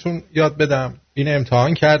آشپزی بهتون یاد بدم. این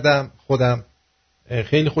امتحان کردم خودم،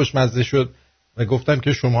 خیلی خوشمزه شد و گفتم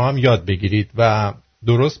که شما هم یاد بگیرید و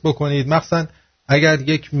درست بکنید. مخصوصا اگر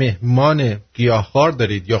یک مهمان گیاهخوار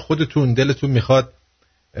دارید یا خودتون دلتون میخواد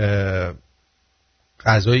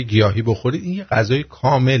غذای گیاهی بخورید، این یه غذای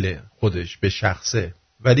کامله خودش به شخصه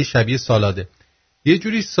ولی شبیه سالاده. یه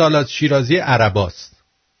جوری سالاد شیرازی عرباست،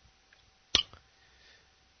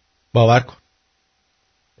 باور کن.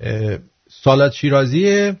 سالاد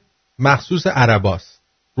شیرازی مخصوص عرباست.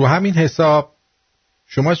 رو همین حساب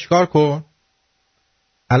شما چیکار کن؟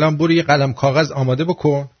 الان برو یه قلم کاغذ آماده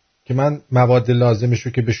بکن که من مواد لازمشو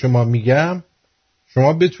که به شما میگم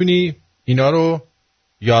شما بتونی اینا رو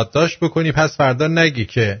یادداشت بکنی، پس فردا نگی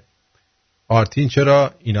که آرتین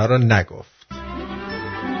چرا اینا رو نگفت.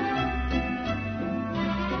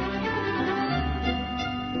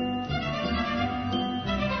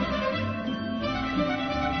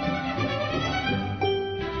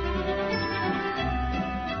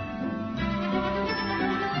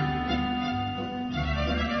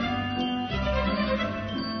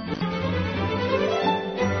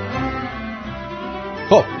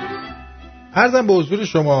 خب عرضم به حضور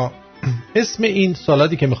شما اسم این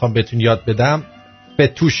سالادی که میخوام بهتون یاد بدم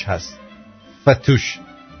فتوش هست. فتوش.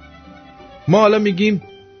 ما حالا میگیم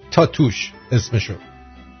تاتوش اسمشو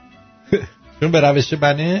چون به روش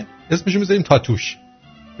بنه اسمشو میذاریم تاتوش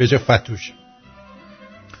به جای فتوش.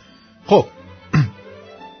 خب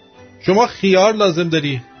شما خیار لازم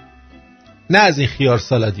داری، نه از این خیار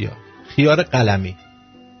سالادی ها، خیار قلمی.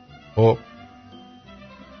 خب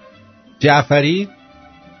جعفری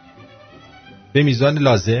به میزان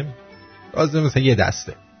لازم مثلا یه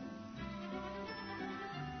دسته.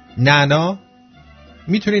 نعنا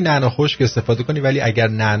میتونی نعنا خشک استفاده کنی ولی اگر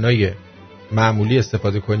نعنای معمولی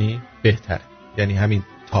استفاده کنی بهتره، یعنی همین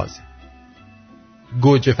تازه.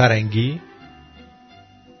 گوجه فرنگی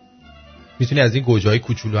میتونی از این گوجه های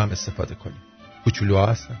کوچولو هم استفاده کنی، کوچولوها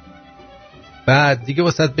هستن. بعد دیگه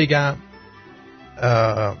واسط بگم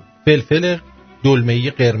فلفل دلمه‌ای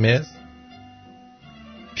قرمز،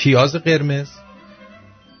 پیاز قرمز.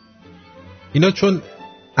 اینا چون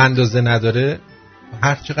اندازه نداره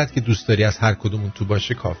هر چقدر که دوست داری از هر کدومون تو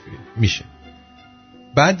باشه کافیه میشه.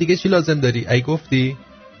 بعد دیگه چی لازم داری؟ ای گفتی؟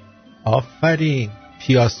 آفرین،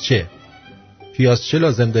 پیازچه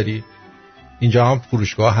لازم داری. اینجا هم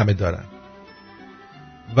فروشگاه همه دارن.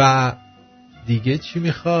 و دیگه چی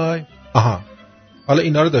میخوای؟ آها حالا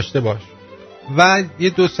اینا رو داشته باش. و یه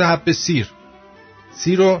 2-3 حبه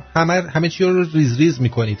سیر رو همه چی رو ریز ریز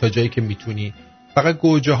میکنی تا جایی که میتونی. فقط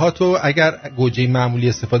گوجه ها تو اگر گوجه معمولی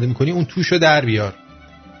استفاده میکنی اون توشو در بیار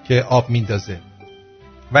که آب میندازه،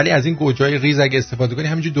 ولی از این گوجه های ریز اگه استفاده کنی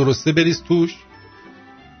همینجوری درسته بریز توش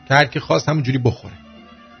که هر کی خواست همونجوری بخوره.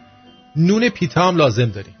 نون پیتا هم لازم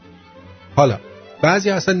داری. حالا بعضی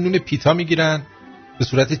اصلا نون پیتا میگیرن به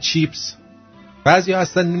صورت چیپس بعضی ها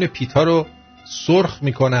هستن نون پیتا رو سرخ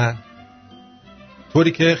میکنن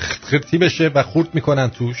طوری که خرتی بشه و خورد میکنن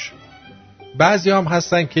توش. بعضی هم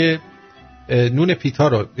هستن که نون پیتا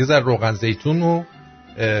رو یه ذره روغن زیتون و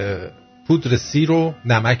پودر سیر و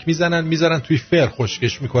نمک میذارن توی فر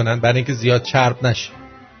خشکش میکنن برای اینکه زیاد چرب نشه.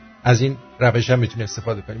 از این روش هم میتونی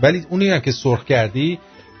استفاده کنی. ولی اونی هم که سرخ کردی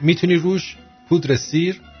میتونی روش پودر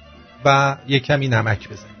سیر و یه کمی نمک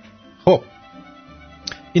بزنی. خب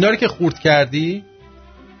اینا رو که خورد کردی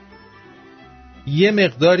یه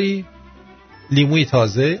مقداری لیموی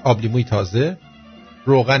تازه، آب لیموی تازه،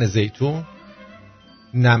 روغن زیتون،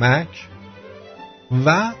 نمک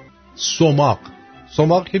و سماق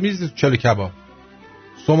که میریزی تو چلو کباب،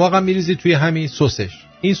 سماق هم میریزی توی همین سسش.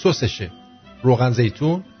 این سسشه، روغن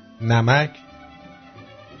زیتون، نمک،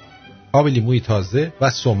 آب لیموی تازه و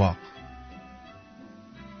سماق.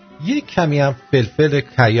 یک کمی هم فلفل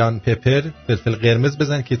کیان پپر، فلفل قرمز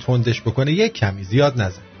بزن که تندش بکنه، یک کمی، زیاد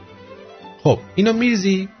نزن. خب اینو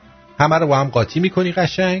میریزی، همه رو با هم قاطی میکنی،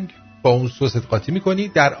 قشنگ با اون سست قاطی میکنی.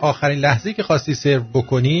 در آخرین لحظه که خواستی سرو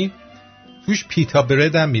بکنی توش پیتا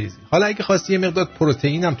برد هم میریزی. حالا اگه خواستی یه مقدار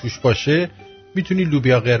پروتئین هم توش باشه میتونی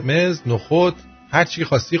لوبیا قرمز، نخود، هر چی که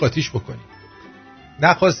خواستی قاطیش بکنی.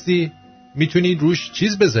 نخواستی میتونی روش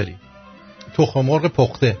چیز بذاری، تخم مرغ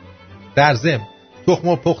پخته. در ضمن تخم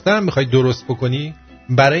مرغ پخته هم میخوای درست بکنی،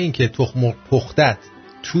 برای اینکه تخم مرغ پختت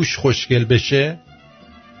توش خوشگل بشه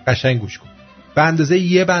قشنگ گوش کن. به اندازه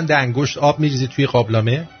یه بند انگشت آب میریزی توی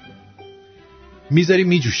قابلمه، میذاری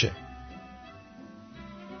میجوشه.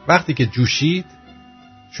 وقتی که جوشید،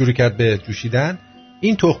 شروع کرد به جوشیدن،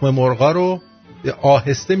 این تخم مرغا رو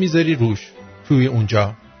آهسته میذاری روش توی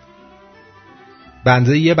اونجا. به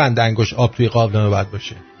اندازه یه بند انگشت آب توی قابلمه باید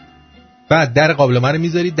باشه. بعد در قابلمه رو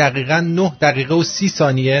میذاری، دقیقاً 9 دقیقه و 30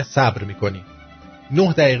 ثانیه صبر میکنی.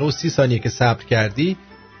 9 دقیقه و 30 ثانیه که صبر کردی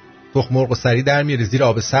تخم مرغ رو سریع در میاری، زیر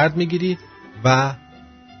آب سرد میگیری و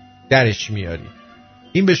درش میاری.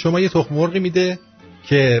 این به شما یه تخم مرغی میده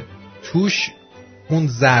که توش اون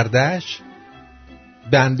زردش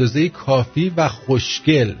به اندازه کافی و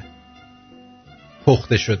خوشگل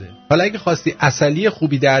پخته شده. حالا اگه خواستی عسلی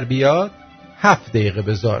خوبی در بیاد 7 دقیقه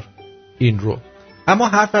بذار این رو. اما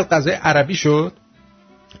حرف از غذای عربی شد.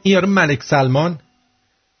 این یارو ملک سلمان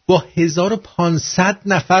با 1500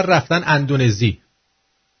 نفر رفتن اندونزی.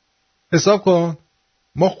 حساب کن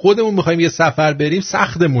ما خودمون میخوایم یه سفر بریم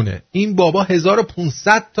سختمونه، این بابا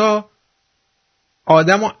 1500 تا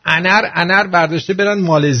آدم و انر برداشته برن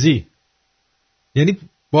مالزی. یعنی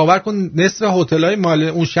باور کن نصف هتل‌های مال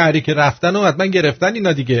اون شهری که رفتن و حتما گرفتن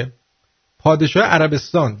اینا دیگه. پادشاه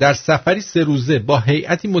عربستان در سفری 3 روزه با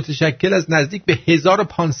هیئتی متشکل از نزدیک به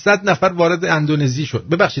 1500 نفر وارد اندونزی شد.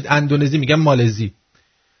 ببخشید اندونزی میگم، مالزی،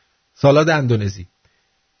 سالاد اندونزی.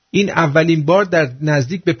 این اولین بار در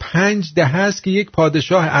نزدیک به 5 دهه است که یک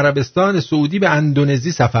پادشاه عربستان سعودی به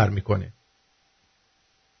اندونزی سفر میکنه.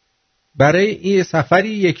 برای این سفری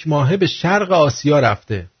 1 ماهه به شرق آسیا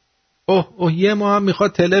رفته. اوه یه ماه هم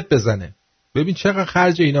میخواد تلپ بزنه. ببین چقدر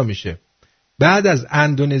خرج اینا میشه. بعد از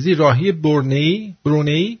اندونزی راهی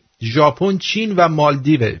برونئی، ژاپن، چین و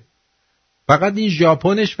مالدیو. فقط این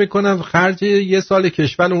ژاپنش بکنم خرج 1 سال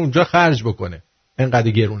کشور اونجا خرج بکنه،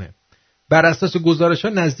 اینقدر گرونه. بر اساس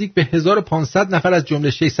گزارش‌ها نزدیک به 1500 نفر از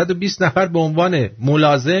جمله 620 نفر به عنوان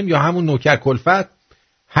ملازم یا همون نوکر کلفت،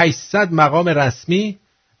 800 مقام رسمی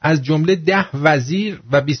از جمله 10 وزیر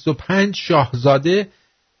و 25 شاهزاده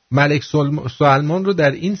ملک سلمان رو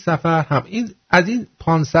در این سفر هم از این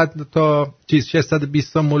 500 تا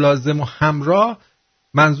 620 تا ملازم و همراه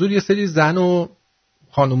منظور یه سری زن و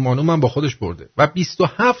خانم هم با خودش برده و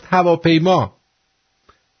 27 هواپیما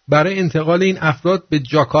برای انتقال این افراد به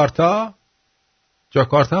جاکارتا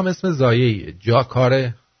هم اسم زایه‌ایه،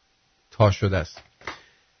 جاکاره تا شده است،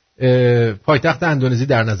 پایتخت اندونزی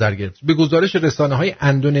در نظر گرفت. به گزارش رسانه‌های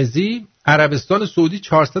اندونزی، عربستان سعودی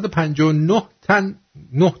 459 تن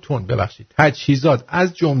تجهیزات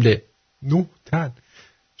از جمله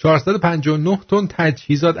 459 تن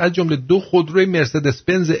تجهیزات از جمله 2 خودروی مرسدس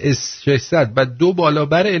بنز S600 و 2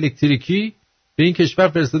 بالابر الکتریکی به این کشور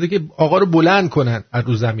فرستاده که آقا رو بلند کنن از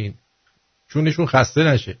رو زمین چونشون خسته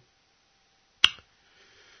نشه.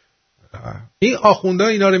 این آخوندا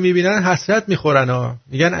اینا رو میبینن حسرت میخورن ها،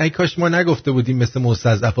 میگن ای کاش ما نگفته بودیم مثل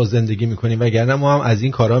مستضعفا زندگی میکنیم وگرنه ما هم از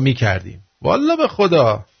این کارا میکردیم. والله به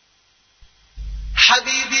خدا.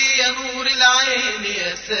 حبيبي يا نور العين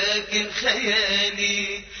يا ساكن خيالي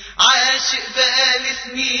عاشق بقالي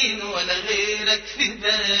سنين ولا غيرك في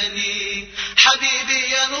بالي حبيبي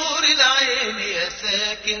يا نور العين يا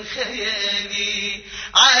ساكن خيالي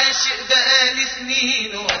عاشق بقالي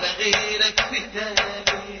سنين ولا غيرك في بالي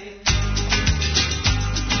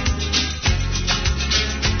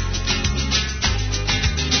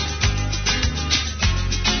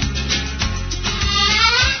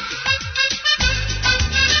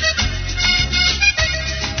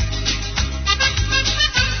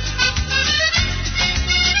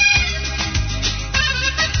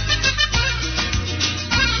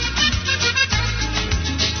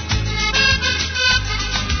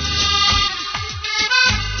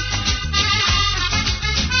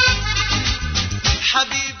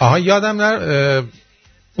آها یادم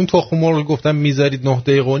اون تخم مرغ گفتم میذارید 9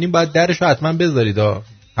 دقیقه و نیم، باید درشو حتما بذارید.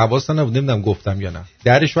 حواسم نبود، نمیدونم گفتم یا نه.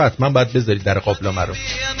 درشو حتما باید بذارید، در قابلمه رو.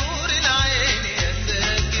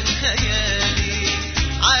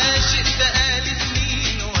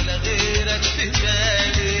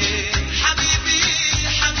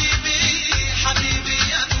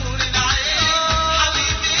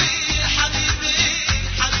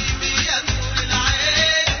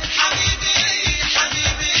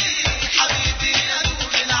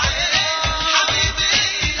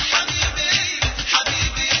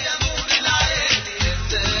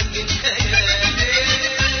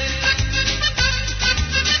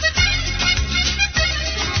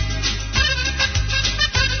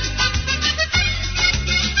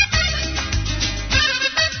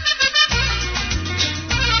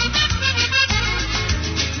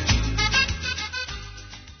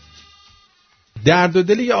 درد و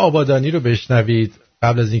دل یه آبادانی رو بشنوید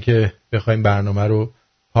قبل از اینکه بخوایم برنامه رو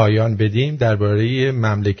پایان بدیم. درباره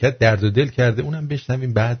مملکت درد و دل کرده، اونم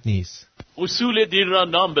بشنویم، بد نیست. اصول دین را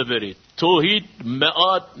نام ببرید: توحید،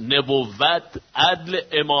 معاد، نبوت، عدل،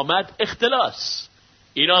 امامت، اختلاس.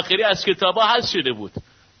 این آخری از کتابا حذف شده بود،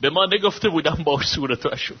 به ما نگفته بودن با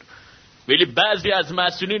صورتاشون، ولی بعضی از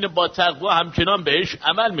مسئولین با تقوا همچنان بهش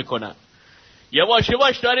عمل میکنن. یواش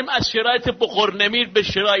یواش داریم از شرایط بخور نمیر به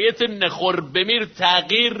شرایط نخور بمیر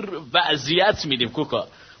تغییر و اذیت میدیم. کوکا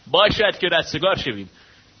باشد که رستگار شویم.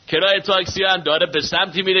 کرایه تاکسی هم داره به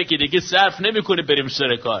سمتی میره که دیگه صرف نمیکنه بریم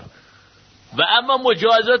سر کار. و اما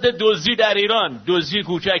مجازات دزدی در ایران، دزدی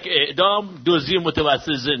کوچک اعدام، دزدی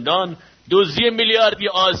متوسط زندان، دزدی میلیاردی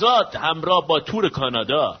آزاد همراه با تور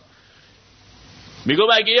کانادا. میگم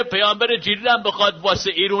اگه یه پیامبر جدید هم بخواد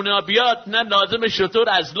واسه ایرونا بیاد، نه لازم شطور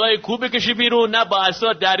از لای کوه بکشه بیرون، نه با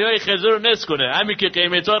عصا دریای خزر رو نصف کنه. همین که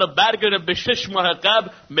قیمتا رو برگره به 6 ماه قبل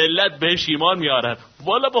ملت بهش ایمان میارن.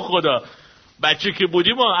 والا به خدا بچه که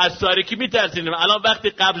بودیم ما از تاریکی میترسیم، الان وقتی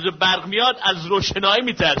قبض برق میاد از روشنایی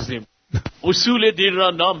میترسیم. اصول دین را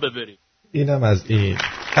نام ببریم. اینم از این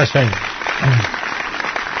قشنگ.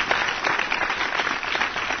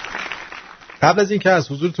 قبل از اینکه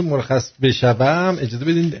از حضورتون مرخص بشوم، اجازه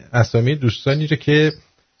بدین اسامی دوستانی رو که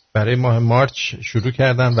برای ماه مارچ شروع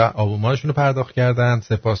کردن و آبونمانشون رو پرداخت کردن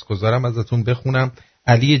سپاسگزارم ازتون بخونم.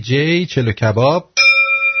 علی جی، چلو کباب،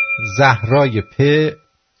 زهرای پ،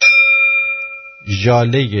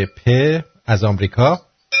 ژاله پ از آمریکا،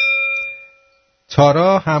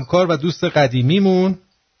 تارا همکار و دوست قدیمیمون،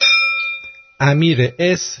 امیر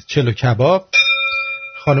اس چلو کباب،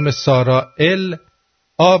 خانم سارا ال،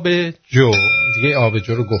 آب جو. دیگه آب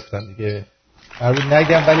جو رو گفتم دیگه، قرار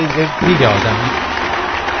نگم ولی دیگه میگه آدم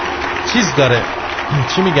چیز داره.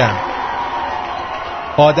 چی میگن؟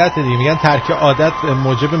 عادت دیگه، میگن ترک عادت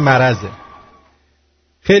موجب مرضه.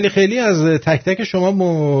 خیلی خیلی از تک تک شما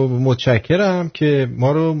متشکرم که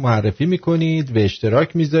ما رو معرفی میکنید و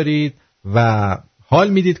اشتراک میذارید و حال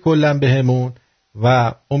میدید کلا بهمون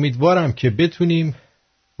و امیدوارم که بتونیم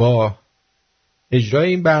با اجرای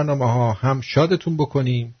این برنامه ها هم شادتون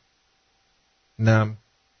بکنیم،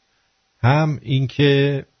 هم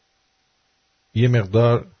اینکه یه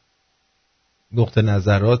مقدار نقطه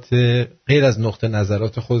نظرات غیر از نقطه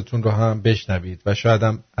نظرات خودتون رو هم بشنوید و شاید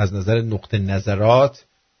هم از نظر نقطه نظرات،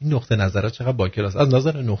 این نقطه نظرات چقدر با کلاس، از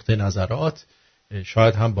نظر نقطه نظرات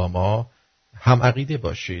شاید هم با ما هم عقیده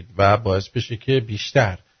باشید و باعث بشه که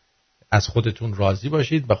بیشتر از خودتون راضی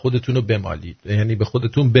باشید و خودتون رو بمالید، یعنی به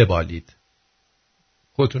خودتون ببالید،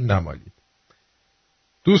 خودتون نمالید.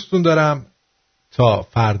 دوستون دارم تا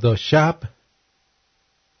فردا شب.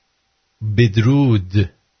 بدرود.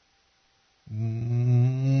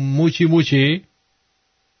 موچی موچی.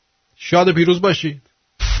 شاد و پیروز باشید.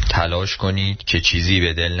 تلاش کنید که چیزی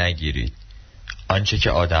به دل نگیرید. آنچه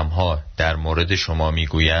که آدم‌ها در مورد شما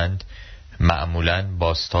میگویند معمولاً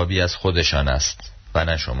بازتابی از خودشان است و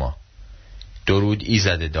نه شما. درود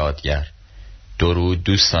ایزد دادگر. درود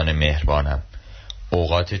دوستان مهربانم.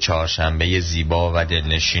 اوقات چهارشنبه زیبا و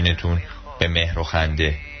دلنشینتون به مهر و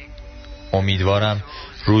خنده. امیدوارم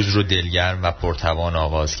روز رو دلگرم و پرتوان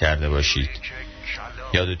آغاز کرده باشید.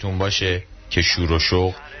 یادتون باشه که شور و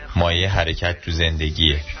شوق مایه حرکت تو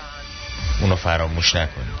زندگیه. اونو فراموش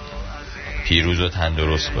نکنید. پیروز و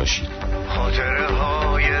تندرست باشید. خاطره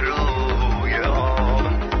های روی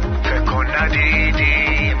آن فکر کن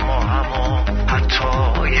ندیدیم ما همو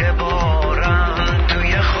حتی یه بارم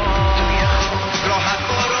توی خواب راحت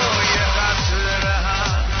برای قتل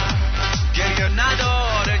هم گریه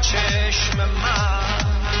نداره چشم من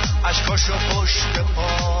عشقاشو پشت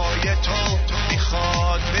پای تو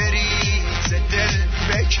میخواد بریز دل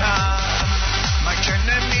بکن من که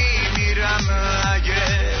نمیمیرم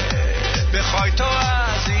اگه بخوای تو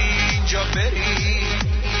از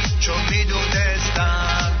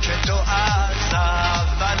میدونستم که تو از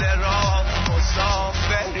اول راه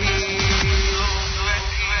مسافری.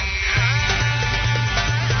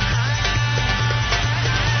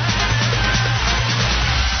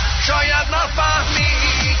 شاید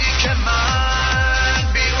نفهمیدی که من